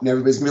out and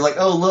everybody's going to be like,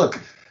 oh,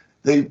 look,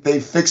 they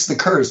fixed the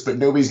curse, but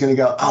nobody's going to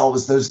go, oh, it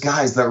was those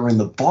guys that were in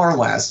the bar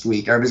last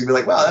week. Everybody's going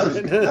to be like, wow,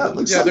 that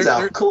looks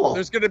out cool.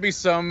 There's going to be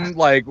some,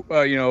 like,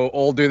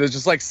 old dude that's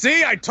just like,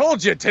 see, I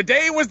told you,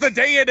 today was the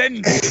day it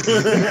ended.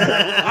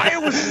 I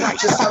was right.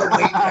 Just start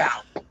waiting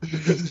out.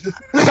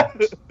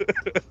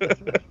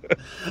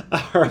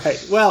 All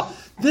right. Well,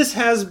 this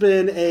has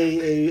been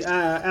a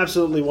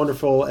absolutely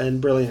wonderful and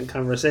brilliant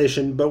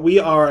conversation, but we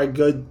are a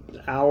good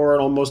hour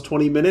and almost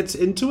 20 minutes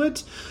into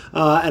it,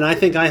 and I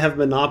think I have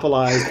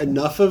monopolized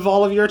enough of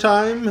all of your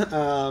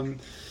time.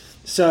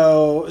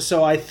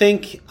 So I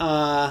think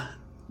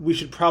we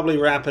should probably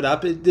wrap it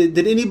up. Did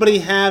anybody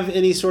have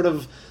any sort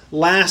of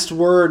last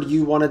word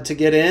you wanted to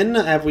get in?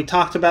 Have we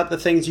talked about the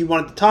things you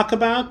wanted to talk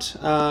about?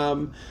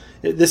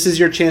 This is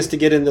your chance to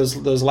get in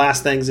those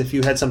last things if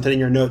you had something in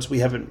your notes we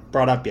haven't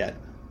brought up yet.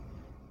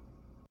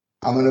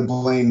 I'm going to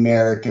blame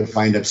Merrick if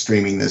I end up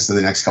streaming this in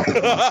the next couple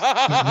of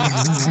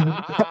months.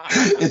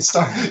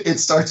 It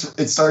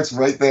starts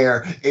right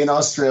there in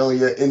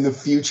Australia in the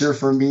future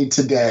for me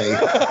today.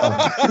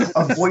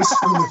 A voice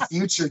from the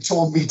future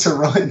told me to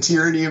run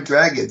Tyranny of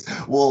Dragons.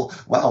 Well,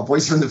 wow,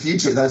 voice from the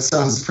future, that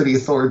sounds pretty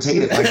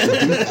authoritative. I can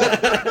do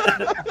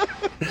that.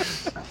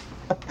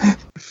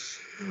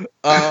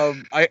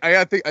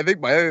 I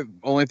think my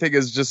only thing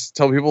is just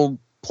tell people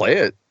play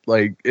it.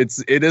 Like it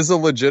is a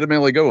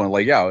legitimately good one.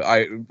 Like,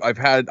 yeah, I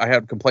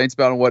have complaints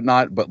about it and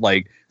whatnot, but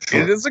like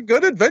It is a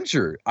good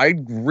adventure. I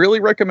really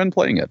recommend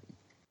playing it.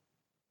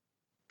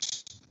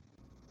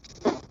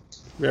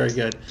 Very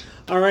good.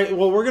 All right,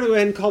 well, we're going to go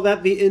ahead and call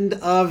that the end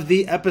of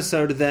the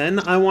episode then.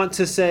 I want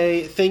to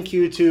say thank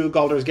you to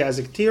Galdur's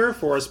Gazetteer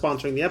for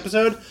sponsoring the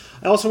episode.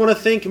 I also want to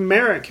thank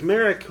Merrick.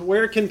 Merrick,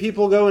 where can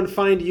people go and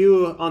find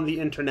you on the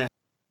internet?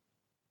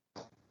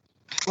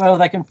 Well,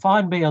 they can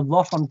find me a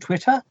lot on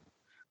Twitter,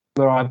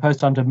 where I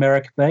post under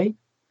Merrick B.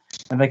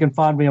 And they can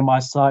find me on my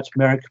site,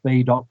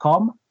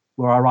 merrickb.com,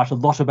 where I write a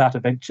lot about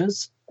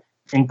adventures,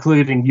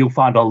 including you'll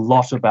find a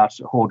lot about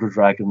Horde of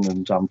Dragon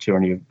and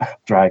Tyranny of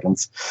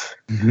Dragons.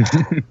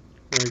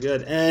 Very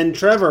good. And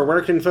Trevor,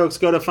 where can folks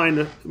go to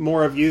find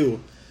more of you?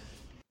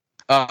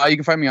 You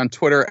can find me on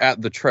Twitter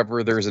at the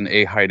Trevor. There's an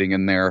A hiding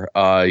in there.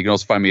 You can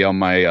also find me on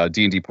my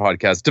D&D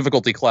podcast,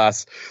 Difficulty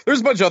Class. There's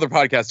a bunch of other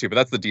podcasts too, but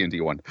that's the D&D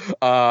one.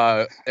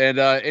 And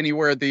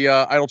anywhere the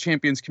Idle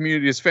Champions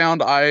community is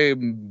found,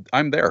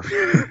 I'm there.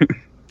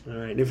 All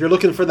right. And if you're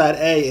looking for that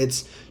A,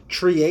 it's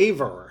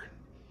Triavor.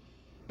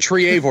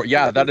 Triavor.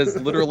 Yeah, that is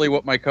literally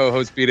what my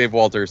co-host B. Dave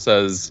Walter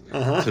says. To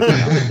me.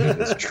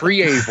 It's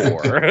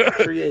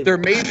Triavor. There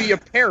may be a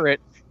parrot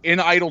in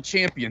Idle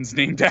Champions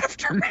named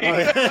after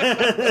me.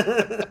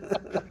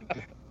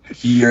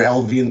 Your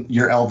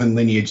elven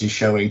lineage is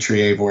showing,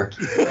 Triavor.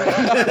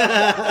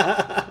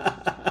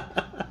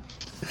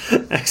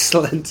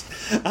 Excellent.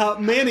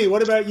 Manny,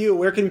 what about you?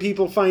 Where can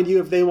people find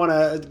you if they want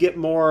to get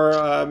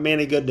more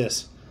Manny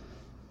goodness?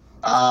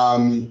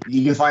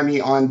 You can find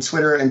me on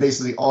Twitter and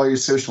basically all your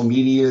social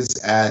medias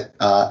at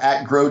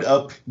Growed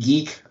Up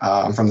Geek.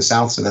 I'm from the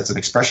South, so that's an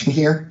expression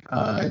here.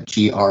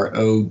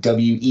 GROWED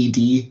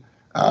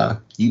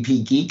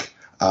UP Geek.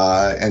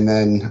 And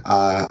then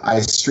I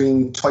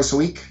stream twice a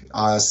week,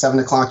 7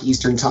 o'clock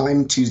Eastern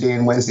Time, Tuesday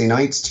and Wednesday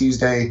nights.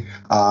 Tuesday,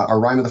 our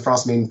Rime of the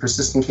Frost Maiden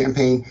Persistent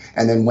campaign.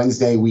 And then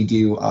Wednesday, we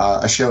do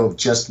a show of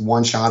just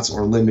one-shots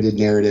or limited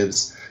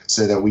narratives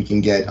so that we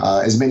can get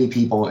as many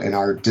people in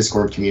our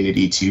Discord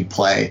community to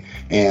play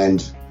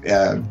and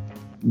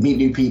meet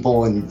new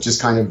people and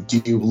just kind of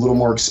do a little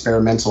more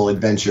experimental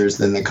adventures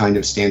than the kind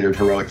of standard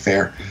heroic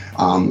fare.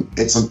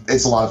 It's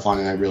a lot of fun,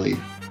 and I really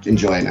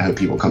enjoy it, and I hope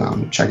people come out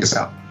and check us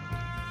out.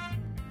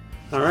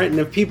 All right, and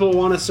if people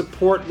want to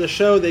support the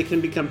show, they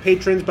can become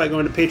patrons by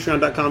going to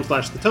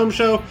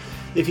patreon.com/thetomeshow.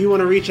 If you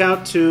want to reach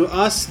out to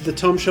us,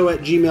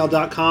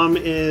 thetomeshow@gmail.com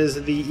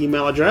is the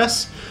email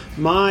address.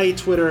 My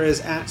Twitter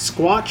is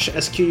 @Squatch,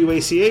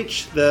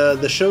 SQUACH.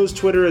 The show's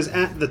Twitter is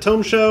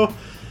 @thetomeshow.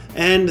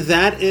 And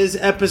that is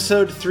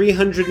episode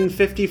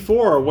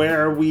 354,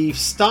 where we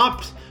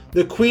stopped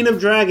the Queen of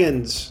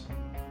Dragons.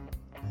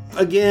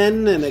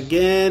 Again and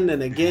again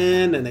and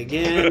again and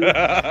again.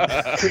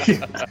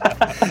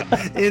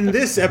 In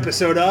this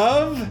episode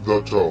of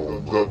The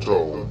Tome.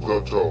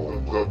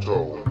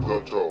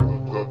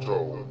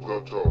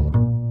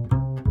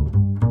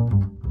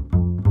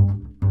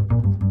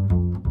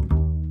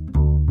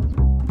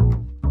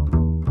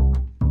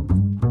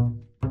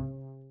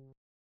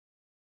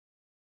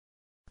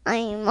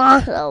 I'm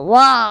on the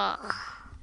wall.